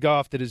about Jared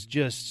Goff that is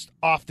just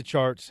off the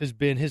charts has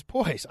been his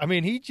poise. I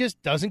mean, he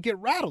just doesn't get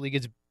rattled. He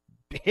gets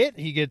hit.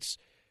 He gets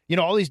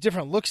all these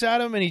different looks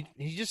at him, and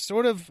he just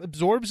sort of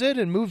absorbs it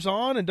and moves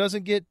on and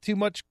doesn't get get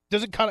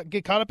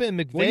caught up in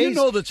McVay's.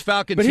 Well, that's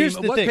Falcon team.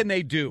 What can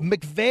they do?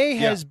 McVay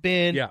has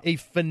been a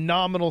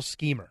phenomenal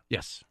schemer.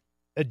 Yes.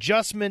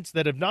 Adjustments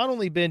that have not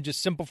only been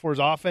just simple for his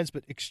offense,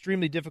 but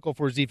extremely difficult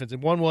for his defense.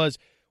 And one was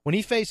when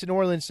he faced the New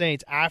Orleans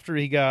Saints after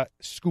he got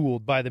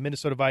schooled by the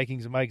Minnesota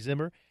Vikings and Mike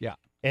Zimmer. Yeah.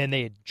 And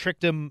they had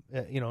tricked him,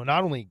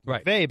 not only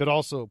McVay, but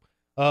also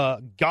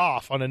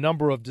Goff on a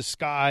number of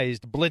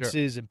disguised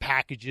blitzes and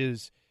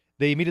packages.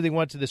 They immediately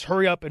went to this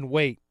hurry up and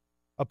wait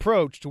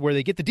approach to where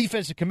they get the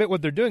defense to commit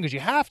what they're doing because you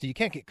have to. You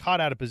can't get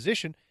caught out of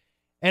position.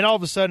 And all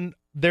of a sudden,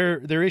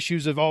 their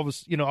issues of all of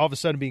a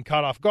sudden being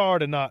caught off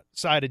guard and not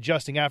side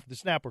adjusting after the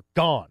snap were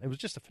gone. It was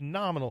just a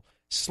phenomenal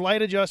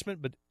slight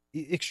adjustment, but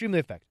extremely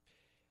effective.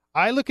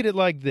 I look at it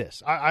like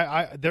this: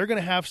 they're going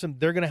to have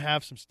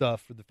some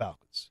stuff for the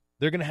Falcons.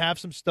 They're going to have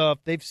some stuff.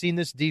 They've seen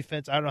this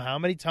defense I don't know how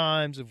many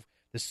times of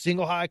the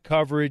single high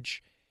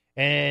coverage.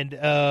 And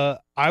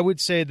I would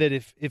say that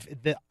if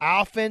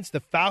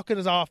the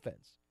Falcons'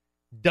 offense,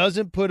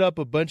 doesn't put up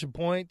a bunch of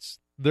points,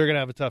 they're going to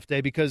have a tough day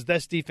because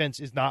this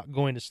defense is not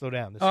going to slow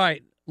down. All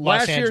right.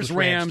 Last year's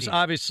Rams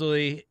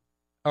obviously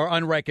are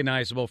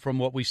unrecognizable from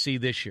what we see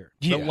this year.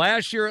 Yeah. But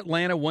last year,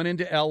 Atlanta went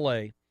into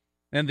L.A.,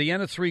 and the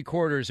end of three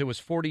quarters, it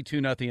was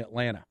 42-0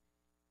 Atlanta.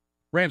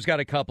 Rams got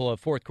a couple of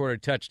fourth-quarter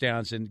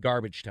touchdowns in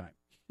garbage time.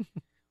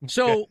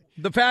 So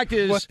the fact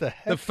is,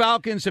 the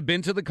Falcons have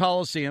been to the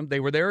Coliseum. They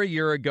were there a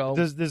year ago.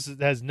 This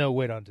has no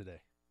weight on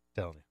today.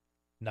 Telling you,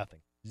 nothing,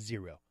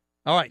 zero.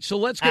 All right, so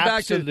let's get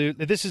back to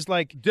this. Is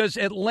like, does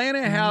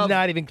Atlanta have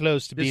not even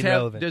close to being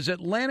relevant? Does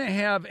Atlanta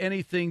have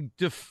anything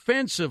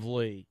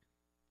defensively?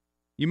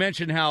 You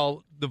mentioned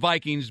how the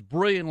Vikings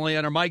brilliantly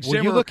under Mike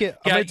Zimmer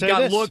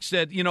got looks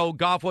that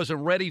Goff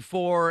wasn't ready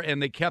for,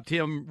 and they kept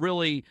him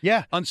really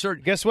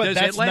uncertain. Guess what? Does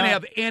Atlanta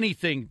have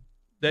anything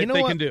that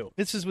they can do?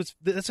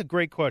 That's a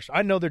great question.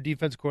 I know their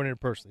defense coordinator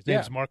personally. His name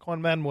is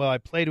Marquand Manuel. I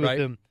played with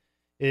him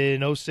in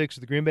 2006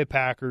 with the Green Bay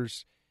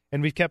Packers,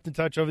 and we've kept in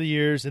touch over the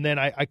years. And then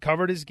I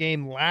covered his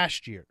game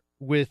last year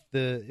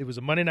it was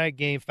a Monday night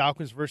game,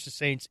 Falcons versus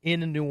Saints in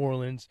New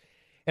Orleans.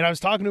 And I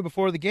was talking to him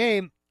before the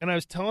game, and I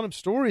was telling him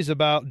stories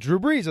about Drew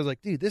Brees. I was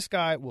like, dude, this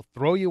guy will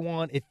throw you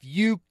one if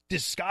you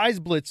disguise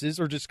blitzes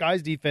or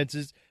disguise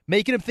defenses,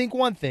 making him think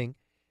one thing.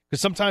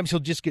 Because sometimes he'll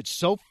just get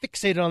so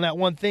fixated on that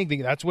one thing,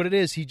 thinking that's what it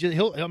is.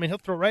 He'll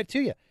throw it right to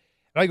you.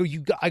 And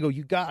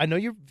I know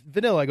you're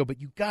vanilla. I go, but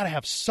you got to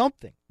have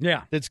something.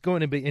 Yeah, that's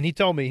going to be. And he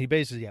told me,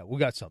 we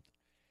got something.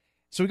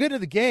 So we get to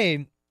the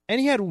game, and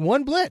he had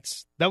one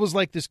blitz that was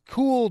like this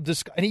cool,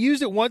 and he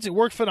used it once. It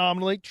worked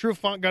phenomenally.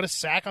 Trufant got a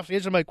sack off the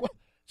edge. I'm like, well,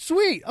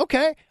 sweet,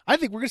 okay. I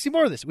think we're going to see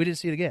more of this. We didn't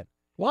see it again.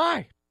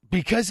 Why?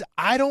 Because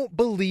I don't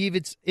believe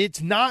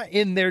it's not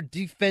in their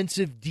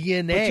defensive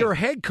DNA. But your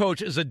head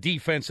coach is a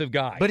defensive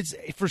guy. But it's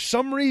for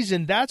some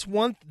reason that's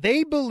one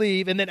they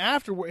believe, and then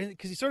afterward,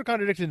 because he sort of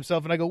contradicted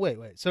himself, and I go, wait.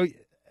 So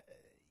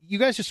you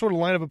guys just sort of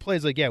line up a play.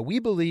 It's like, yeah, we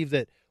believe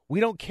that we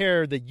don't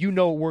care that you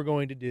know what we're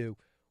going to do.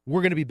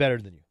 We're going to be better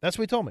than you. That's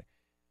what he told me.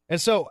 And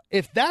so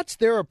if that's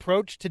their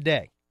approach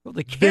today, well,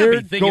 they can't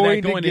be thinking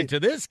that going into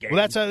this game.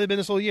 Well, that's how they've been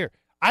this whole year.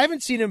 I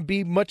haven't seen them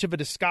be much of a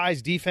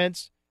disguised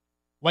defense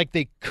like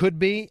they could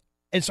be,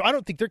 and so I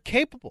don't think they're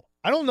capable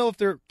I don't know if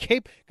they're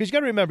capable, because you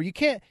got to remember, you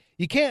can't.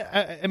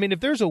 I mean, if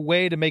there's a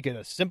way to make it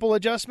a simple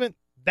adjustment,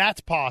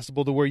 that's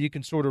possible to where you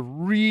can sort of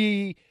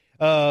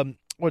kind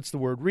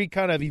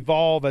of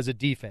evolve as a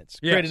defense,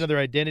 create another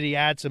identity,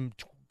 add some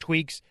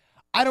tweaks.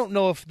 I don't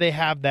know if they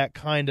have that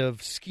kind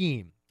of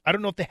scheme. I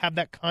don't know if they have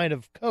that kind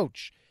of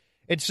coach.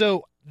 And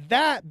so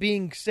that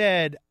being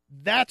said,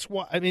 that's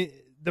why, I mean,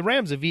 the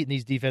Rams have eaten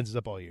these defenses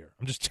up all year.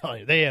 I'm just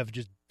telling you, they have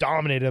just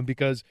dominated them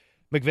because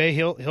McVay,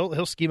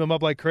 he'll scheme them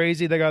up like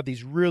crazy. They got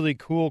these really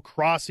cool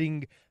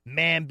crossing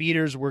man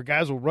beaters where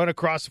guys will run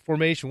across the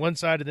formation one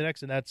side to the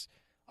next, and that's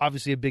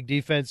obviously a big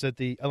defense that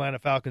the Atlanta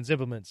Falcons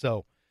implement.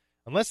 So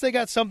unless they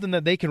got something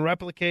that they can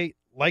replicate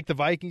like the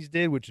Vikings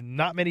did, which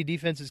not many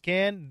defenses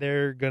can,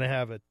 they're going to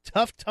have a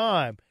tough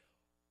time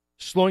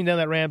slowing down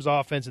that Rams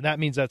offense, and that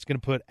means that's going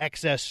to put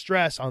excess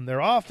stress on their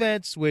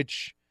offense,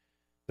 which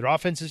their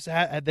offenses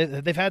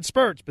they've had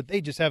spurts, but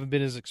they just haven't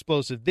been as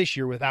explosive this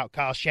year without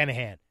Kyle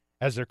Shanahan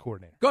as their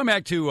coordinator. Going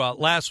back to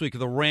last week of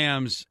the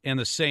Rams and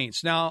the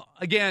Saints. Now,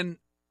 again,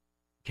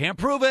 can't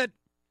prove it,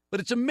 but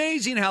it's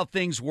amazing how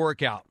things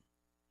work out.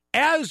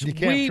 As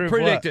we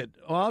predicted,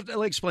 well,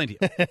 I'll explain to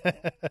you.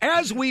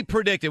 As we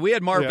predicted, we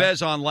had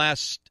Marvez on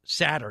last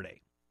Saturday.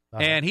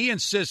 And he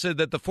insisted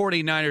that the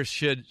 49ers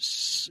should,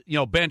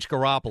 bench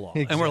Garoppolo.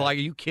 Exactly. And we're like,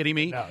 are you kidding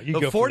me? No,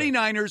 the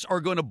 49ers are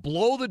going to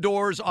blow the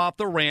doors off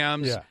the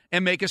Rams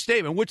and make a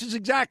statement, which is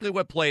exactly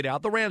what played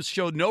out. The Rams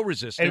showed no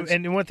resistance.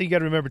 And one thing you got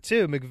to remember,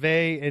 too,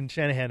 McVay and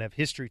Shanahan have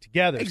history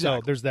together. Exactly.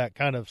 So there's that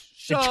kind of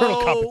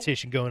internal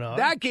competition going on.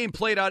 That game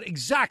played out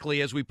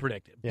exactly as we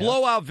predicted. Yeah.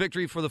 Blowout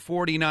victory for the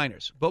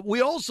 49ers. But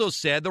we also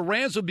said the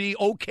Rams would be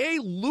okay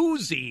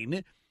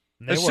losing,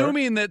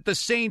 assuming that the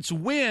Saints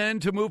win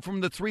to move from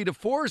the 3 to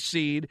 4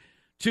 seed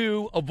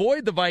to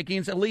avoid the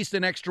Vikings at least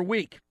an extra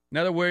week. In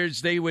other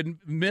words, they would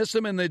miss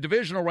them in the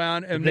divisional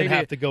round and maybe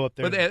have to go up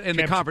there in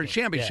the conference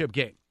championship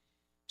game.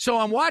 So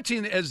I'm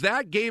watching, as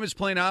that game is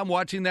playing out, I'm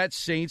watching that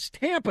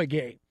Saints-Tampa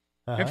game.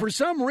 And for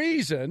some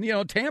reason,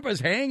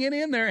 Tampa's hanging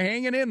in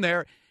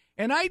there.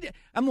 And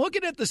I'm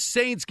looking at the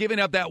Saints giving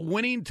up that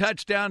winning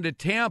touchdown to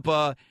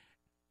Tampa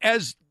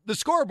as the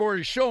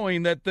scoreboard is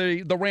showing that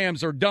the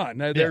Rams are done.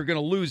 They're going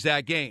to lose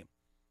that game.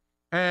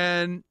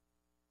 And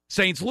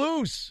Saints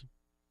lose.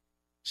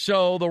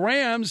 So the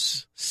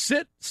Rams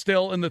sit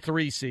still in the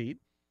 3 seed.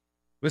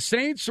 The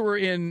Saints were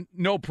in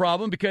no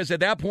problem because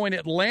at that point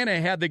Atlanta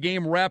had the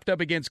game wrapped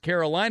up against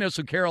Carolina,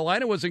 so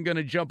Carolina wasn't going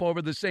to jump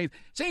over the Saints.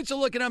 Saints are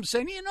looking up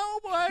saying, you know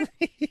what?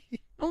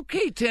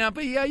 Okay,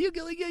 Tampa, you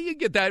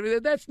get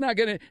that. That's not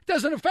going to –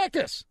 doesn't affect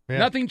us. Yeah.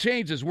 Nothing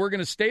changes. We're going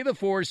to stay the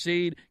 4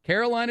 seed.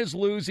 Carolina's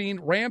losing.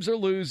 Rams are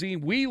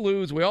losing. We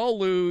lose. We all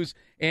lose.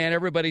 And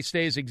everybody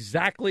stays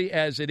exactly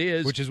as it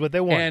is. Which is what they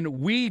want. And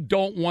we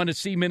don't want to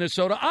see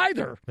Minnesota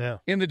either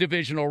in the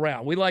divisional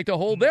round. We like to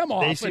hold them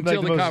off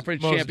until the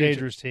conference championship.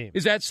 Dangerous team.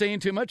 Is that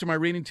saying too much? Am I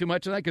reading too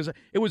much of that? Because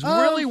it was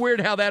really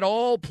weird how that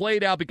all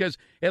played out because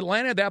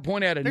Atlanta at that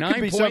point had a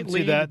 9-point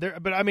lead.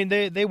 That. But, I mean,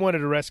 they wanted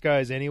to rest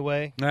guys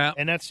anyway. Yeah.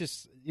 And that's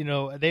just,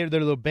 they're a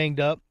little banged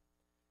up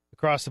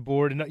across the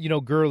board.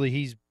 And, Gurley,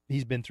 he's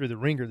been through the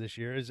ringer this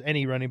year, as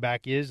any running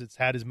back is. It's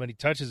had as many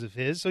touches of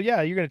his. So,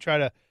 yeah, you're going to try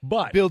to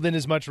build in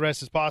as much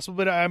rest as possible.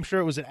 But I'm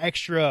sure it was an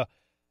extra,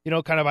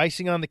 kind of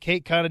icing on the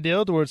cake kind of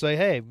deal to where it's like,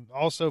 hey,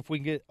 also if we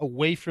can get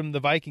away from the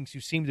Vikings,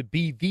 who seem to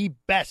be the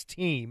best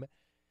team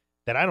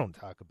that I don't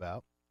talk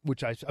about,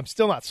 which I'm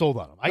still not sold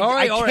on them. I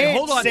can't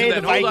hold on say to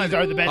that. the Vikings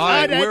are the best. All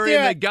right, we're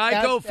in the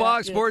Geico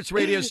Fox Sports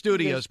Radio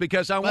studios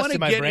because I want to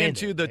get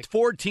into the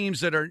 4 teams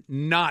that are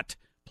not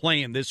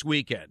playing this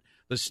weekend.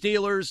 The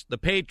Steelers, the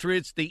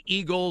Patriots, the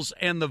Eagles,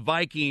 and the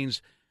Vikings.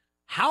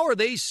 How are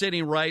they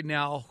sitting right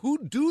now? Who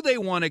do they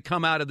want to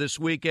come out of this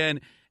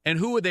weekend, and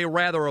who would they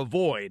rather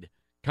avoid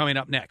coming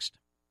up next?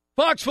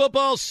 Fox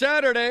Football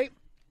Saturday.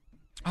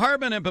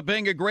 Hartman and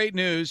Papinga, great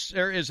news.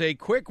 There is a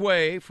quick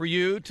way for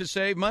you to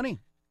save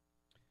money.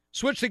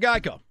 Switch to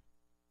Geico.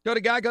 Go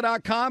to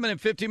geico.com, and in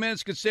 15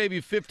 minutes could save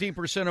you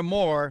 15% or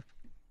more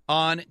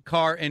on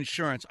car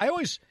insurance. I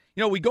always...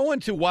 we go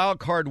into Wild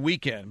Card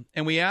Weekend,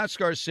 and we ask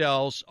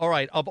ourselves, all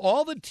right, of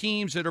all the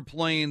teams that are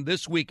playing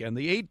this weekend,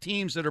 the 8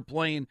 teams that are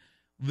playing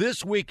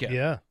this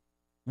weekend,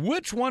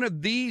 which one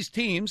of these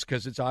teams,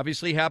 because it's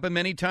obviously happened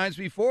many times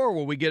before,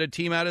 where we get a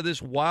team out of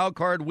this Wild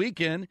Card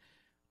Weekend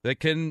that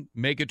can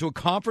make it to a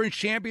conference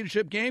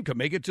championship game, could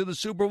make it to the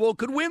Super Bowl,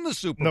 could win the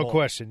Super Bowl. No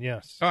question,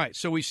 yes. All right,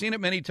 so we've seen it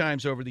many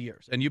times over the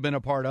years, and you've been a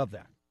part of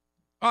that.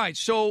 All right,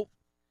 so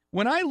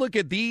when I look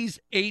at these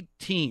 8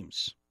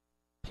 teams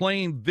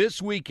playing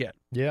this weekend.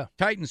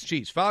 Titans,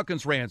 Chiefs,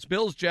 Falcons, Rams,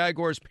 Bills,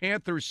 Jaguars,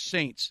 Panthers,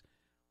 Saints.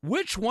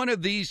 Which one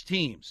of these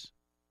teams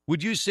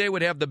would you say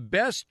would have the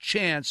best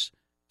chance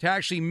to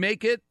actually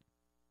make it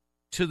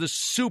to the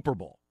Super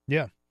Bowl?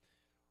 Yeah.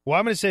 Well,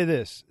 I'm going to say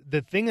this.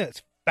 The thing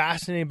that's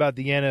fascinating about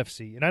the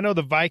NFC, and I know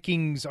the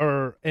Vikings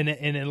are in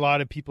a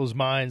lot of people's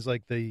minds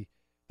like the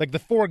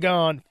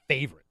foregone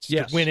favorites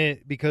to win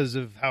it because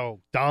of how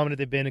dominant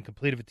they've been and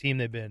complete of a team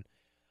they've been.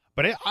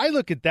 But I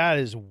look at that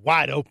as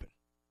wide open.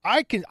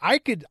 I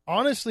could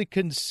honestly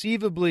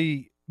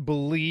conceivably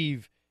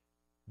believe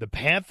The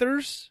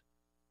Panthers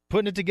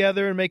putting it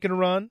together and making a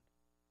run.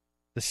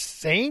 The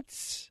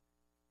Saints.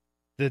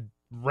 The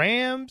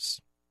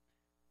Rams.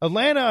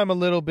 Atlanta, I'm a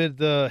little bit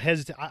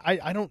hesitant.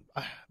 I don't.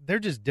 They're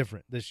just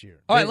different this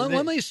year. All right,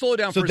 let me slow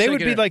down for a second. So they would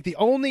be like the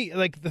only.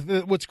 Like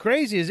what's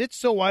crazy is it's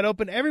so wide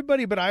open.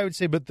 Everybody, but I would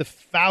say, but the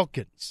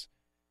Falcons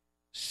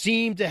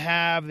seem to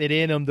have it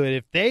in them that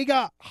if they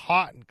got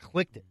hot and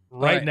clicked it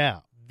right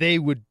now, they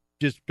would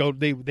just go.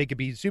 They could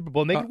be Super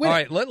Bowl and they could win. All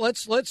right,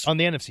 let's on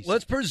the NFC side.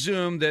 Let's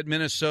presume that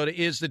Minnesota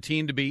is the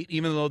team to beat,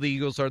 even though the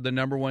Eagles are the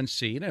number one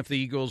seed. And if the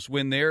Eagles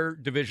win their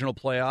divisional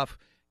playoff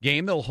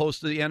game, they'll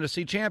host the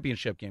NFC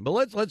Championship game.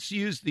 But let's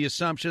use the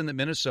assumption that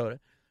Minnesota,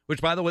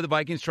 which, by the way, the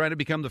Vikings trying to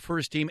become the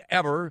first team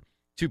ever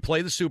to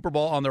play the Super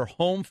Bowl on their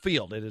home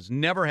field. It has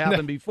never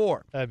happened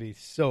before. That'd be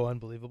so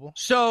unbelievable.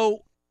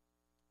 So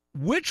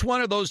which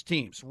one of those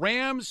teams,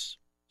 Rams,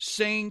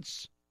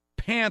 Saints,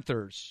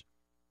 Panthers,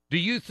 do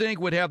you think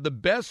would have the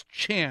best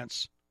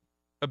chance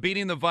of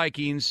beating the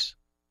Vikings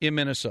in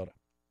Minnesota?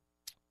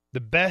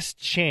 The best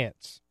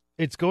chance.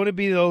 It's going to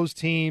be those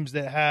teams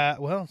that have,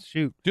 well,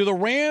 shoot. Do the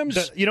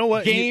Rams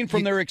gain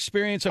from their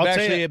experience of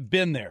actually have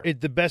been there?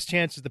 The best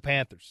chance is the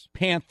Panthers.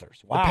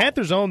 Wow. The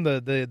Panthers own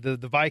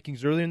the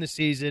Vikings earlier in the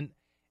season.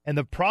 And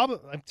the problem,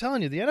 I'm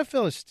telling you, the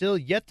NFL is still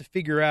yet to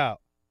figure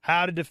out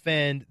how to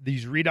defend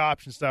these read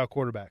option style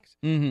quarterbacks.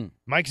 Mm-hmm.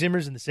 Mike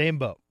Zimmer's in the same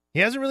boat. He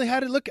hasn't really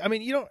had to look. I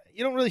mean, you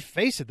don't really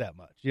face it that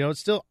much. It's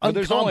still uncommon.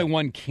 There's only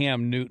one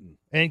Cam Newton.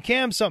 And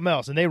Cam's something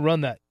else, and they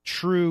run that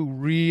true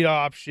read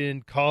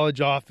option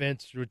college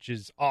offense, which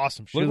is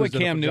awesome. Look what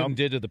Cam Newton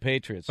did to the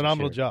Patriots.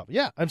 Phenomenal job.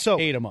 Yeah, and so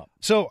ate him up.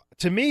 So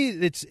to me,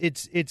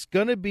 it's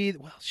going to be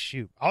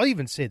I'll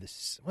even say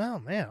this. Well,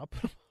 man, I'll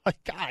put. My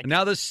God.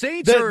 Now the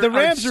Saints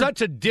are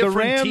such a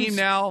different team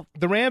now.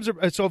 The Rams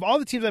are so of all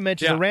the teams I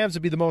mentioned, the Rams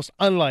would be the most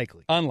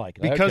unlikely.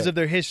 Because of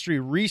their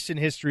recent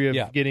history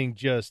of getting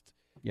just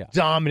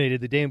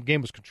dominated. The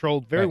game was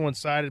controlled, very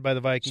one-sided by the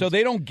Vikings. So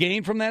they don't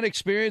gain from that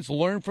experience,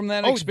 learn from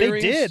that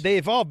experience? They did. They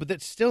evolved, but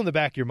that's still in the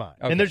back of your mind.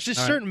 Okay. And there's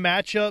just certain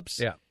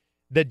matchups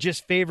that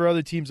just favor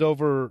other teams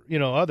over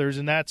others,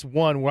 and that's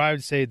one where I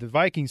would say the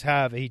Vikings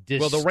have a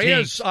distinct Well, the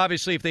Rams,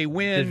 obviously, if they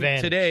win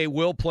advantage. Today,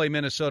 will play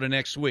Minnesota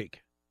next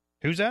week.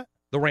 Who's that?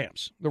 The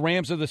Rams. The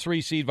Rams are the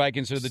 3 seed,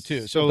 Vikings are the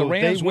 2. So if the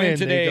Rams win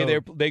today,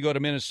 they go to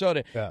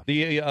Minnesota. Yeah.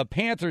 The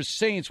Panthers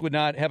Saints would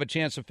not have a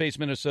chance to face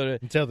Minnesota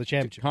until the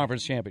championship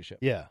conference championship.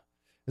 Yeah.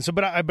 And so,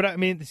 but I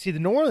mean, see the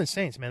New Orleans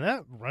Saints, man,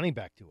 that running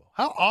back duo,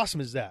 how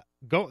awesome is that?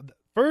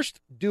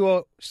 First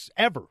duo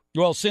ever.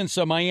 Well, since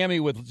Miami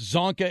with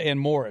Zonka and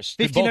Morris,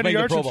 1,500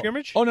 yards from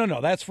scrimmage. Oh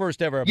no, that's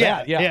first ever.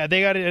 Yeah.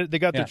 They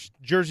got their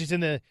jerseys in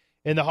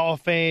the Hall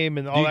of Fame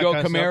and all that kind of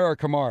stuff. Do you go Kamara or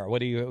Kamara? What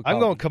do you? I'm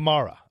going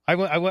Kamara. I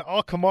went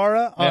all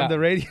Kamara on the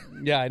radio.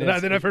 Yeah,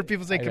 then I've heard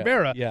people say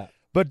Kamara. Yeah,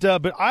 but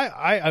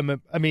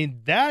I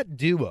mean that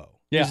duo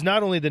is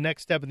not only the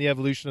next step in the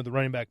evolution of the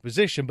running back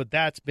position, but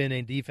that's been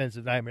a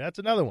defensive nightmare. That's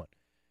another one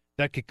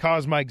that could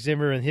cause Mike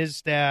Zimmer and his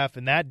staff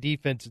and that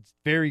defense. It's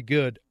very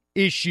good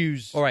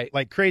issues. All right,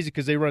 like crazy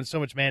because they run so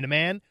much man to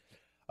man.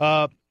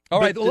 All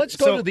right, well, let's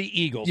go to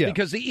the Eagles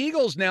because the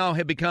Eagles now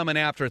have become an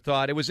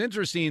afterthought. It was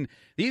interesting.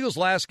 The Eagles'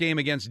 last game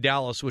against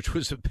Dallas, which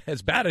was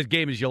as bad a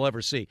game as you'll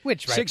ever see.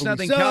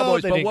 6-0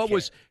 Cowboys. But what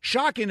was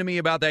shocking to me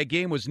about that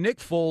game was Nick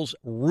Foles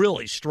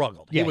really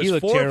struggled. Yeah, he was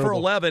 4 terrible. for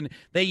 11.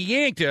 They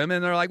yanked him,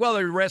 and they're like, well,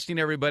 they're resting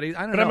everybody.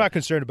 I don't know. I'm not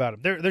concerned about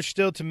them. They're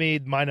still, to me,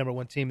 my number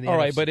one team in the NFC. All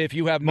right, but if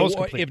you have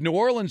if New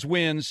Orleans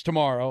wins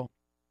tomorrow,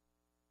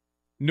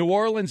 New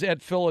Orleans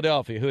at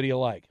Philadelphia, who do you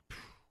like?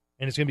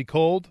 And it's going to be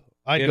cold.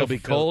 It'll be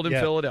cold in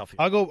Philadelphia.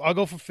 I'll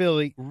go for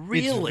Philly.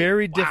 Really? It's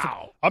very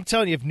difficult. I'm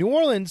telling you, if New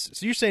Orleans,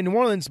 so you're saying New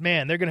Orleans,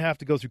 man, they're going to have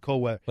to go through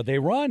cold weather. But they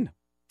run.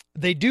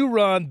 They do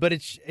run, but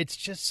it's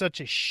just such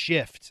a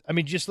shift. I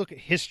mean, just look at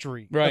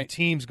history of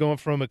teams going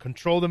from a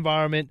controlled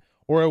environment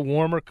or a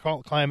warmer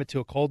climate to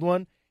a cold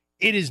one.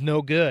 It is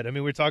no good. I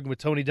mean, we're talking with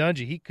Tony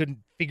Dungy. He couldn't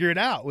figure it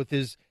out with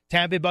his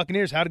Tampa Bay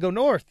Buccaneers, how to go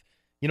north,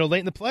 late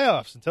in the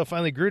playoffs until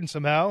finally Gruden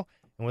somehow,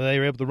 and when they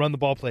were able to run the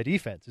ball, play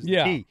defense is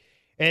the key.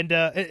 And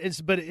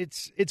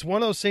it's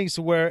one of those things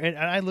to where, and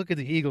I look at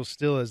the Eagles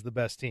still as the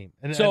best team.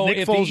 And so Nick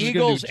if Foles the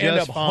Eagles end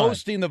up fine.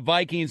 hosting the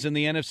Vikings in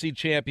the NFC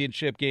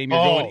Championship game,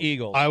 you're going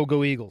Eagles. I will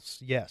go Eagles.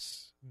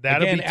 Yes,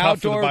 that'll Again, be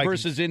tough for the outdoor Vikings.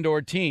 versus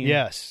indoor team.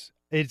 Yes,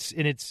 it's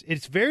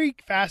very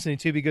fascinating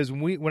too because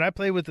when I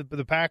play with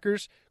the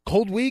Packers,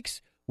 cold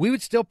weeks we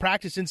would still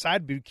practice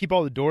inside, but we'd keep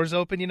all the doors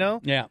open,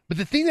 Yeah. But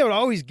the thing that would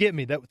always get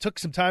me that took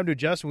some time to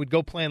adjust when we'd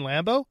go play in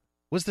Lambeau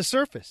was the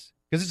surface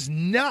because it's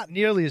not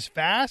nearly as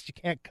fast. You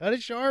can't cut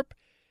it sharp.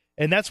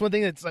 And that's one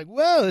thing that's like,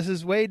 whoa, this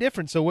is way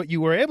different. So what you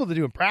were able to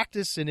do in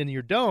practice and in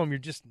your dome,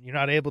 you're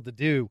not able to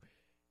do,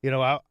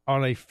 out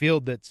on a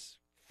field that's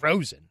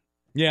frozen.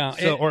 Yeah.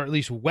 So, or at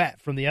least wet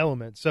from the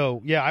elements.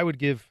 So, yeah, I'd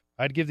give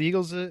the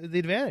Eagles the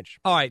advantage.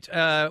 All right.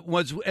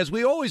 As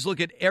we always look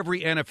at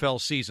every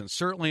NFL season,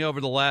 certainly over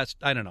the last,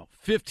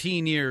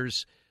 15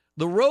 years,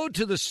 the road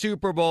to the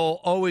Super Bowl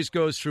always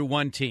goes through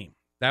one team.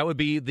 That would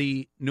be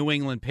the New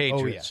England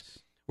Patriots. Oh, yes.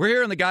 We're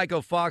here in the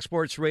Geico Fox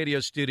Sports Radio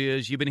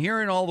studios. You've been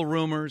hearing all the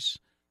rumors.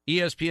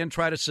 ESPN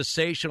try to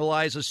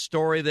sensationalize a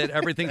story that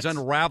everything's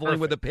unraveling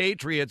with the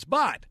Patriots.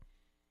 But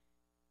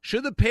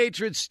should the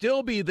Patriots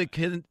still be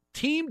the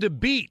team to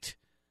beat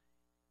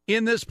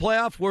in this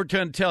playoff? We're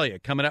going to tell you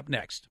coming up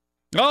next.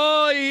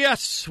 Oh,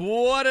 yes,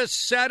 what a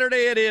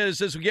Saturday it is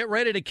as we get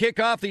ready to kick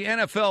off the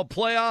NFL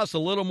playoffs a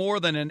little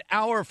more than an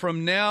hour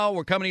from now.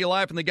 We're coming to you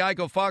live from the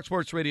Geico Fox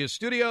Sports Radio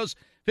studios.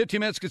 15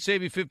 minutes could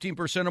save you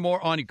 15% or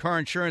more on your car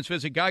insurance.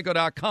 Visit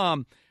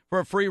geico.com for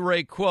a free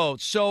rate quote.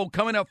 So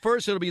coming up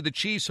first, it'll be the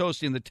Chiefs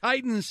hosting the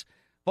Titans,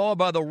 followed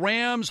by the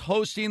Rams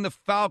hosting the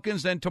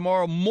Falcons. Then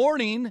tomorrow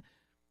morning,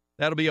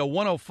 that'll be a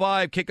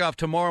 1:05 kickoff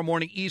tomorrow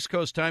morning East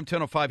Coast time,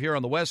 10:05 here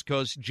on the West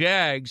Coast.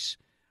 Jags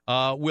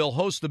will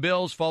host the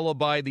Bills, followed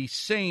by the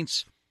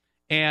Saints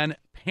and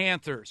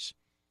Panthers.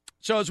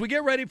 So as we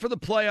get ready for the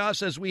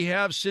playoffs, as we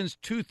have since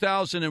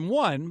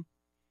 2001,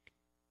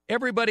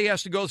 everybody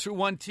has to go through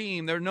one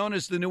team. They're known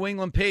as the New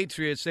England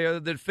Patriots. They are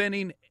the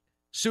defending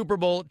Super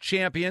Bowl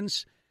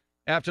champions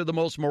after the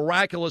most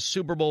miraculous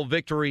Super Bowl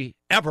victory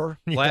ever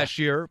last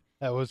year.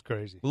 That was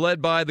crazy.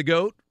 Led by the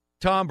GOAT,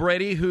 Tom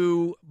Brady,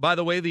 who, by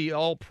the way, the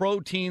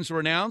all-pro teams were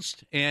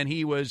announced, and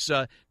he was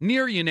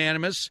near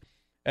unanimous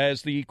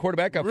as the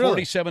quarterback, got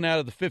 47 out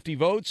of the 50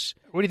 votes.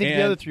 What do you think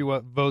the other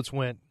 3 votes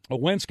went?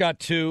 Wentz got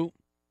 2.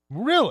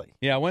 Really?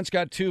 Yeah, Wentz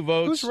got 2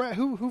 votes.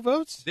 Who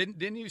votes?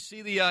 Didn't you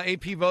see the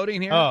AP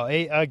voting here? Oh,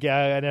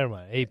 never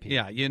mind. AP.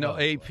 Yeah,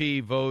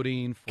 AP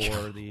voting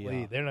for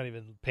the... they're not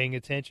even paying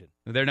attention.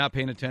 They're not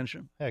paying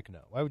attention? Heck no.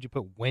 Why would you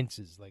put Wentz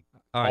as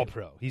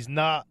all-pro? He's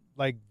not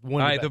one of All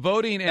right, the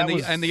voting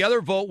and the other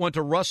vote went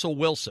to Russell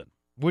Wilson.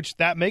 Which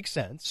that makes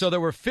sense. So there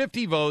were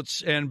 50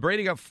 votes, and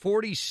Brady got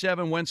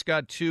 47, Wentz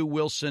got 2,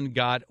 Wilson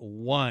got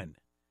 1.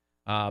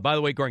 By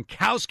the way,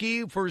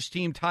 Gronkowski, first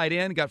team tight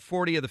end, got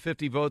 40 of the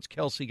 50 votes.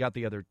 Kelsey got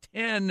the other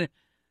 10.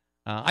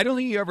 I don't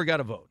think you ever got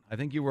a vote. I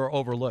think you were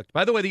overlooked.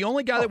 By the way, the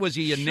only guy that was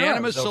a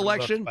unanimous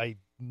selection. But I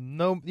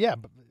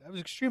was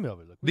extremely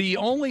overlooked. The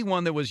only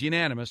one that was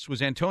unanimous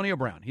was Antonio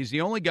Brown. He's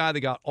the only guy that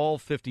got all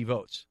 50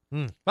 votes.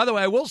 By the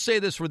way, I will say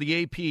this for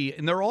the AP,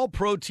 and their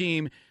all-pro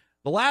team,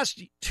 the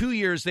last 2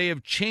 years they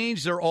have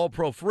changed their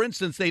all-pro. For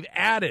instance, they've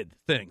added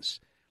things.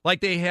 Like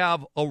they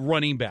have a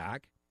running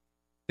back.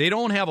 They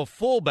don't have a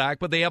fullback,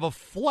 but they have a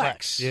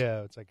flex.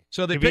 Yeah, it's like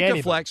so they picked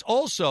a flex.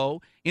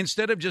 Also,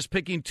 instead of just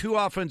picking 2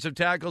 offensive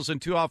tackles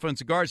and 2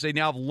 offensive guards, they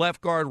now have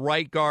left guard,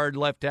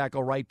 left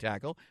tackle, right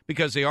tackle,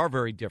 because they are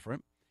very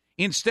different.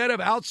 Instead of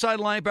outside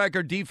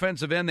linebacker,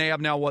 defensive end, they have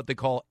now what they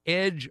call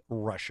edge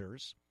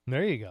rushers.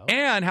 There you go.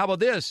 And how about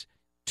this?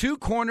 2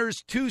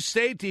 corners, 2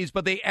 safeties,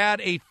 but they add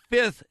a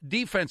 5th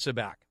defensive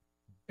back.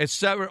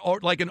 It's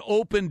like an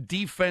open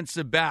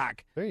defensive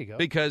back. There you go.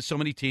 Because so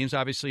many teams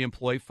obviously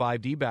employ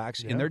 5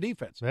 D-backs in their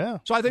defense. Yeah.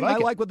 So I think I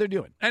like what they're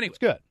doing. Anyway. It's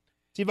good.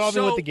 It's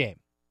evolving with the game.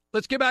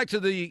 Let's get back to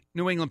the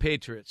New England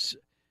Patriots.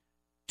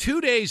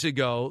 2 days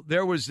ago,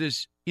 there was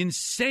this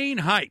insane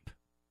hype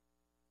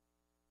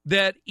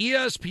that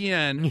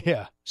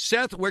ESPN,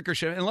 Seth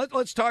Wickersham, and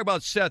let's talk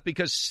about Seth,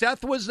 because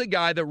Seth was the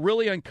guy that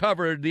really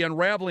uncovered the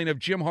unraveling of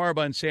Jim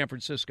Harbaugh in San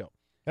Francisco.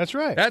 That's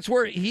right. That's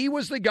where he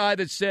was the guy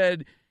that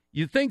said,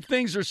 you think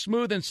things are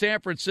smooth in San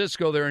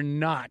Francisco, they're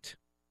not.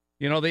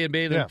 You know, they had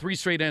made 3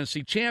 straight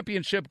NFC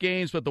championship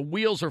games, but the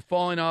wheels are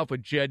falling off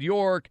with Jed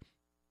York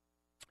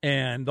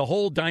and the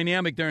whole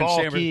dynamic there in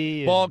San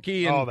Francisco.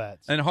 Balky and all that.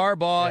 And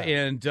Harbaugh,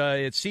 and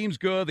it seems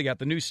good. They got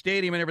the new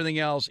stadium and everything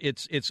else.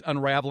 It's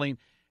unraveling.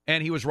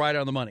 And he was right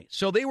on the money.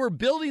 So they were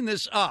building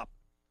this up,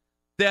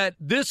 that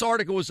this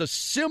article was a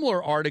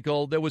similar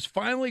article that was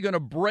finally going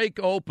to break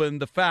open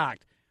the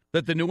fact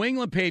that the New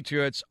England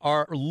Patriots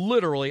are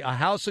literally a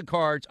house of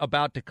cards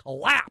about to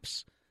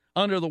collapse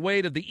under the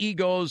weight of the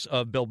egos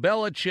of Bill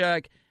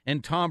Belichick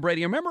and Tom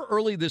Brady. I remember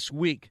early this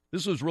week,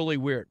 this was really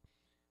weird.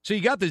 So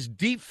you got this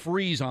deep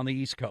freeze on the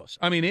East Coast.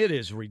 I mean, it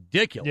is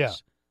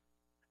ridiculous.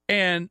 Yeah.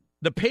 And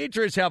the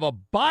Patriots have a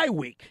bye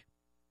week.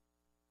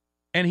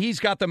 And he's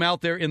got them out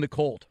there in the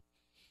cold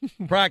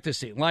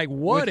practicing. Like,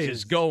 what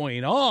is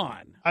going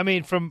on? I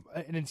mean, from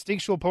an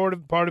instinctual part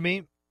of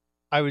me,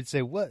 I would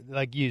say, what,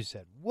 like you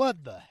said,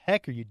 what the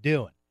heck are you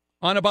doing?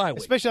 On a bye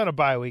week. Especially on a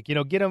bye week. You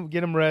know, get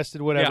them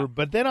rested, whatever. Yeah.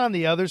 But then on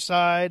the other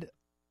side,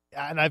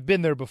 and I've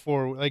been there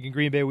before, like in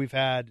Green Bay, we've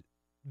had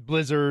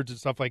blizzards and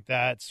stuff like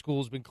that.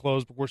 School's been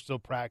closed, but we're still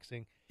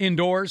practicing.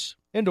 Indoors?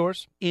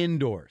 Indoors.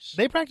 Indoors.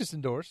 They practice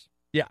indoors.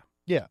 Yeah.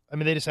 Yeah, I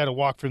mean, they just had to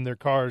walk from their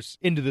cars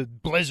into the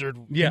blizzard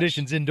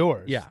conditions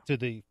indoors to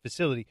the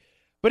facility.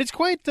 But it's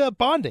quite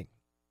bonding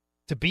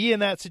to be in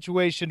that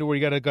situation to where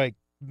you got to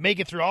make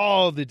it through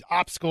all the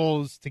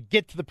obstacles to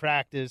get to the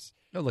practice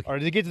or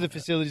to get to the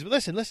facilities. But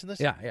listen.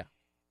 Yeah.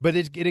 But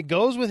it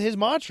goes with his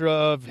mantra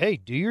of, hey,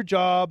 do your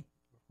job.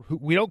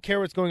 We don't care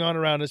what's going on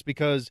around us,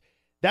 because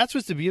that's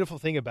what's the beautiful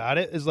thing about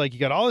it is, like, you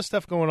got all this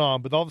stuff going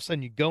on, but all of a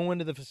sudden you go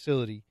into the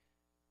facility,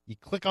 you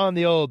click on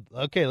the old,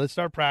 okay, let's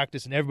start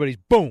practice, and everybody's,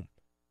 boom,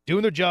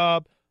 doing their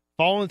job,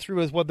 following through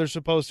with what they're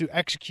supposed to,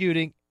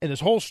 executing, and this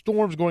whole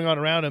storm's going on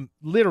around them,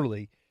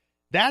 literally.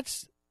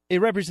 That's a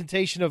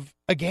representation of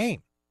a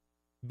game.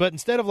 But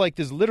instead of like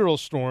this literal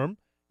storm,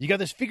 You got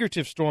this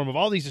figurative storm of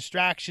all these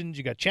distractions.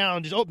 You got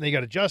challenges. Oh, and you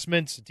got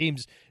adjustments. The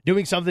team's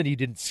doing something you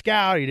didn't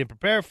scout, you didn't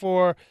prepare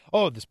for.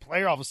 Oh, this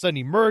player all of a sudden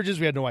emerges.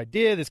 We had no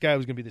idea this guy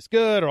was going to be this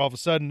good, or all of a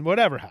sudden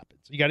whatever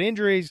happens. You got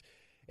injuries.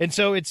 And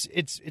so it's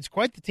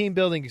quite the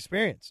team-building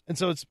experience. And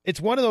so it's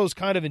one of those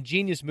kind of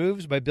ingenious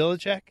moves by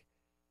Belichick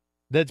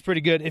that's pretty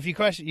good. If you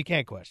question it, you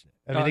can't question it.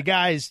 I mean, the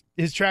guy's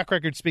his track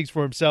record speaks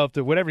for himself.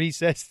 To whatever he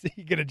says,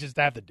 you're gonna just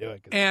have to do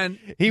it. And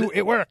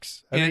it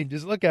works. I mean,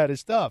 just look at his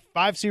stuff.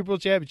 5 Super Bowl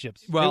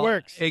championships. Well, it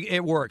works.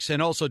 It works,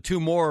 and also 2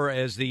 more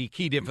as the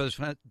key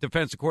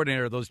defensive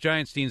coordinator of those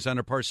Giants teams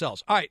under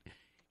Parcells. All right,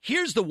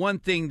 here's the one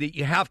thing that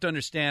you have to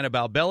understand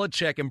about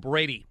Belichick and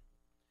Brady.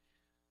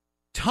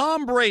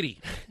 Tom Brady,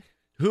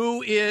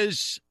 who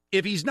is,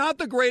 if he's not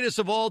the greatest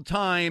of all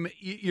time,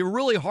 you're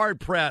really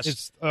hard-pressed.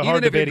 It's a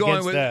hard debate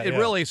against that. It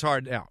really is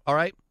hard now, all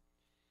right?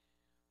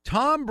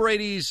 Tom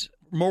Brady's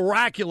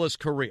miraculous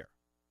career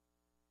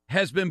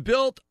has been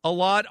built a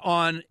lot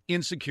on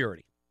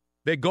insecurity.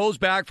 That goes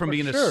back from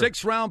being a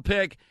 6th-round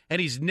pick,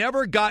 and he's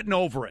never gotten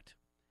over it.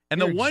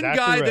 And the one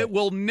guy that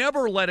will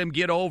never let him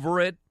get over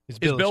it is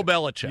Bill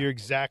Belichick. You're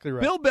exactly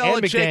right. Bill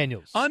Belichick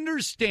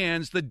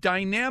understands the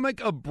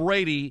dynamic of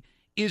Brady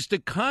is to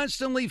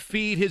constantly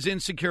feed his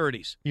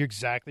insecurities. You're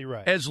exactly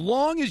right. As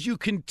long as you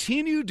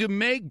continue to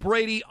make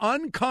Brady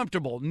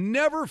uncomfortable,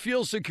 never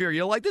feel secure,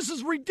 you're like, this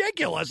is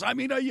ridiculous. I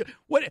mean,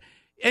 what?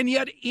 And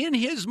yet, in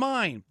his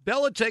mind,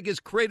 Belichick has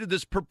created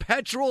this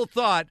perpetual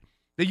thought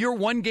that you're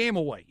one game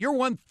away. You're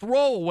one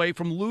throw away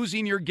from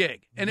losing your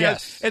gig. And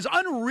as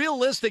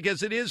unrealistic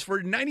as it is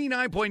for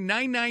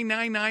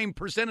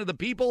 99.9999% of the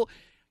people,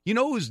 you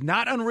know who's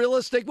not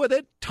unrealistic with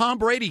it? Tom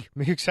Brady.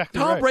 You're exactly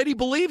Tom right. Brady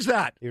believes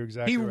that. You're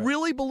exactly right. He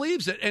really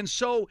believes it. And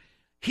so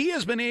he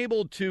has been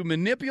able to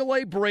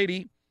manipulate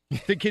Brady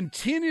to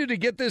continue to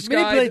get this guy.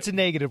 Manipulate's a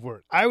negative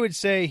word. I would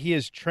say he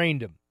has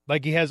trained him.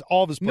 Like he has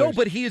all of his players. No,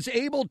 but he is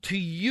able to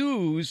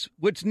use,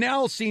 which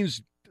now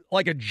seems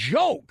like a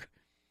joke,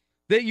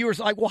 that you were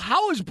like, well,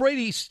 how is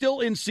Brady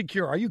still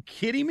insecure? Are you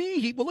kidding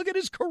me? Well, look at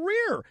his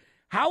career.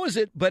 How is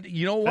it? But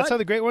you know what? That's how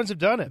the great ones have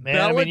done it,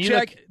 man.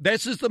 Belichick,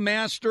 this is the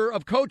master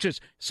of coaches.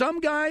 Some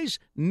guys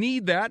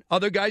need that.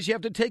 Other guys, you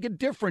have to take a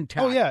different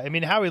tack. Oh, yeah. I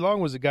mean, Howie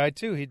Long was a guy,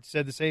 too. He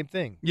said the same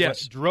thing.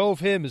 Yes. What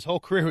drove him his whole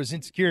career was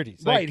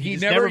insecurities. Right. Like, he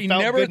never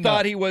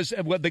thought he was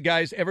what the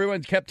guys,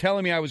 everyone kept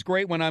telling me I was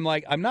great when I'm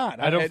like, I'm not.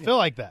 I don't feel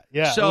like that.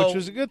 Yeah, so, which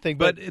was a good thing.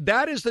 But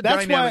that is the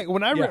that's dynamic. why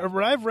when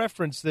I've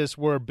referenced this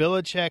where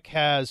Belichick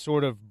has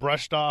sort of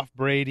brushed off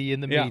Brady in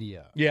the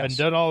media and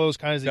done all those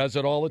kinds of things. Does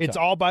it all the time. It's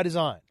all by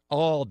design.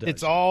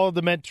 It's all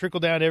meant to trickle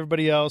down to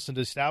everybody else and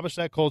to establish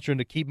that culture and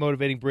to keep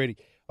motivating Brady.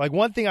 Like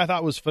one thing I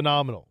thought was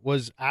phenomenal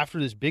was after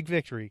this big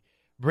victory,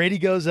 Brady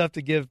goes up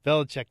to give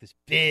Belichick this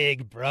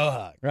big bro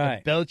hug. Right.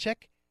 And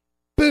Belichick,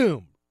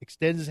 boom,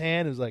 extends his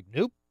hand and is like,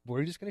 nope,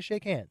 we're just going to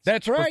shake hands.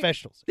 That's right.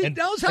 Professionals. He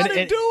knows how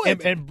to do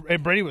it.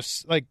 And Brady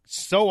was like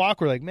so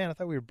awkward, like, man, I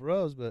thought we were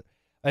bros, but.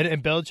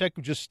 And Belichick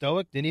was just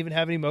stoic, didn't even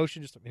have any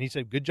emotion. And he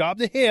said, good job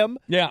to him.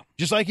 Yeah.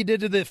 Just like he did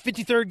to the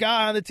 53rd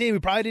guy on the team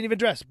who probably didn't even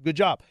dress. Good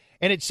job.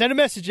 And it sent a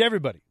message to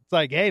everybody. It's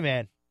like, hey,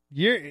 man,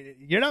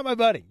 you're not my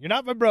buddy. You're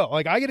not my bro.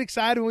 Like, I get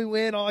excited when we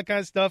win, all that kind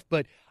of stuff,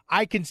 but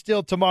I can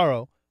still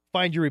tomorrow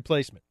find your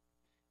replacement.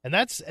 And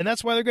that's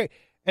why they're great.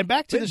 And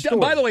back to the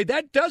story. By the way,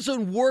 that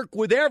doesn't work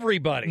with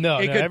everybody. No,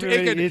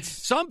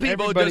 some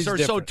people just are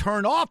so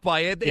turned off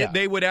by it,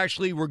 they would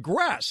actually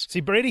regress.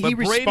 See, Brady, he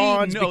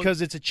responds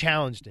because it's a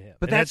challenge to him.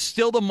 But that's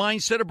still the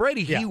mindset of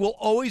Brady. Yeah. He will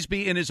always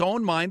be, in his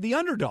own mind, the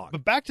underdog.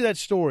 But back to that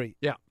story.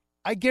 Yeah.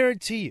 I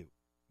guarantee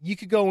you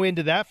could go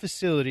into that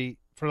facility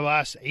for the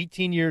last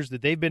 18 years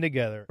that they've been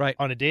together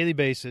on a daily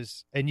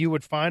basis, and you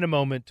would find a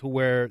moment to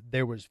where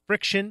there was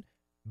friction,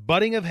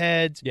 butting of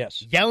heads,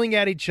 yelling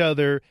at each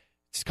other,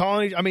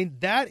 calling. I mean,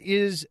 that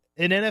is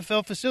an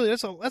NFL facility.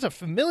 That's a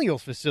familial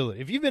facility.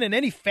 If you've been in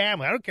any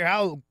family, I don't care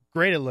how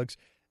great it looks,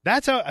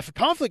 that's how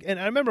conflict. And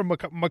I remember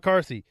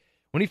McCarthy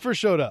when he first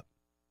showed up.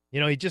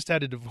 You know, he just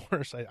had a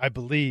divorce, I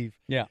believe.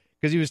 Yeah,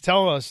 because he was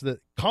telling us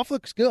that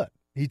conflict's good.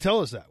 He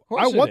told us that.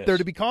 I want there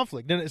to be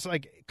conflict, and it's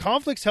like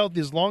conflict's healthy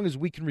as long as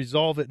we can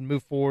resolve it and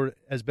move forward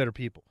as better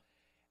people.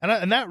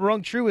 And that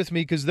rung true with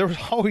me because there was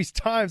always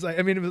times.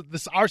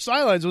 Our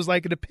sidelines was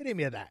like an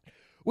epitome of that.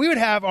 We would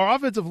have our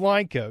offensive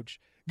line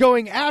coach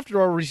going after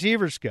our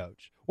receivers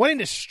coach, wanting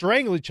to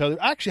strangle each other,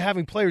 actually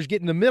having players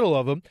get in the middle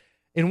of them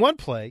in one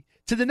play,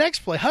 to the next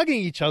play, hugging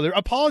each other,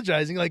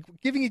 apologizing, like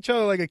giving each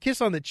other like a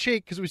kiss on the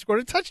cheek because we scored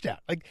a touchdown.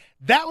 Like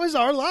that was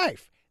our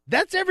life.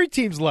 That's every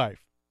team's life.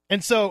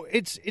 And so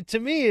to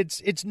me,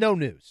 it's no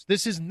news.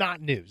 This is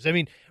not news. I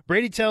mean,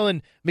 Brady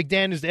telling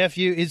McDaniels to F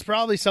you is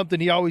probably something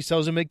he always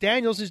tells him.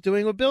 McDaniels is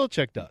doing what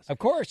Belichick does. Of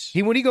course.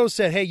 When he goes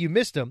said, hey, you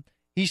missed him,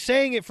 he's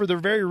saying it for the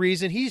very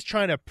reason he's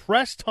trying to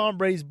press Tom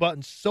Brady's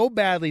button so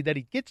badly that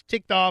he gets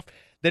ticked off,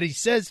 that he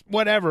says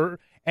whatever,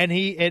 and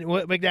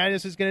what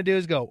McDaniels is going to do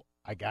is go,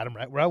 I got him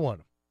right where I want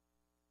him.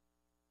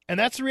 And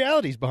that's the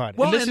realities behind it.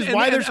 Well, and this is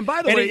why there's. And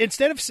by the way,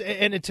 instead of,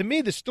 and to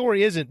me, the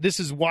story isn't this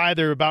is why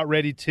they're about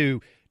ready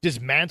to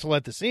dismantle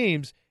at the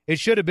seams. It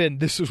should have been,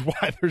 this is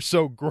why they're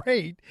so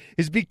great,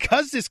 is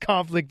because this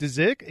conflict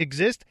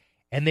exists,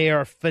 and they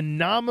are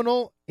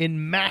phenomenal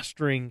in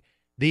mastering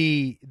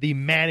the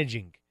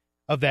managing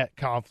of that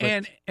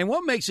conflict. And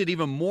what makes it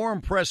even more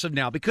impressive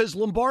now, because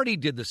Lombardi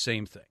did the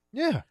same thing.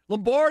 Yeah.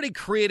 Lombardi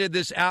created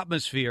this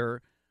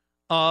atmosphere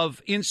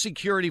of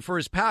insecurity for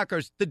his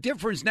Packers. The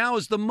difference now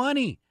is the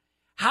money.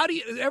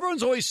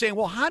 Everyone's always saying,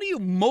 well, how do you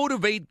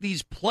motivate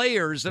these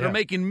players that are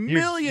making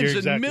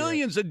millions and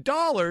millions of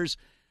dollars?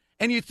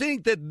 And you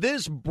think that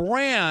this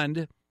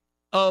brand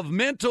of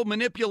mental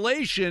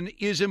manipulation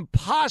is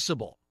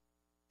impossible.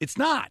 It's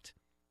not,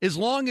 as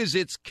long as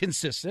it's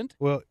consistent.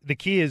 Well, the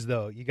key is,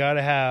 though, you got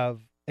to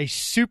have a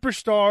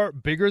superstar,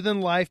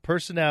 bigger-than-life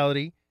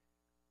personality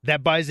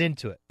that buys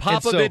into it.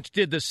 Popovich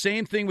did the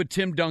same thing with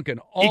Tim Duncan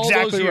all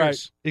those years.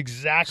 Right.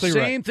 Exactly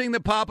right. Same thing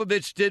that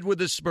Popovich did with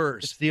the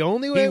Spurs. It's the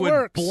only way it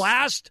works. He would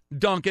blast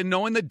Duncan,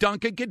 knowing that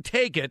Duncan could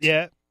take it.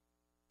 Yeah.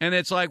 And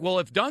it's like, well,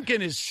 if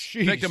Duncan is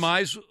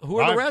victimized, who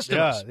are the rest of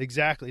us? Yeah,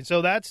 exactly.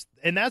 So that's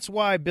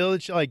why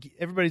Belichick, like,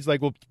 everybody's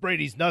like, well,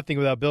 Brady's nothing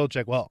without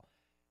Belichick. Well,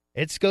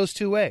 it goes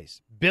two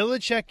ways.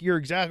 Belichick, you're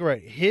exactly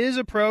right. His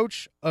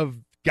approach of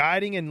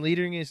guiding and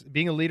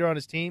being a leader on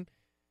his team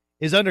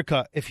is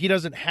undercut if he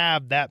doesn't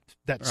have that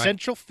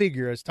central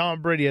figure as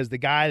Tom Brady, as the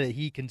guy that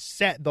he can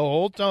set the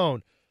whole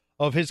tone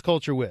of his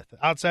culture with.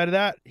 Outside of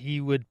that,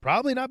 he would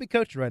probably not be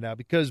coaching right now,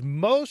 because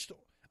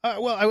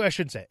I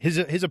shouldn't say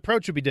it. His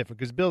approach would be different,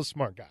 because Bill's a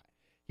smart guy.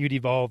 He would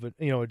evolve and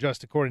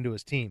adjust according to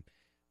his team.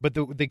 But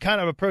the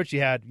kind of approach he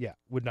had,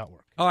 would not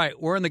work. All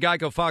right, we're in the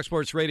Geico Fox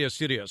Sports Radio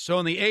studios. So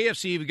in the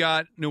AFC, you've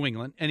got New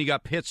England and you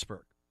got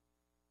Pittsburgh.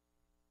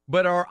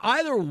 But are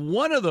either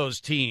one of those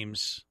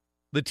teams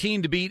the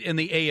team to beat in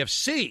the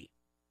AFC?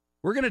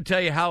 We're going to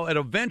tell you how it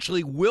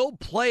eventually will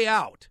play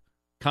out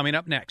coming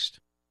up next.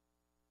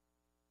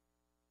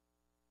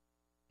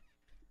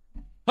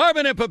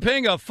 Harbin and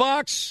Papinga,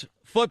 Fox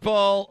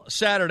Football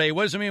Saturday.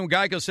 What does it mean when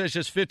Geico says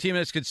just 15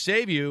 minutes could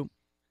save you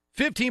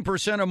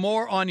 15% or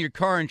more on your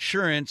car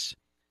insurance?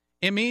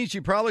 It means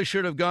you probably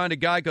should have gone to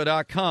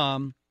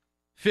geico.com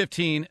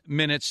 15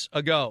 minutes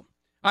ago.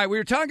 All right, we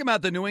were talking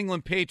about the New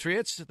England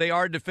Patriots. They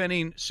are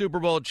defending Super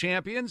Bowl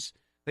champions.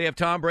 They have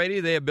Tom Brady,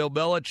 they have Bill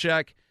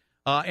Belichick,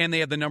 and they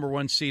have the number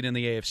one seed in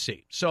the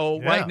AFC.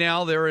 So right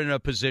now they're in a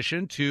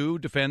position to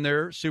defend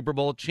their Super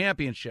Bowl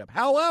championship.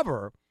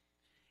 However,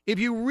 if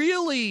you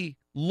really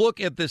look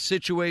at the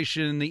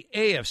situation in the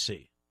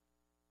AFC,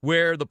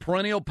 where the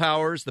perennial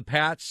powers, the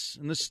Pats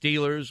and the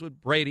Steelers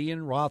with Brady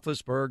and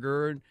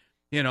Roethlisberger,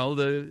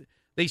 and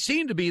they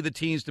seem to be the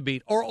teams to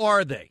beat, or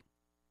are they?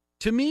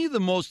 To me, the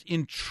most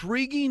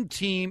intriguing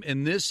team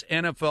in this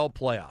NFL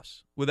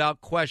playoffs, without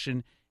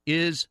question,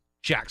 is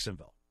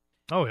Jacksonville.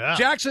 Oh, yeah.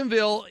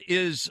 Jacksonville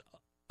is...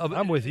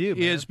 I'm with you,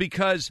 man. Is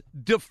because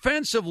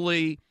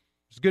defensively...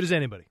 As good as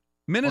anybody.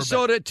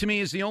 Minnesota, to me,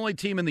 is the only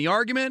team in the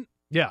argument.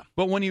 Yeah.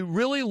 But when you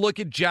really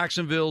look at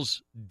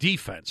Jacksonville's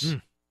defense,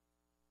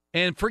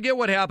 and forget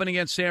what happened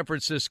against San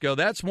Francisco,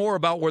 that's more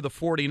about where the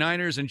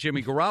 49ers and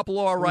Jimmy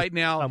Garoppolo are right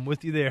now. I'm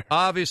with you there.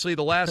 Obviously,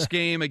 the last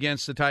game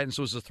against the Titans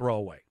was a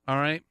throwaway, all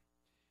right?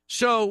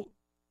 So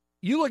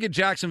you look at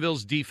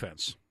Jacksonville's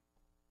defense.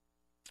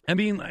 I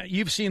mean,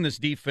 you've seen this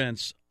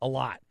defense a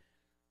lot.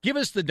 Give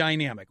us the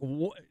dynamic.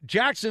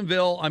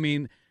 Jacksonville, I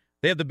mean,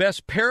 they have the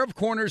best pair of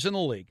corners in the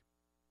league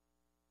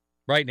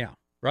right now,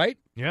 right?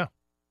 Yeah.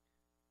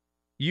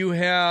 You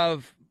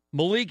have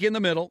Malik in the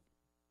middle.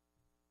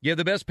 You have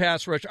the best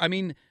pass rush. I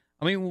mean,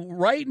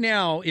 right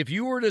now, if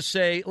you were to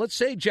say, let's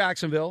say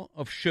Jacksonville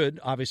should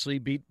obviously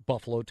beat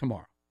Buffalo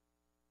tomorrow.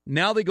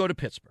 Now they go to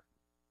Pittsburgh.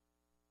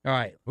 All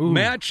right,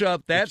 match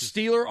up that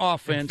Steeler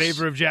offense. In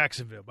favor of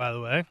Jacksonville, by the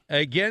way.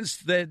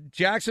 Against the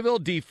Jacksonville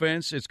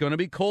defense. It's going to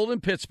be cold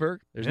in Pittsburgh.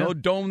 There's no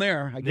dome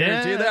there. I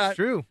guarantee you that. That's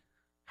true.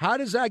 How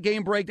does that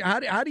game break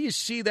down? How do you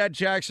see that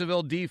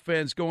Jacksonville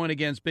defense going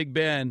against Big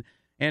Ben,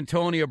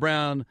 Antonio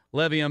Brown,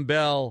 Le'Veon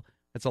Bell?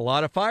 That's a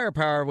lot of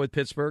firepower with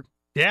Pittsburgh.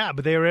 Yeah,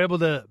 but they were able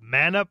to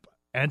man up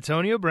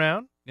Antonio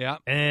Brown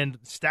and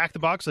stack the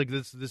box like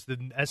this is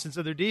the essence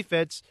of their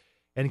defense,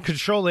 and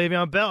control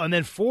Le'Veon Bell, and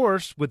then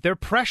force, with their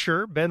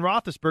pressure, Ben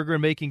Roethlisberger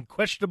in making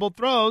questionable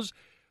throws,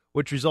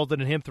 which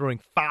resulted in him throwing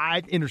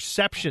 5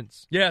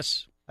 interceptions.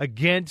 Yes.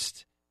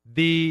 Against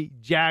the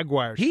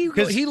Jaguars.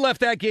 He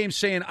left that game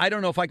saying, I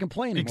don't know if I can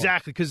play anymore.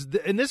 Exactly,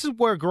 and this is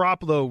where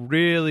Garoppolo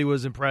really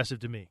was impressive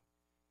to me.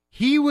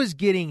 He was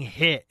getting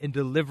hit and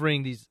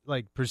delivering these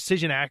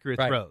precision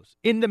accurate throws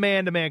into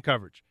man-to-man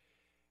coverage.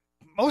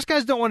 Most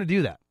guys don't want to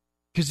do that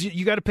because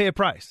you got to pay a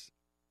price.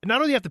 And not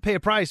only do you have to pay a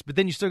price, but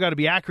then you still got to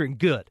be accurate and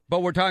good.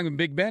 But we're talking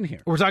Big Ben here.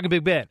 We're talking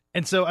Big Ben.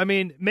 And so, I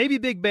mean, maybe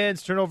Big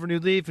Ben's turn over a new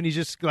leaf and he's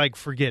just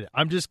forget it.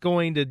 I'm just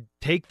going to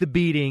take the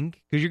beating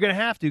because you're going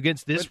to have to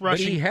against this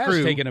rushing crew. But he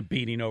has taken a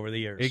beating over the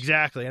years.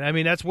 Exactly. And I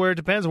mean, that's where it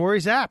depends on where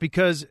he's at,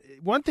 because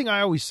one thing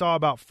I always saw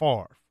about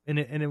Favre, and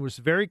it was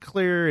very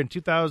clear in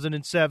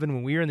 2007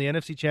 when we were in the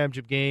NFC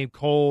Championship game,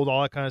 cold,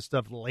 all that kind of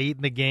stuff late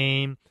in the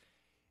game,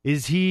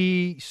 is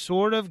he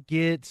sort of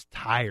gets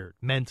tired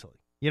mentally.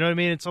 You know what I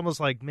mean? It's almost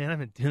like, man, I've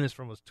been doing this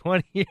for almost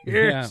 20 years.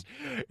 Yeah.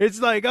 It's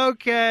like,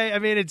 okay. I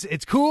mean,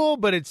 it's cool,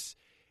 but it's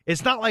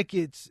not like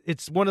it's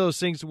one of those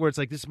things where it's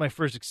like, this is my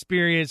first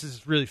experience. This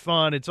is really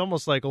fun. It's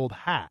almost like old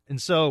hat.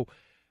 And so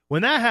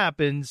when that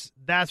happens,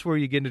 that's where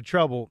you get into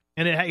trouble.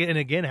 And it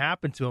again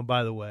happened to him,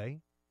 by the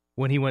way,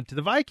 when he went to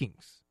the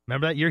Vikings.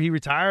 Remember that year he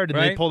retired and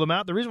they pulled him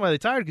out? The reason why they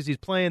retired because he's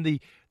playing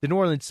the New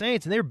Orleans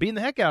Saints and they were beating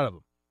the heck out of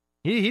him.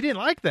 He didn't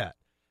like that.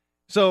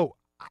 So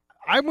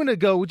I'm going to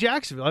go with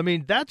Jacksonville. I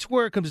mean, that's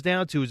where it comes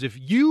down to is if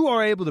you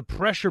are able to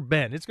pressure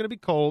Ben, it's going to be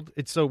cold.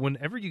 It's so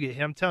whenever you get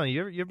him, I'm telling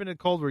you, you ever been in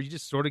cold where you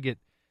just sort of get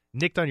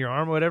nicked on your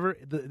arm or whatever?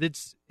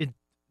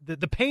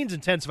 The pain's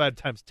intensified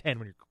times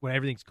 10 when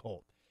everything's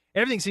cold.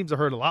 Everything seems to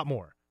hurt a lot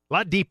more, a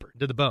lot deeper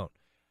to the bone.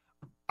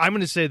 I'm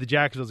going to say the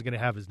Jacksonville's going to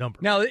have his number.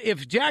 Now,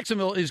 if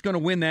Jacksonville is going to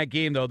win that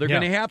game, though, they're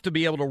going to have to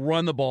be able to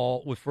run the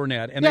ball with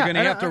Fournette, and they're going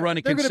to have to run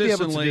it consistently. They're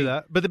going to be able to do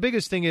that. But the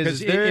biggest thing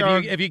is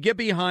if you get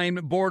behind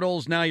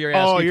Bortles, now you're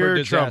asking for a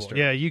disaster. Trouble.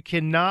 Yeah, you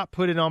cannot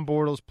put it on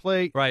Bortles'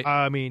 plate. Right.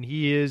 I mean,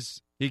 he is.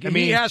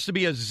 He has to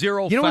be a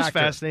zero factor. You know what's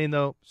factor. fascinating,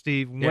 though,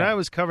 Steve? When I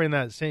was covering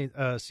that San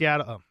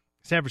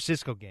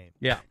Francisco game,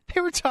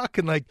 they were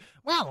talking like,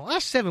 wow, the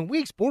last 7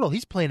 weeks, Bortles,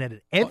 he's playing at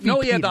an MVP No,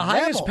 he had the level.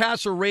 highest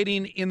passer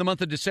rating in the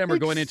month of December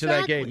going into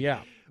that game.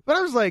 Yeah. But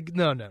I was like,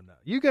 no.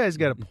 You guys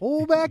got to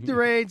pull back the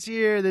reins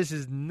here. This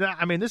is not,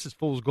 I mean, this is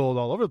fool's gold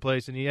all over the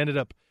place. And he ended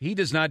up. He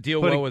does not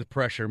deal well with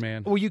pressure,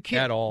 man. Well, you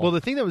can't. At all. Well,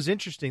 the thing that was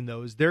interesting,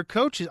 though, is their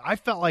coaches, I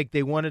felt like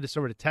they wanted to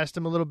sort of test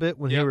him a little bit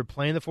when they were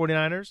playing the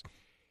 49ers.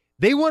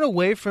 They went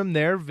away from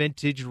their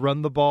vintage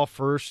run the ball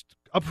first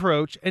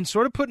approach and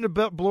sort of put in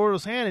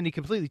Bortles' hand, and he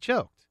completely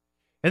choked.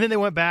 And then they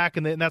went back,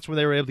 and that's when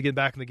they were able to get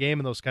back in the game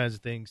and those kinds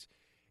of things.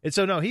 And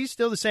so, no, he's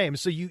still the same.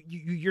 So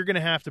you're going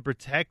to have to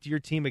protect your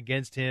team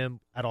against him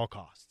at all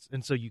costs.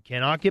 And so you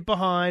cannot get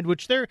behind,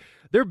 which they're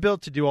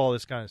built to do all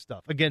this kind of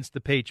stuff against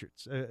the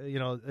Patriots.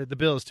 The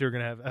Bills, too, are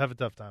going to have a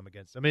tough time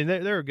against them. I mean,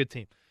 they're a good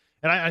team.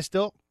 And I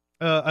still,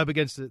 up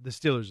against the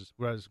Steelers is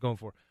what I was going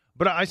for.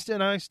 But I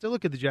still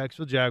look at the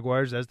Jacksonville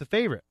Jaguars as the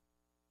favorite.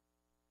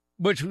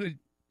 Which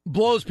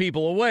blows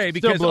people away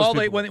because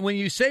when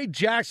you say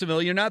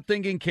Jacksonville, you're not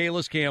thinking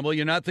Calais Campbell.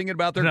 You're not thinking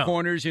about their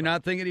corners. You're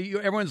not thinking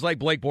everyone's like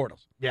Blake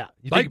Bortles. Yeah,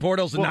 Blake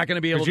Bortles is not going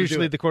to be able to do it.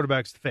 Usually the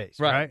quarterback's the face,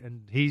 right?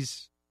 And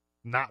he's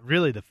not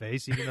really the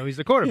face, even though he's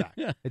the quarterback.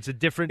 It's a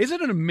different.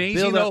 Isn't it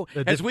amazing though?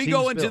 As we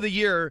go into the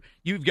year,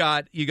 you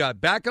got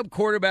backup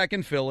quarterback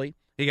in Philly.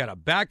 You got a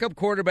backup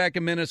quarterback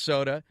in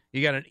Minnesota.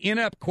 You got an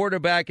inept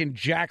quarterback in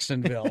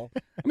Jacksonville.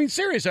 I mean,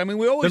 seriously. I mean,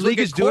 we always look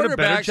at quarterbacks. Doing a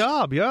better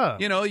job, yeah.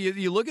 You know,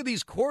 you look at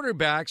these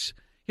quarterbacks.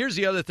 Here's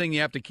the other thing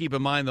you have to keep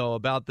in mind, though,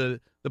 about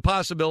the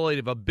possibility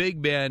of a Big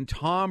Ben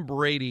Tom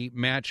Brady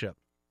matchup.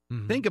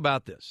 Mm-hmm. Think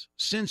about this.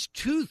 Since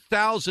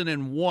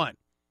 2001,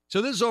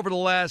 so this is over the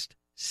last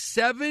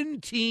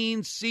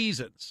 17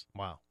 seasons.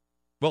 Wow.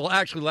 Well,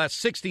 actually, last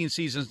 16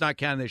 seasons, not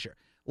counting this year.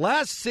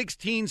 Last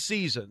 16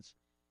 seasons,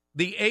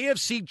 the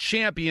AFC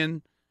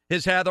champion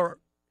has had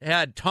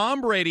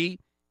Tom Brady,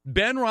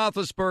 Ben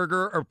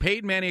Roethlisberger, or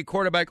Peyton Manning at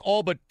quarterback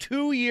all but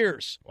 2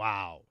 years.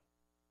 Wow.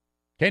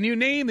 Can you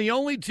name the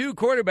only two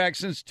quarterbacks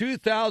since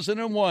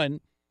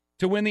 2001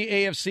 to win the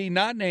AFC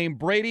not named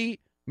Brady,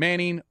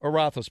 Manning, or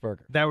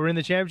Roethlisberger? That were in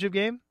the championship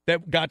game?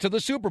 That got to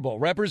the Super Bowl.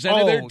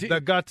 Represented their team.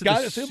 That got to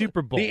the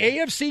Super Bowl. The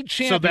AFC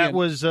champion. So that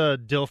was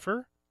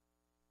Dilfer?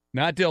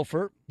 Not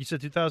Dilfer. You said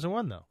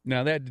 2001, though.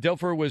 No,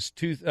 Dilfer was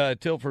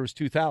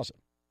 2000.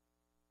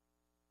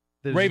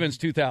 Ravens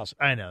 2000.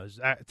 I know. It was,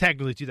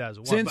 technically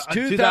 2001. Since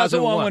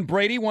 2001 when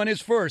Brady won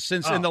his first.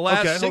 In the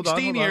last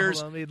 16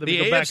 years,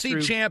 the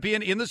AFC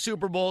champion in the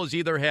Super Bowl has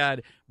either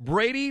had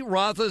Brady,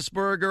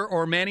 Roethlisberger,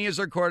 or Manning as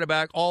their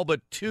quarterback all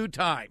but 2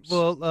 times.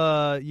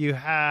 Well, you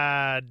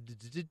had...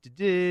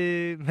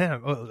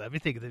 let me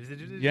think of this.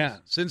 Yeah,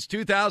 since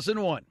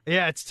 2001.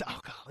 Yeah, it's... Oh,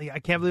 golly, I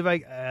can't believe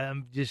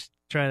I'm just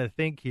trying to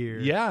think here.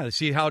 Yeah,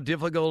 see how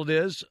difficult it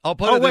is? I'll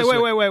put it this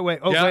way. Wait.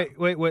 Oh, yeah.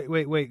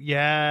 wait. You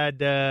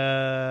had...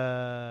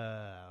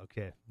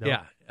 okay. No.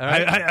 Yeah. All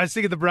right. I was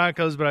thinking the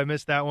Broncos, but I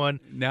missed that one.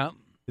 No.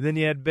 And then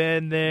you had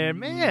Ben there.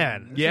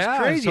 Man, this is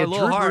crazy. A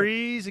little Drew hard.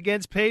 Brees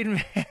against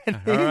Peyton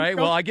Manning. All right,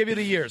 well, I'll give you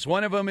the years.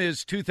 One of them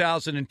is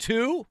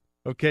 2002.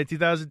 Okay,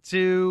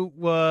 2002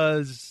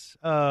 was...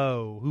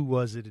 Oh, who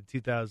was it in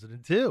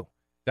 2002?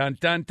 Dun,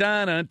 dun,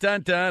 dun, dun,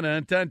 dun, dun,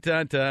 dun,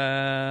 dun,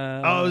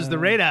 dun. Oh, it was the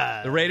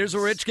Raiders. The Raiders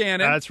were Rich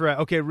Gannon. That's right.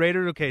 Okay,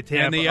 Raiders. Okay,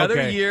 Tampa. And the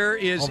other year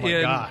is in... Oh,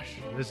 my gosh.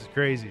 This is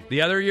crazy.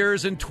 The other year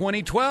is in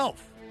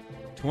 2012.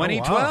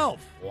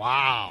 2012. Oh,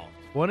 wow.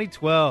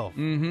 2012.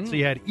 Mm-hmm. So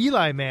you had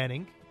Eli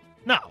Manning.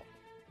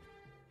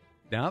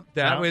 No,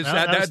 that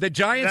was the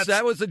Giants.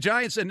 That was the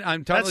Giants, and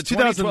I'm talking about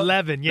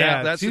 2011.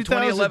 Yeah, that's the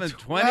 2011,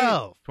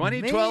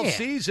 2012 Man.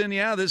 season.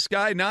 Yeah, this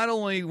guy not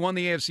only won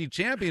the AFC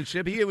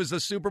Championship, he was the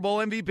Super Bowl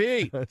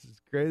MVP. This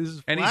is great. This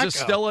is and he's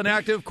still an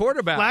active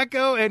quarterback.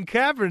 Flacco and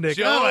Kaepernick.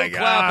 Joe oh my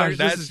gosh,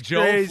 that's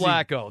Joe crazy.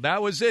 Flacco.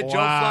 That was it. Wow. Joe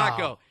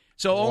Flacco.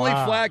 So only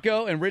Wow.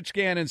 Flacco and Rich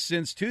Gannon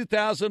since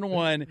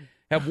 2001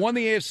 have won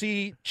the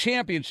AFC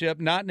championship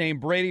not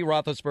named Brady,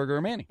 Roethlisberger,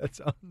 or Manning. That's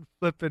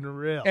unflipping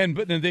real.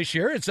 But this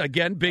year, it's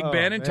again Big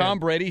Ben and Tom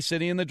Brady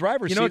sitting in the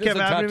driver's seat what kept as the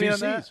top happening to me two on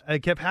that? seeds. It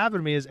kept happening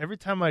to me is every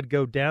time I'd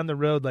go down the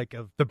road like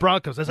of the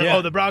Broncos, I was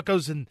like, the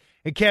Broncos and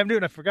Cam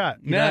Newton. I forgot.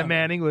 Eli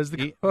Manning was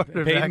the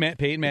quarterback.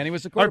 Peyton Manning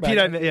was the quarterback.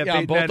 Peyton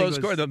both Manning those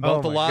both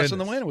the loss goodness.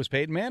 and the win. It was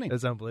Peyton Manning.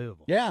 That's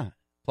unbelievable. Yeah.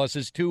 Plus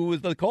his 2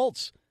 with the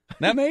Colts.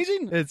 Isn't that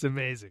amazing? It's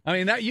amazing. I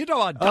mean, you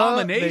know about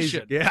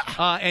domination. Yeah.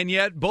 And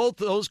yet both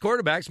those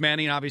quarterbacks,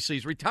 Manning obviously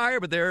is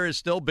retired, but there is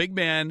still Big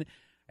Ben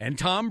and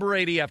Tom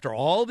Brady after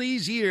all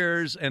these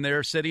years, and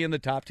they're sitting in the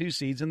top 2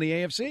 seeds in the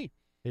AFC.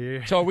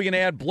 Yeah. So are we going to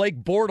add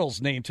Blake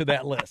Bortles' name to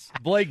that list?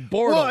 Blake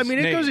Bortles. Well, I mean,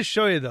 it goes to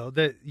show you, though,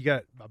 that you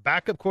got a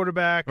backup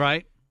quarterback.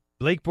 Right.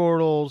 Blake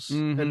Bortles,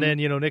 and then,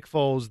 Nick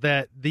Foles,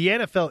 that the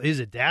NFL is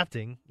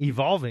adapting,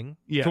 evolving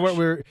to where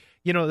we're,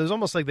 there's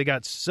almost like they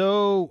got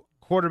so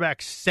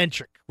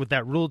quarterback-centric with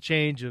that rule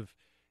change of,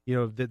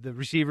 the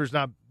receivers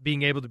not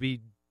being able to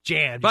be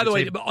jammed. By the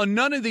way,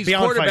 none of these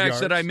quarterbacks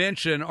that I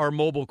mentioned are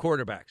mobile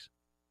quarterbacks.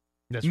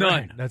 That's None.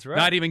 Right. That's right.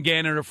 Not even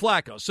Gannon or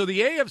Flacco. So the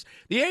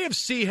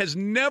AFC has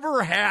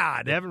never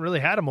had. They haven't really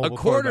had a mobile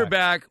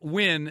quarterback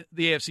win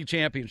the AFC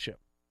championship.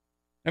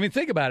 I mean,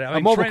 think about it.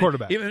 A mobile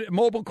quarterback.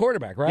 Mobile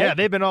quarterback, right? Yeah,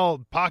 they've been all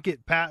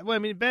pocket pass. Well, I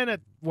mean, Ben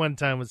at one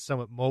time was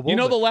somewhat mobile. You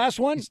know the last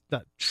one?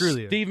 Not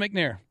truly. Steve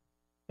McNair.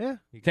 Yeah.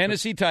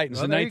 Tennessee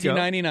Titans in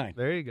 1999.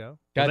 There you go.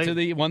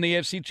 Won the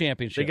AFC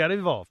championship. They got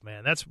involved,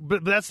 man.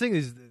 But that's the thing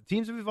is the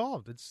teams have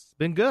evolved. It's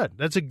been good.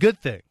 That's a good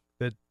thing.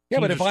 Yeah,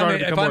 but if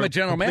I'm a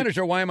general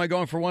manager, why am I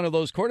going for one of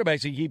those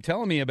quarterbacks you keep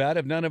telling me about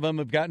if none of them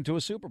have gotten to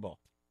a Super Bowl?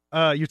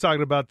 You're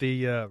talking about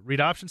the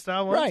read option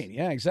style ones? Right,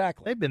 yeah,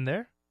 exactly. They've been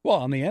there. Well,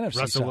 on the NFC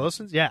Russell side.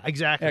 Wilson's? Yeah,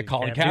 exactly. Yeah,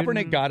 Colin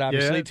Kaepernick got,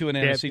 obviously, to an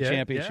NFC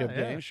championship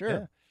game. Sure.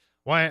 Yeah.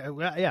 Why?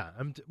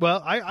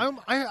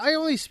 I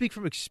only speak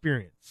from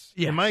experience.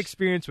 Yes. In my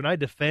experience, when I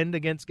defend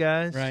against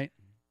guys, right?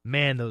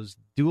 Man, those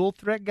dual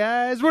threat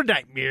guys were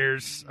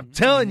nightmares. I'm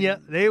telling you,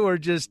 they were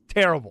just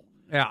terrible.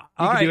 Yeah.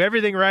 You can do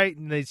everything right,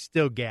 and they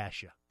still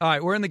gash you. All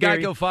right, we're in the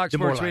Geico Fox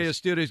Sports Radio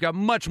studios. Got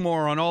much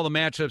more on all the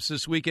matchups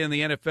this weekend in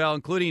the NFL,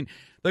 including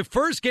the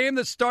first game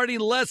that's starting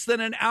less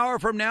than an hour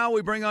from now.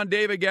 We bring on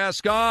David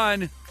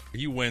Gascon.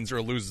 He wins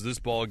or loses this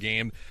ball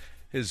game,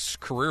 his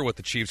career with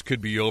the Chiefs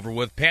could be over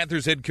with.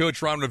 Panthers head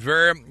coach Ron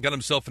Rivera got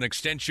himself an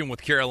extension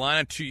with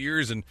Carolina, 2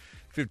 years and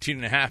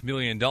 $15.5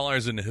 million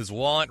in his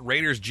wallet.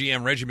 Raiders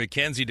GM Reggie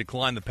McKenzie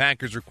declined the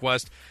Packers'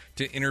 request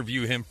to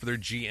interview him for their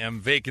GM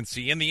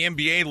vacancy. In the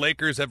NBA,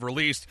 Lakers have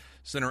released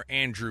center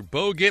Andrew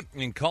Bogut.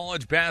 In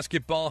college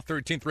basketball,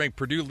 13th-ranked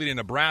Purdue leading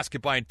Nebraska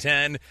by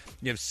 10.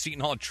 You have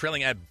Seton Hall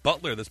trailing at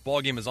Butler. This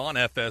ballgame is on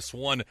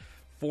FS1,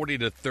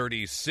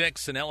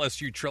 40-36. And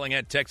LSU trailing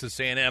at Texas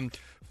A&M,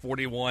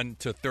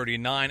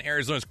 41-39.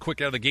 Arizona's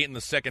quick out of the gate in the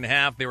second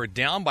half. They were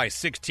down by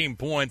 16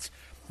 points.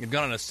 They've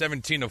gone on a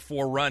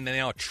 17-4 run, and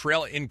now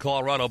trail in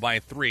Colorado by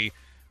 3,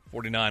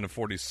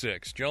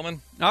 49-46.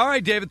 Gentlemen? All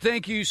right, David,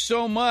 thank you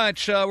so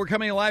much. We're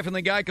coming live from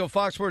the Geico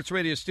Fox Sports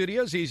Radio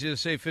studios. Easy to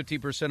save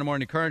 50% or more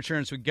on your car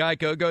insurance with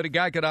Geico. Go to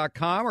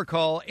geico.com or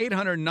call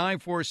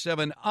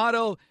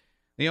 800-947-AUTO.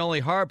 The only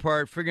hard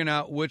part, figuring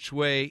out which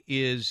way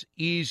is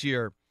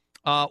easier.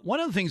 One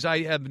of the things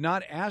I have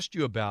not asked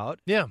you about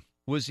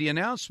was the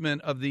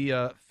announcement of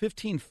the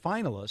 15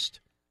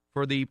 finalists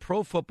for the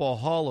Pro Football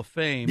Hall of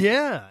Fame.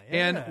 Yeah.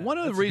 And one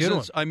of the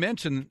reasons I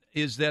mentioned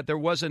is that there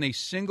wasn't a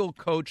single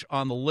coach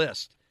on the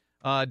list.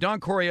 Don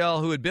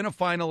Coryell, who had been a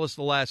finalist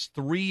the last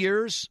 3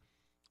 years,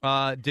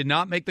 did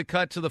not make the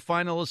cut to the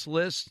finalist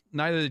list.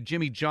 Neither did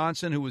Jimmy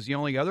Johnson, who was the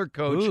only other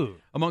coach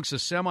amongst the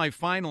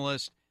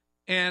semifinalists.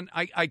 And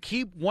I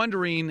keep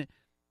wondering,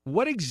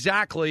 what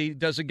exactly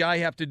does a guy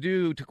have to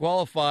do to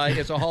qualify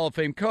as a Hall of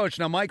Fame coach?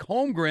 Now, Mike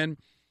Holmgren,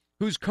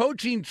 whose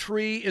coaching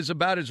tree is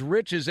about as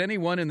rich as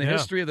anyone in the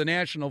history of the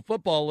National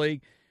Football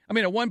League. I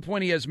mean, at one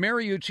point he has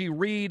Mariucci,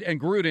 Reed, and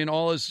Gruden,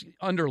 all his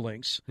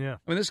underlings. Yeah.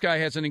 I mean, this guy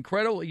has an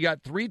incredible – he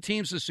got 3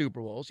 teams to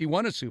Super Bowls. He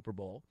won a Super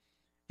Bowl.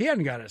 He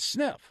hadn't got a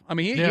sniff. I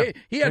mean,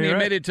 he hadn't even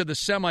made it to the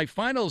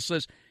semifinals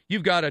list.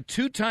 You've got a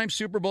 2-time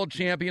Super Bowl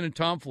champion in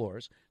Tom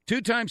Flores,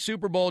 2-time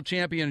Super Bowl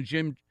champion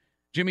in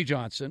Jimmy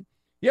Johnson.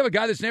 You have a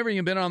guy that's never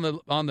even been on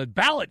the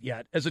ballot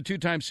yet as a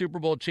 2-time Super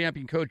Bowl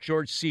champion coach,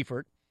 George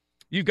Seifert.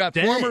 You've got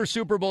former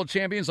Super Bowl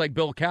champions like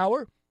Bill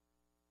Cowher,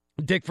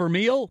 Dick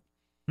Vermeil.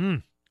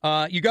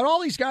 You got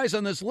all these guys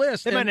on this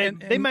list.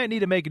 They might need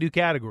to make a new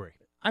category.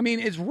 I mean,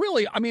 it's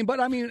really,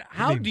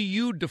 how do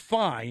you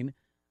define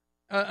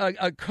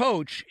a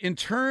coach in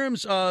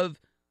terms of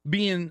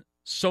being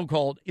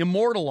so-called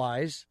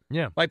immortalized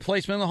by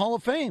placement in the Hall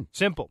of Fame?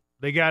 Simple.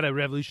 They got to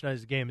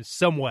revolutionize the game in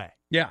some way.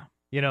 Yeah.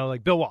 You know,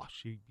 like Bill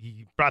Walsh.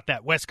 He brought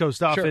that West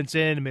Coast offense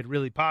in and made it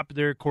really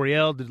popular.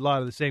 Coryell did a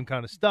lot of the same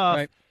kind of stuff.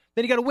 Right.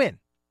 Then you got to win.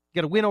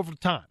 You got to win over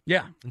time.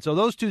 Yeah. And so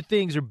those two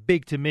things are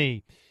big to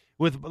me.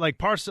 With like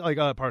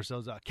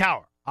Parcells,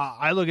 Cowher.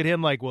 I look at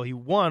him like, well, he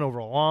won over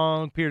a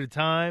long period of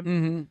time.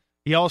 Mm-hmm.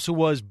 He also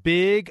was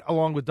big,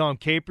 along with Dom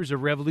Capers,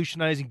 of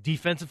revolutionizing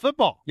defensive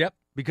football. Yep.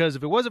 Because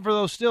if it wasn't for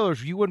those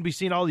Steelers, you wouldn't be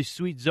seeing all these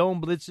sweet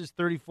zone blitzes,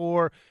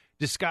 34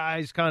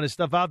 disguise kind of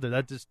stuff out there.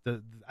 That just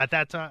at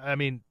that time, I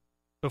mean,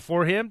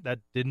 before him, that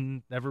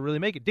didn't ever really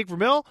make it. Dick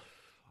Vermeil,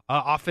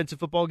 offensive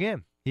football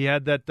game. He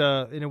had that,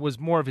 and it was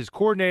more of his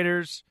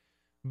coordinators,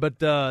 but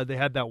they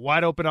had that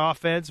wide open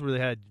offense where they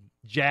had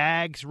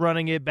Jags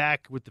running it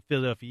back with the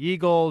Philadelphia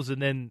Eagles,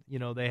 and then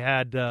they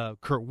had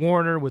Kurt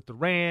Warner with the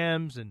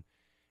Rams, and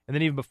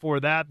then even before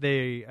that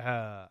they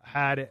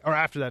had it, or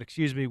after that,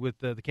 excuse me, with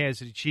the Kansas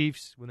City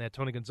Chiefs when they had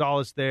Tony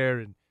Gonzalez there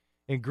and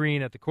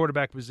Green at the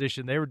quarterback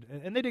position.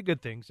 They did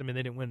good things. I mean,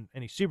 they didn't win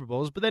any Super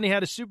Bowls, but then he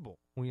had a Super Bowl,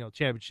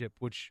 championship,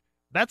 which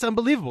that's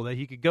unbelievable that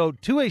he could go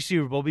to a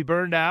Super Bowl, be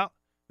burned out,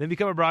 then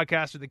become a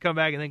broadcaster, then come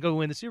back and then go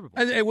win the Super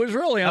Bowl. It was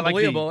really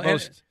unbelievable. Like the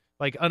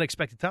most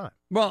unexpected time.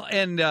 Well,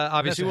 and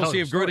obviously we'll see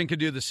if Gruden can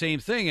do the same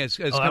thing as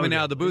coming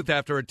out of the booth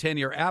after a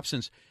 10-year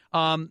absence.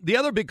 The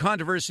other big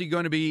controversy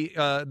going to be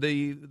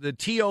the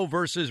T.O.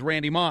 versus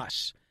Randy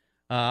Moss.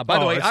 By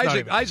the way,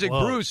 Isaac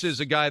Bruce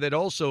is a guy that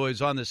also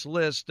is on this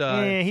list.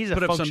 He's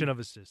a function of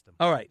his system.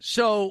 All right,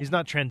 so he's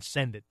not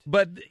transcendent.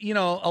 But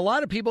a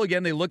lot of people,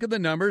 again, they look at the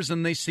numbers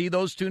and they see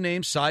those two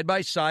names side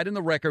by side in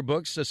the record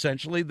books,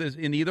 essentially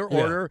in either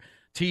order.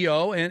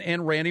 T.O.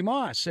 and Randy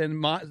Moss.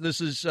 And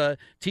this is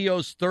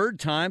T.O.'s third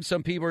time.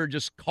 Some people are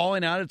just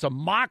calling out it's a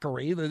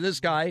mockery that this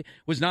guy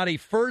was not a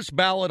first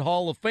ballot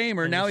Hall of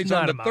Famer. Now he's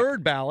on the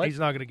third ballot. He's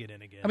not going to get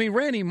in again. I mean,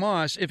 Randy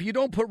Moss, if you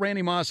don't put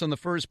Randy Moss on the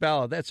first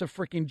ballot, that's a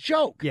freaking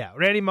joke. Yeah,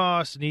 Randy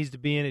Moss needs to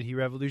be in it. He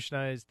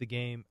revolutionized the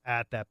game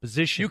at that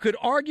position. You could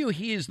argue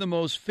he is the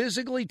most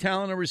physically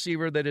talented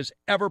receiver that has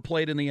ever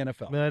played in the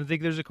NFL. I mean, I don't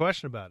think there's a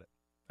question about it.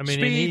 I mean,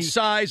 speed,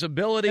 size,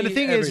 ability. And the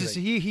thing everything. is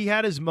he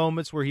had his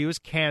moments where he was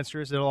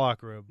cancerous in the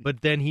locker room,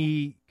 but then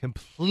he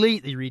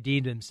completely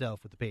redeemed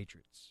himself with the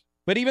Patriots.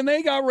 But even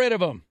they got rid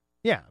of him.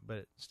 Yeah,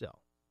 but still.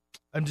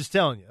 I'm just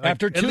telling you.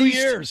 After 2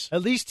 years.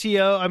 At least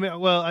T.O., I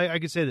mean, well, I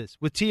could say this.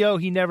 With T.O.,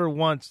 he never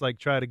once,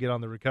 tried to get on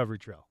the recovery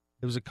trail.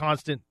 It was a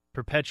constant,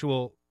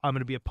 perpetual, I'm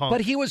going to be a punk.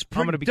 But he was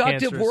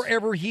productive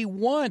wherever he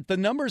went. The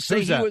numbers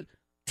say he was.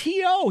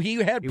 T.O., he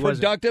had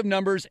productive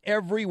numbers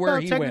everywhere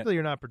he went. Technically,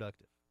 you're not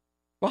productive.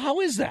 Well,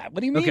 how is that? What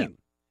do you mean? Okay.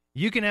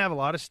 You can have a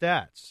lot of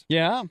stats.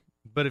 Yeah.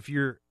 But if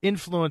your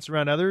influence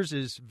around others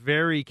is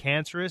very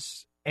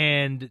cancerous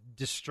and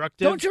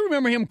destructive. Don't you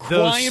remember him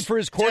crying for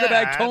his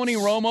quarterback, Tony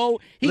Romo?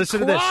 He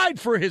cried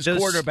for his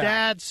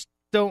quarterback. Stats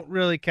don't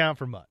really count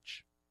for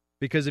much.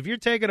 Because if you're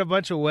taking a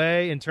bunch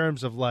away in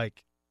terms of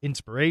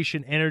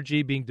inspiration,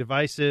 energy, being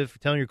divisive,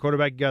 telling your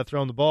quarterback you got to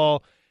throw him the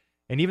ball,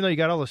 and even though you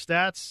got all the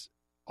stats,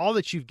 all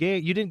that you've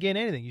gained, you didn't gain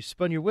anything. You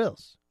spun your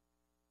wheels.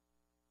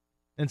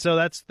 And so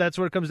that's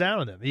what it comes down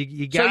to them.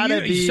 You got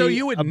to be. So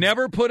you would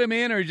never put him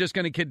in, or you're just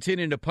going to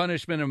continue to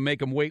punishment and make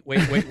him wait?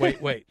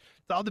 It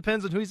all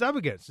depends on who he's up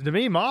against. And to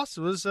me, Moss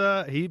was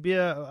he'd be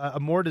a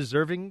more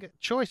deserving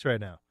choice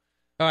right now.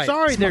 All right.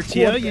 Sorry there,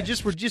 Tia. You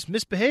just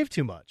misbehaved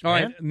too much. All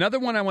man. right. Another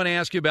one I want to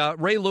ask you about.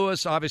 Ray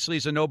Lewis obviously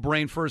is a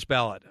no-brain first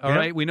ballot. All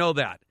right, we know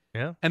that.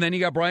 Yeah. And then you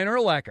got Brian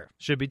Urlacher.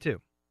 Should be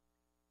too.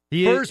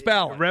 First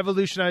ballot.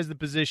 Revolutionized the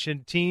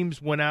position. Teams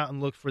went out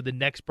and looked for the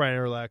next Brian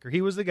Urlacher. He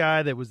was the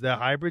guy that was the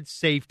hybrid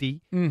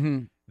safety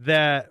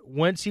that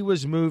once he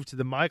was moved to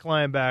the Mike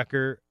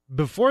linebacker,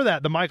 before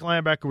that, the Mike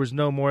linebacker was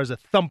known more as a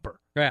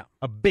thumper. Yeah.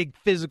 A big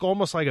physical,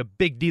 almost like a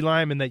big D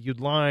lineman that you'd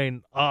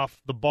line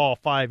off the ball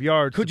 5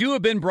 yards. Could you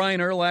have been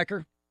Brian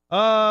Urlacher?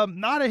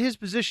 Not at his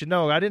position.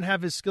 No, I didn't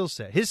have his skill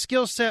set. His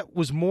skill set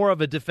was more of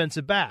a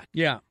defensive back.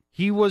 Yeah.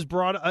 He was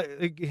brought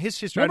his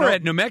history. Remember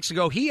at New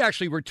Mexico, he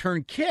actually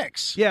returned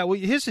kicks. Yeah, well,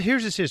 here's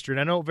his history,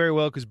 and I know it very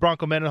well because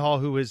Bronco Mendenhall,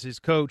 who was his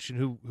coach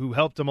and who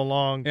helped him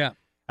along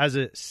as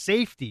a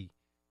safety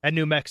at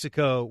New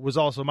Mexico, was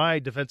also my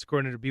defensive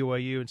coordinator at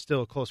BYU and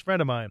still a close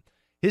friend of mine.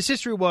 His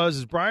history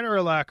was Brian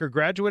Urlacher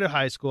graduated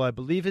high school. I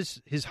believe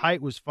his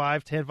height was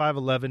 5'10",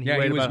 5'11". He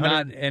weighed was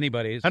about not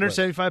anybody.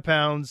 175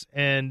 pounds,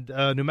 and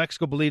New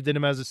Mexico believed in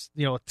him as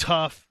a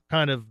tough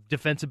kind of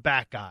defensive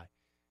back guy.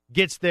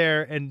 Gets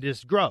there and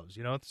just grows,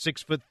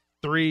 6'3",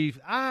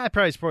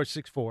 probably sports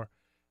 6'4",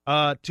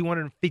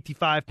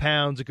 255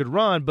 pounds. It could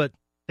run, but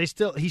he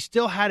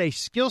still had a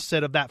skill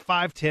set of that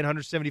 5'10",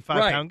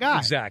 175-pound guy.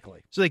 Exactly.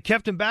 So they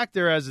kept him back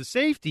there as a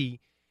safety,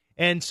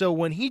 and so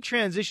when he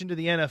transitioned to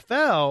the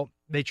NFL,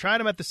 they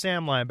tried him at the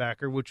Sam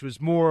linebacker, which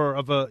was more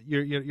of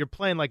you're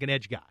playing like an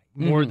edge guy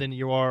more than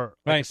you are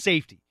like a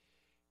safety.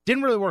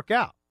 Didn't really work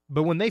out,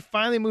 but when they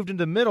finally moved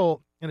into the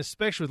middle. And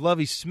especially with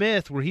Lovie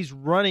Smith, where he's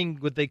running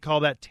what they call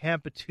that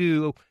Tampa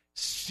 2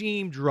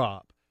 seam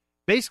drop.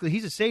 Basically,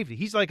 he's a safety.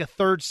 He's like a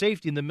third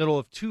safety in the middle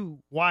of two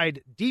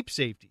wide, deep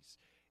safeties.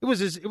 It was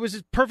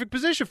his perfect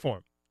position for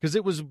him because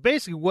it was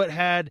basically what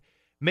had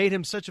made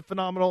him such a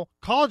phenomenal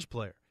college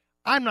player.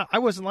 I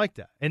wasn't like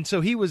that. And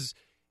so he was,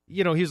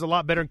 he was a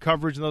lot better in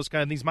coverage and those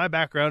kind of things. My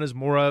background is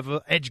more of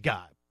an edge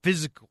guy,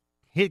 physical,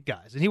 hit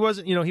guys. And he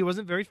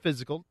wasn't very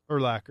physical,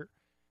 Urlacher.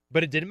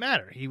 But it didn't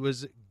matter. He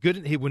was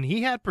good. When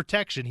he had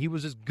protection, he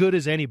was as good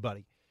as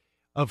anybody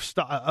of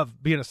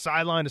being a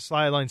sideline to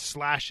sideline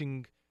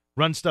slashing,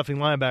 run stuffing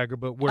linebacker.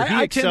 But where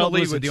he excelled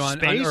was in space. On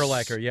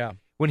Urlacher, yeah.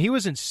 When he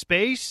was in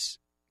space,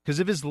 Because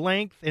of his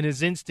length and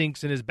his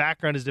instincts and his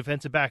background as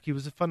defensive back, he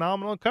was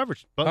phenomenal in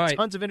coverage. But right.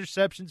 Tons of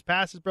interceptions,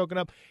 passes broken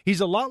up.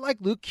 He's a lot like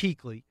Luke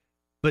Kuechly,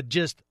 but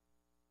just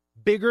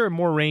bigger and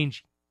more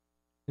rangy.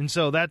 And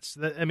so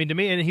to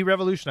me, and he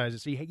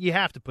revolutionizes. So you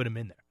have to put him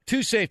in there.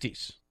 2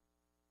 safeties.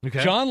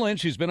 Okay. John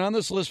Lynch, who's been on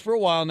this list for a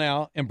while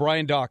now, and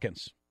Brian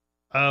Dawkins.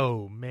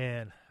 Oh,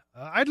 man.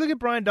 I'd look at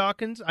Brian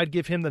Dawkins. I'd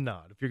give him the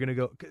nod if you're going to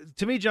go.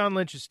 To me, John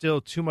Lynch is still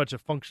too much a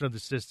function of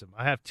the system.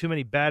 I have too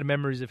many bad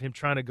memories of him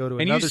trying to go to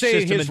another system.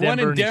 And you say his run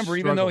in Denver,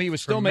 even though he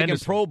was still making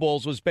Pro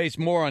Bowls, was based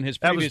more on his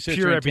previous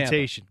history. That was pure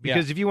reputation.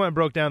 Because if you went and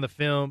broke down the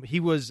film, he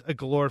was a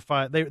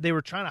glorified. They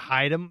were trying to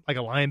hide him like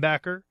a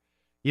linebacker,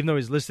 even though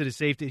he's listed as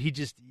safety. He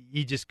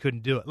just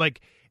couldn't do it.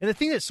 Like, and the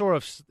thing that sort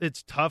of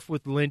it's tough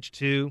with Lynch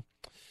too.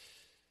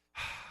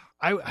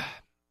 I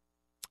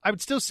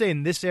would still say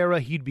in this era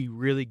he'd be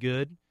really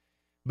good.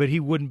 But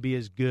he wouldn't be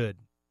as good.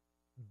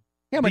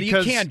 Yeah, but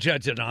you can't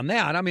judge it on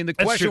that. I mean, the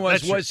question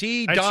was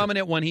he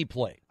dominant when he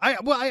played?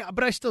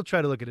 But I still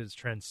try to look at it as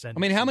transcendent.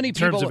 I mean, how many in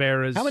people? Terms of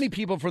eras. How many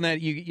people from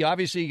that? You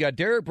obviously got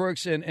Derek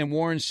Brooks and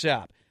Warren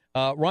Sapp.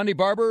 Ronde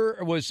Barber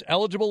was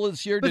eligible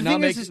this year. But the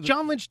thing is,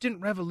 John Lynch didn't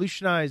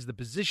revolutionize the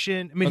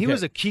position. I mean, he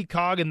was a key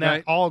cog in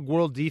that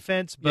all-world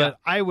defense. But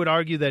I would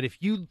argue that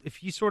if you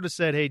sort of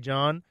said, "Hey,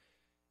 John,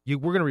 we're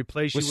going to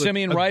replace you with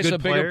Simeon Rice a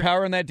bigger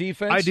power in that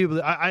defense?" I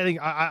do.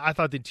 I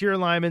thought the interior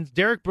linemen,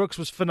 Derek Brooks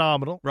was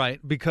phenomenal,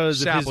 right?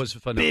 Because Sapp of his was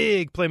phenomenal.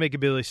 Big playmaking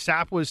ability.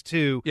 Sapp was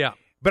too. Yeah.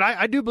 But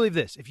I do believe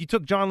this. If you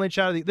took John Lynch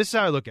out of this is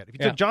how I look at it.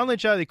 If you took John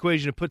Lynch out of the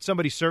equation and put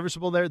somebody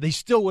serviceable there, they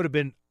still would have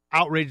been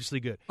outrageously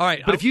good. All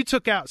right. But if you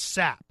took out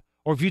Sapp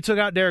or if you took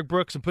out Derek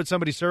Brooks and put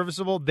somebody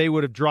serviceable, they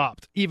would have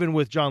dropped, even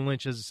with John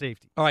Lynch as a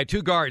safety. All right,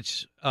 2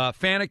 guards,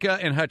 Faneca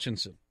and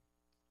Hutchinson.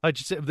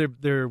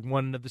 They're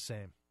one of the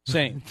same.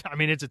 Same. I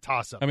mean, it's a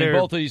toss-up. I mean,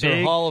 both of these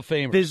are Hall of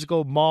Famers.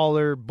 Physical,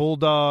 mauler,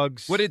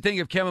 Bulldogs. What did you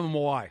think of Kevin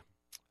Mawai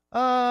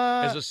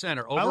as a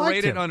center?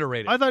 Overrated,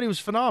 underrated? I thought he was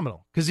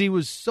phenomenal because he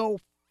was so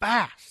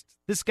fast.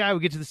 This guy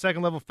would get to the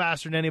second level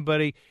faster than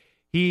anybody.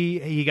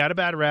 He got a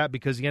bad rap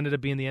because he ended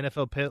up being the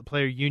NFL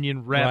player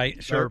union rep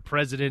or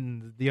president,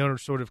 and the owner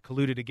sort of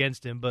colluded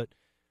against him. But,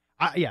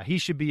 he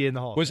should be in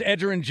the Hall of Fame. Was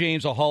Edgerrin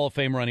James a Hall of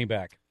Fame running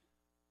back?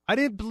 I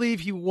didn't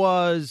believe he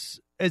was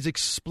as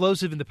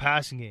explosive in the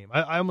passing game.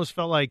 I almost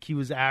felt like he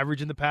was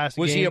average in the passing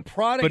game. Was he a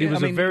product? But he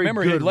was a very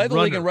remember, good he led the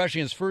runner. league in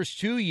rushing his first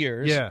 2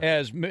 years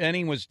as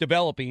Manning was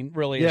developing,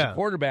 really, as a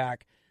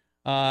quarterback.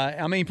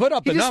 He put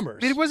up the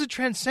numbers. It wasn't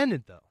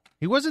transcendent, though.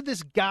 He wasn't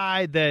this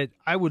guy that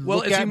I would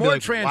look at. Well, is he more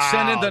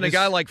transcendent than a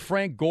guy like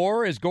Frank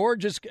Gore? Is Gore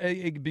just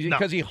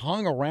because he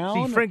hung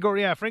around? See, Frank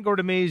Gore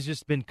to me has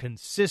just been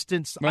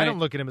consistent. Right. I don't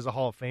look at him as a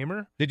Hall of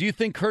Famer. Did you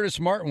think Curtis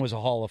Martin was a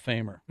Hall of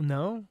Famer?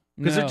 No.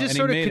 Because they're just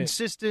sort of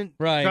consistent,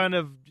 kind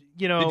of,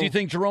 Did you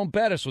think Jerome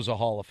Bettis was a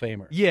Hall of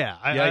Famer? Yeah,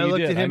 I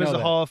looked at him as a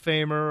Hall of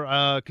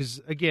Famer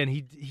because, again,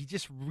 he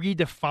just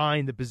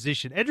redefined the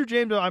position. Edgerrin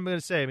James, I'm going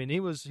to say,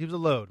 he was a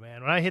load,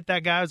 man. When I hit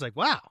that guy, I was like,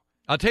 wow.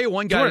 I'll tell you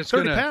one guy that's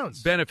going to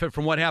benefit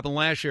from what happened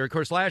last year. Of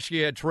course, last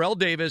year you had Terrell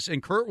Davis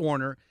and Kurt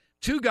Warner,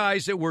 2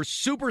 guys that were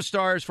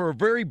superstars for a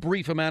very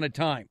brief amount of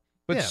time,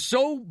 but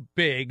so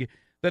big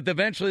that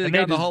eventually they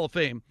got in the Hall of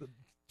Fame.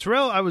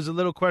 Terrell, I was a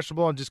little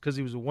questionable on just because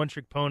he was a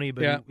one-trick pony,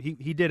 but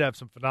he did have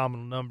some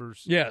phenomenal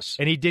numbers. Yes.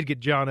 And he did get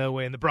John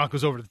Elway and the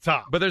Broncos over the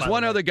top. But there's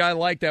one other guy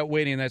like that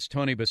waiting, and that's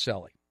Tony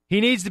Baselli. He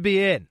needs to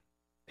be in.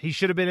 He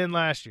should have been in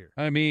last year.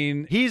 I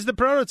mean, he's the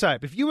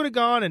prototype. If you would have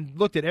gone and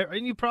looked at,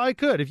 and you probably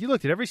could, if you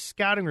looked at every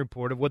scouting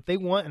report of what they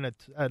want in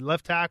a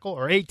left tackle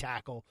or a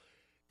tackle,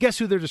 guess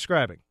who they're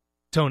describing?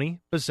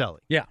 Tony Baselli.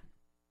 Yeah.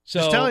 So,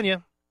 just telling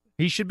you,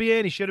 he should be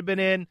in. He should have been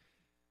in,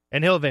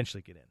 and he'll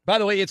eventually get in. By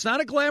the way, it's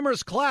not a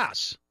glamorous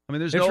class. I mean,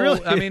 there's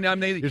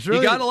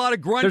you got a lot of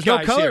grunt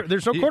guys here.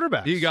 There's no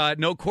quarterbacks. You got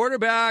no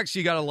quarterbacks.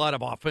 You got a lot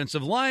of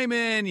offensive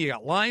linemen. You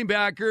got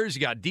linebackers. You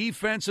got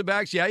defensive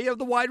backs. Yeah, you have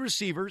the wide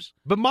receivers.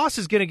 But Moss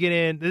is going to get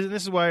in.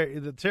 This is why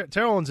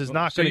Terrell Owens is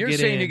not going to get in.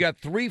 So you're saying you got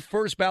 3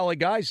 first ballot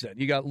guys then.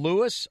 You got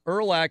Lewis,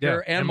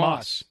 Urlacher, and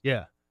Moss.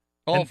 Yeah.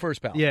 All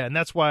first ballot. Yeah, and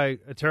that's why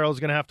Terrell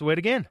is going to have to wait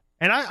again.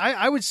 And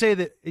I would say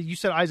that you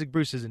said Isaac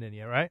Bruce isn't in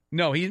yet, right?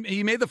 No,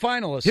 he made the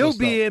finalists. He'll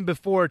be in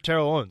before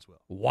Terrell Owens will.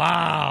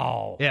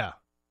 Wow. Yeah.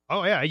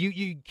 Oh yeah,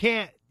 you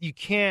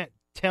can't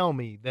tell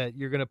me that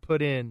you're going to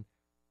put in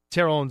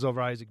Terrell Owens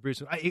over Isaac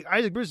Bruce.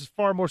 Isaac Bruce is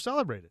far more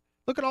celebrated.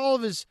 Look at all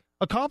of his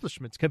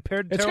accomplishments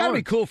compared to It's Terrell got to be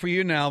Owens. cool for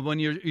you now when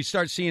you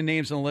start seeing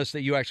names on the list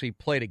that you actually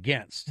played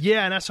against.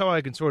 Yeah, and that's how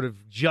I can sort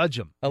of judge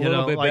him. A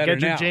little bit like better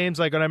Edgerrin now. James,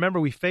 and I remember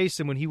we faced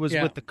him when he was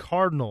with the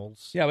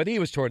Cardinals. Yeah, but he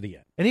was toward the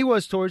end. And he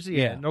was towards the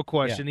end, no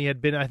question. Yeah. He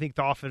had been, I think,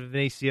 off of an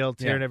ACL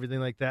tear and everything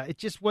like that. It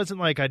just wasn't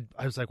like I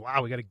was like,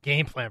 wow, we got a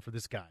game plan for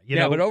this guy. You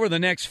know? But over the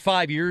next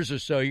 5 years or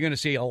so, you're going to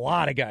see a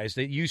lot of guys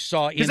that you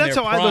saw in their prime. Because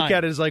that's how I look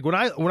at it. Is like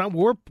when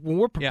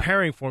we're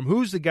preparing for him,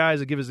 who's the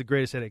guys that give us the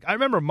greatest headache? I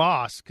remember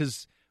Moss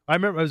because I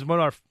remember it was one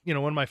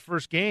of my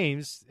first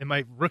games in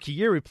my rookie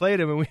year. We played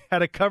him and we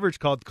had a coverage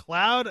called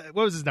Cloud.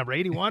 What was his number,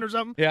 81 or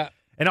something? Yeah.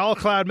 And all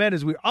Cloud meant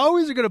is we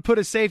always are going to put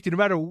a safety, no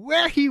matter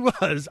where he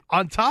was,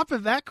 on top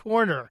of that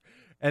corner.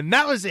 And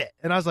that was it.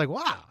 And I was like,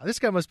 wow, this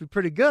guy must be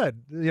pretty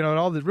good. And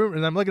all the rumors.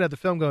 And I'm looking at the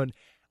film going,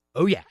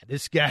 oh, yeah,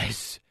 this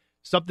guy's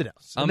something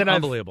else. And then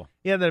unbelievable.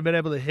 Then I've been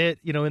able to hit,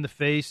 in the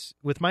face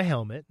with my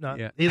helmet, not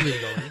illegally.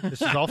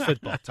 This is all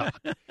football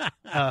talk.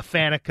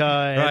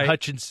 Faneca and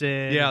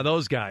Hutchinson. Yeah,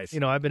 those guys.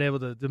 I've been able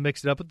to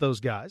mix it up with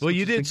those guys. Well,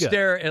 you did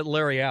stare at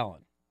Larry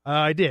Allen.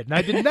 I did. And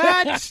I did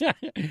not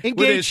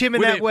engage him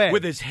in that way.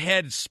 With his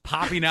head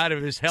popping out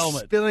of his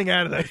helmet. Spilling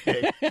out of that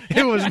thing.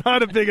 It was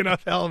not a big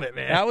enough helmet,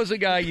 man. That was a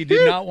guy you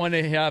did not want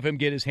to have him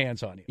get his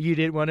hands on you. You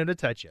didn't want him to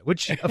touch you,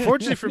 which,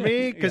 unfortunately for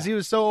me, because he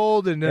was so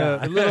old and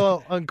a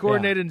little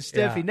uncoordinated and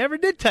stiff, he never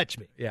did touch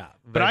me. Yeah.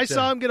 But I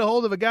saw him get a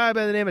hold of a guy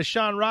by the name of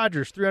Sean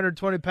Rogers,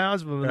 320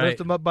 pounds of him, and lift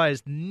him up by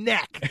his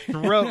neck,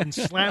 throat, and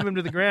slam him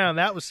to the ground.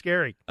 That was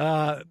scary.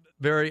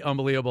 Very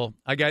unbelievable.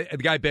 The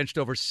guy benched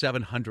over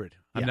 700.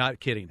 I'm not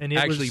kidding. And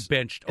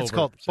benched over. It's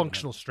called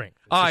functional strength.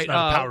 All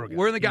right,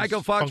 we're in the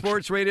Geico Fox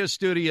Sports Radio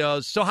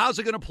studios. So how's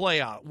it going to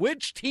play out?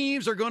 Which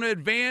teams are going to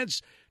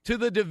advance to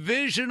the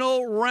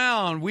divisional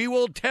round? We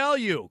will tell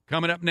you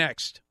coming up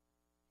next.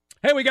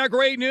 Hey, we got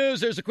great news.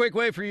 There's a quick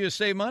way for you to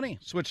save money.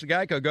 Switch to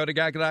Geico. Go to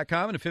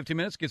geico.com, and in 15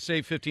 minutes, get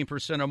saved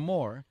 15% or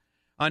more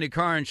on your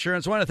car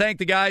insurance. I want to thank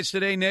the guys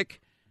today. Nick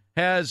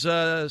has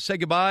said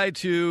goodbye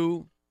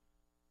to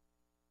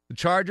the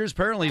Chargers.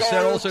 Apparently, he's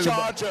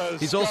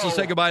also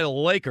said goodbye to the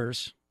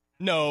Lakers.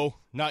 No,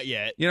 not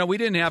yet. We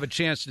didn't have a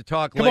chance to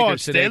talk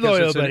Lakers today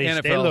because it's an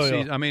NFL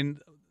season. I mean,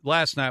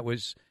 last night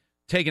was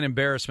taking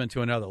embarrassment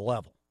to another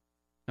level.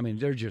 I mean,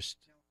 they're just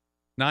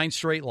 9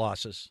 straight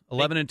losses,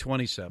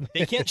 11-27.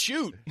 They can't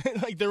shoot.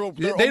 Like they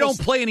don't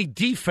play any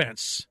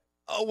defense.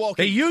 Oh well,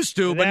 they used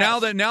to, but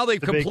now they've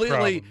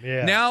completely.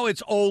 Now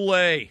it's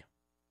Ole.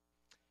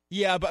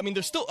 Yeah, but I mean,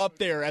 they're still up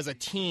there as a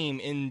team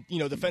in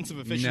defensive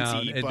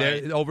efficiency.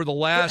 No, over the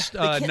last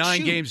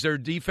 9 games, their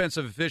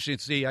defensive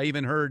efficiency. I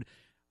even heard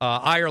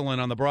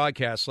Ireland on the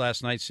broadcast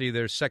last night say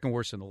they're second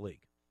worst in the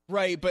league.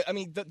 Right, but I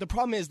mean, the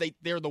problem is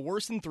they're the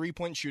worst in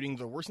 3-point shooting.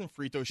 They're worse in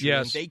free throw shooting.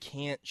 Yes. They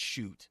can't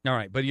shoot. All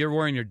right, but you're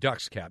wearing your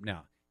Ducks cap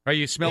now. Are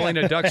you smelling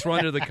a Ducks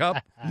run to the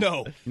cup?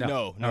 No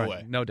All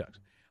way. No Ducks.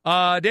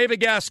 David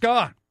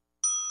Gascon,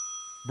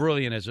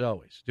 brilliant as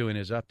always, doing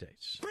his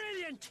updates.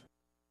 Brilliant.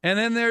 And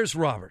then there's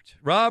Robert.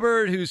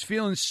 Robert, who's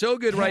feeling so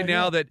good right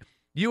now that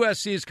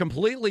USC is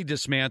completely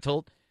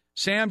dismantled.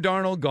 Sam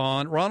Darnold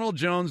gone. Ronald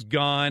Jones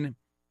gone.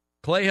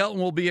 Clay Helton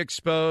will be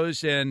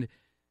exposed. And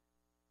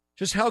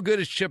just how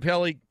good is Chip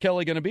Kelly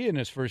going to be in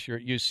his first year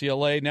at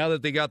UCLA now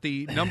that they got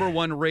the number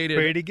 1 rated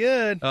pretty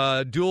good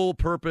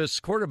dual-purpose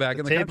quarterback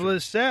in the country? The table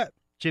is set,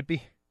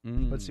 Chippy.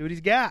 Let's see what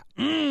he's got.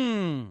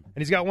 And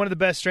he's got one of the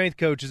best strength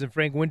coaches in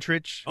Frank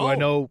Wintrich, who I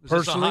know personally.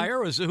 Is this a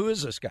hire? Who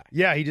is this guy?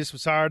 Yeah, he just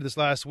was hired this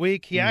last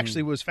week. He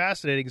actually was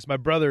fascinating because my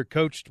brother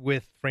coached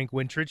with Frank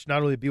Wintrich,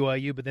 not only at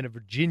BYU, but then at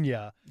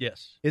Virginia.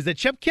 Yes. Is that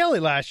Chip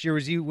Kelly last year,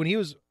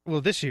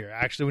 this year,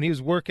 actually, when he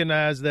was working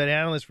as that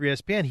analyst for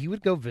ESPN, he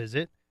would go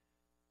visit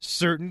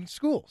certain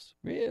schools.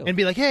 Really? And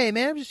be like, hey,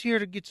 man, I'm just here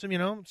to get some,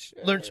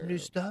 learn some new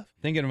stuff.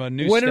 Thinking of a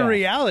new When staff. in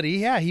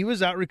reality, he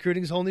was out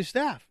recruiting his whole new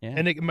staff. Yeah.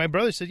 And my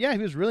brother said, he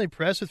was really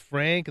impressed with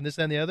Frank and this,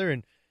 that, and the other.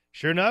 And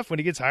sure enough, when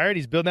he gets hired,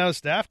 he's building out his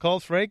staff,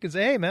 calls Frank and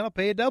say, hey, man, I'll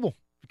pay you double.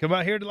 Come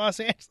out here to Los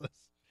Angeles.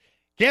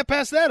 Can't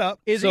pass that up.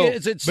 Is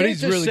it safe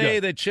to say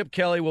that Chip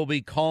Kelly will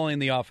be calling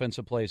the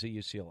offensive plays at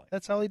UCLA?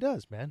 That's all he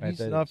does, man. Right,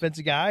 he's an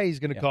offensive guy. He's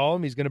going to call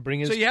him. He's going to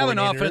bring his So you have an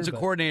offensive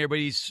coordinator, but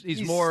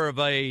he's more of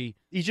a...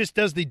 He just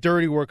does the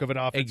dirty work of an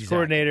offensive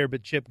coordinator,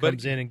 but Chip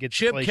comes in and gets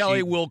Chip the play Kelly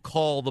sheet. will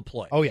call the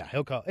play. Oh, yeah,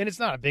 he'll call. And it's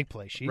not a big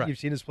play sheet. Right. You've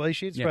seen his play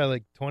sheet. It's probably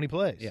like 20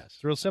 plays. Yes.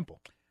 It's real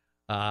simple.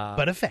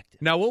 But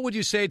effective. Now, what would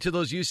you say to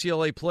those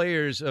UCLA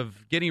players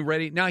of getting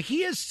ready? Now,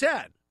 he has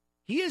said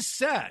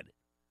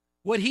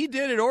what he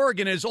did at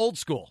Oregon is old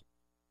school.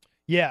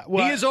 Yeah,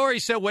 well, he has already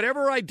said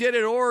whatever I did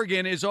at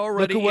Oregon is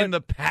already in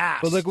the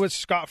past. But look at what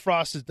Scott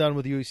Frost has done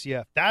with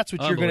UCF. That's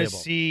what you're going to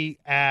see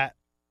at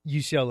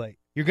UCLA.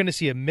 You're going to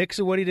see a mix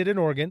of what he did in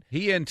Oregon.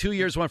 He in 2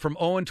 years went from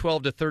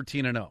 0-12 to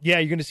 13-0. Yeah,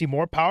 you're going to see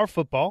more power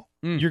football.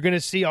 You're going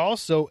to see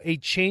also a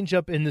change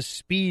up in the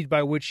speed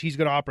by which he's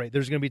going to operate.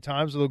 There's going to be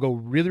times where they'll go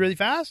really, really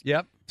fast.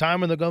 Yep.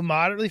 Time when they'll go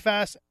moderately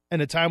fast,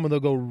 and a time when they'll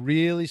go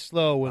really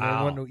slow when they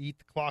want to eat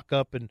the clock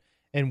up and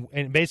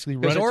basically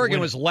run it. Because Oregon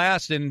was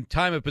last in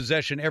time of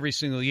possession every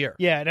single year.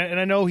 Yeah, and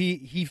I know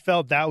he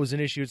felt that was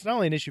an issue. It's not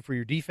only an issue for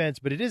your defense,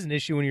 but it is an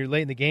issue when you're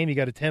late in the game. You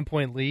got a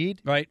 10-point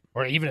lead, right,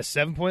 or even a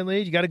 7-point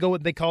lead. You got to go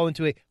what they call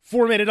into a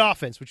 4-minute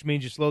offense, which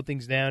means you slow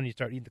things down and you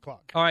start eating the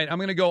clock. All right, I'm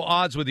going to go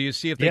odds with you,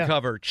 see if they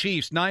cover.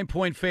 Chiefs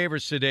 9-point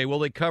favorites today. Will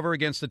they cover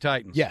against the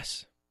Titans?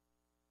 Yes,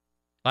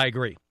 I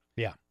agree.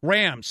 Yeah.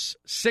 Rams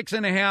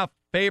 6.5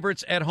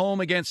 favorites at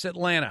home against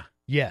Atlanta.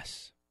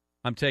 Yes,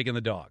 I'm taking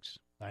the Dogs.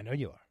 I know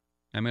you are.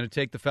 I'm going to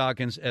take the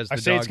Falcons as the I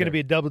say dog it's going to there. be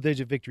a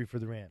double-digit victory for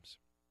the Rams.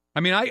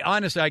 I mean,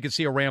 I could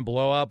see a Ram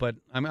blowout, but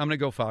I'm going to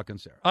go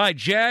Falcons there. All right,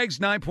 Jags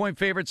 9-point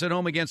favorites at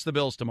home against the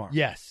Bills tomorrow.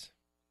 Yes.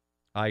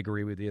 I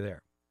agree with you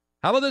there.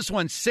 How about this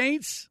one?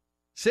 Saints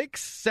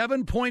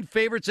 6-7-point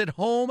favorites at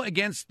home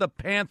against the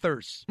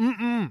Panthers.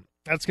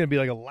 That's going to be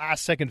like a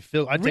last-second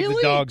field. I'd take Really?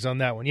 the Dogs on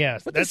that one.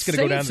 Yes, But that's the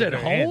going to go down Saints to at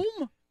their hand.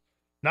 home?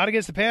 Not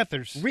against the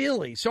Panthers.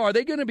 Really? So are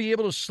they going to be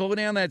able to slow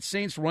down that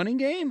Saints running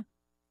game?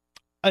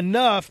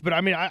 Enough, but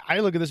I mean, I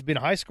look at this being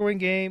a high-scoring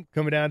game,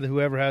 coming down to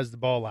whoever has the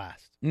ball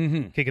last,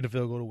 kicking a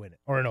field goal to win it,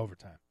 or in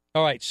overtime.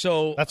 All right,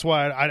 so that's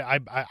why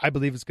I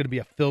believe it's going to be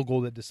a field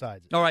goal that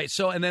decides it. All right,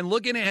 so and then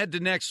looking ahead to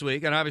next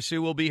week, and obviously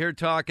we'll be here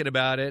talking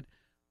about it.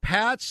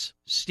 Pats,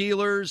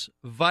 Steelers,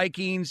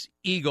 Vikings,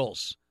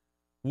 Eagles.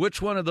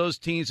 Which one of those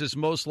teams is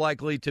most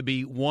likely to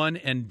be one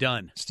and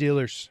done?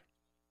 Steelers.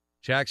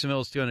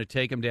 Jacksonville's going to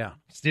take them down.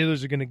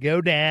 Steelers are going to go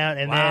down,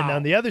 and then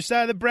on the other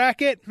side of the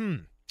bracket,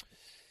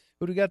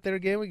 who do we got there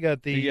again? We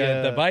got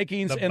the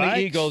Vikings and the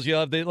Eagles.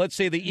 You'll have let's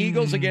say the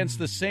Eagles against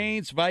the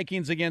Saints,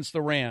 Vikings against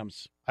the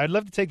Rams. I'd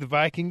love to take the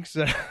Vikings,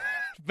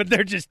 but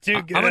they're just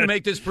too good. I'm going to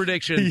make this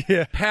prediction.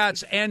 Yeah.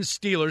 Pats and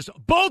Steelers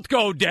both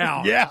go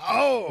down. Yeah.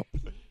 Oh.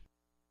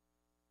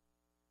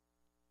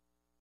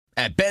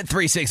 At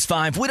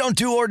Bet365, we don't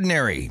do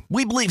ordinary.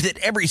 We believe that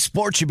every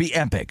sport should be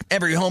epic.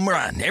 Every home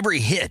run, every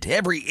hit,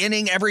 every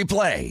inning, every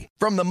play.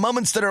 From the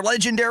moments that are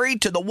legendary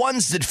to the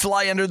ones that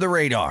fly under the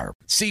radar.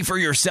 See for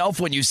yourself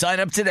when you sign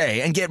up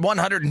today and get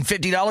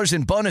 $150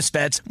 in bonus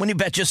bets when you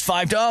bet just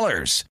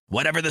 $5.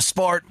 Whatever the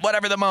sport,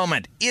 whatever the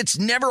moment, it's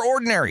never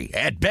ordinary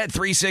at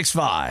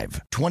Bet365.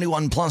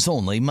 21 plus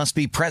only. Must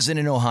be present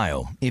in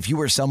Ohio. If you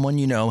or someone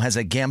you know has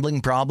a gambling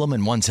problem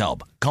and wants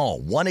help, call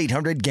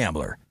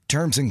 1-800-GAMBLER.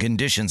 Terms and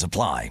conditions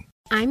apply.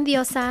 I'm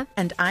Diosa.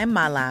 And I'm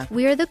Mala.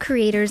 We are the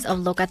creators of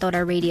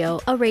Locatora Radio,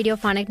 a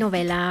radiophonic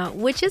novela,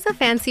 which is a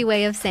fancy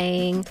way of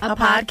saying a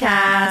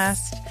podcast.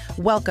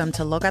 Welcome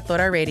to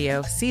Locatora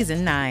Radio,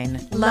 Season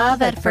 9.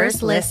 Love at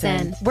first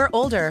listen. We're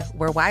older,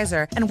 we're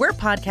wiser, and we're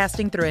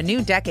podcasting through a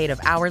new decade of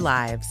our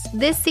lives.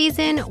 This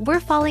season, we're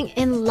falling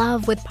in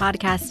love with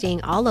podcasting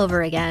all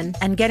over again.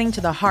 And getting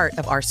to the heart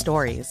of our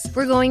stories.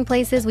 We're going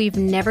places we've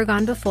never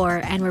gone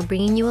before, and we're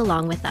bringing you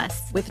along with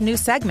us. With new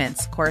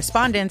segments,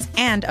 correspondence,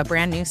 and a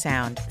brand new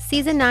sound.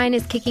 Season 9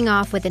 is kicking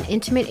off with an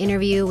intimate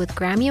interview with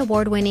Grammy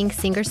Award-winning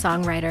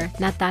singer-songwriter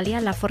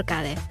Natalia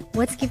Lafourcade.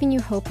 What's giving you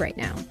hope right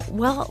now?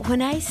 Well,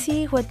 when I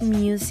see what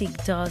music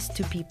does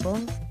to people,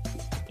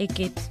 it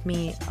gives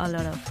me a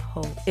lot of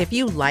hope. If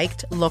you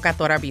liked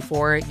Locatora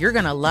before, you're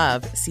going to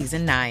love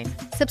Season 9.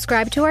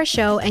 Subscribe to our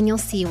show and you'll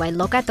see why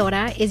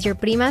Locatora is your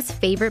prima's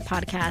favorite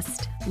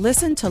podcast.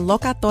 Listen to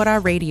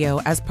Locatora Radio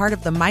as part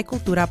of the My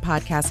Cultura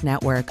Podcast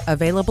Network,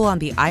 available on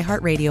the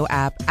iHeartRadio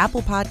app,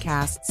 Apple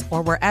Podcasts,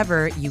 or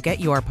wherever you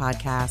get your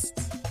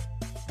podcasts.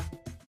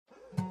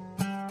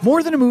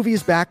 More Than a Movie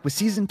is back with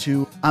Season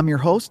 2. I'm your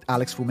host,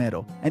 Alex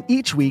Fumero, and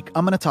each week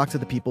I'm going to talk to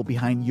the people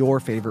behind your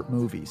favorite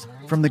movies.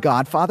 From The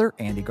Godfather,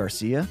 Andy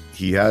Garcia.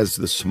 He has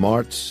the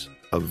smarts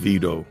of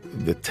Vito,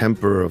 the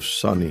temper of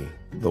Sonny,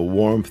 the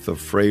warmth of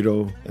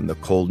Fredo, and the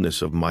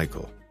coldness of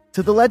Michael.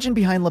 To the legend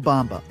behind La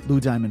Bamba, Lou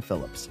Diamond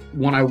Phillips.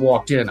 When I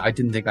walked in, I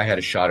didn't think I had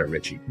a shot at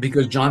Richie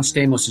because John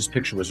Stamos'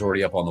 picture was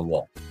already up on the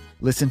wall.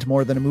 Listen to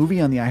More Than a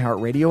Movie on the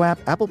iHeartRadio app,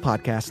 Apple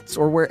Podcasts,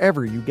 or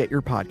wherever you get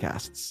your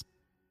podcasts.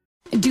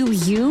 Do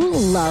you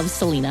love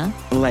Selena?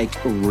 Like,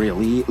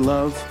 really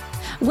love?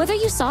 Whether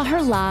you saw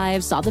her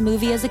live, saw the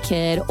movie as a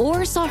kid,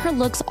 or saw her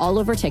looks all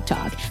over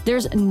TikTok,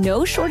 there's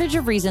no shortage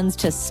of reasons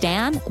to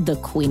stan the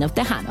Queen of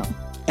Tejano.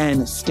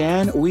 And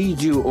Stan, we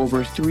do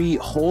over 3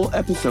 whole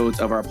episodes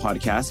of our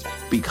podcast,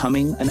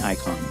 Becoming an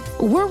Icon.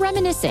 We're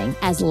reminiscing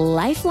as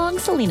lifelong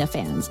Selena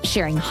fans,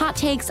 sharing hot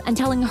takes and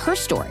telling her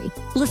story.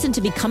 Listen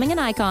to Becoming an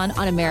Icon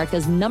on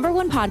America's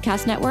 #1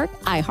 podcast network,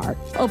 iHeart.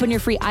 Open your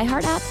free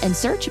iHeart app and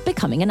search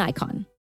Becoming an Icon.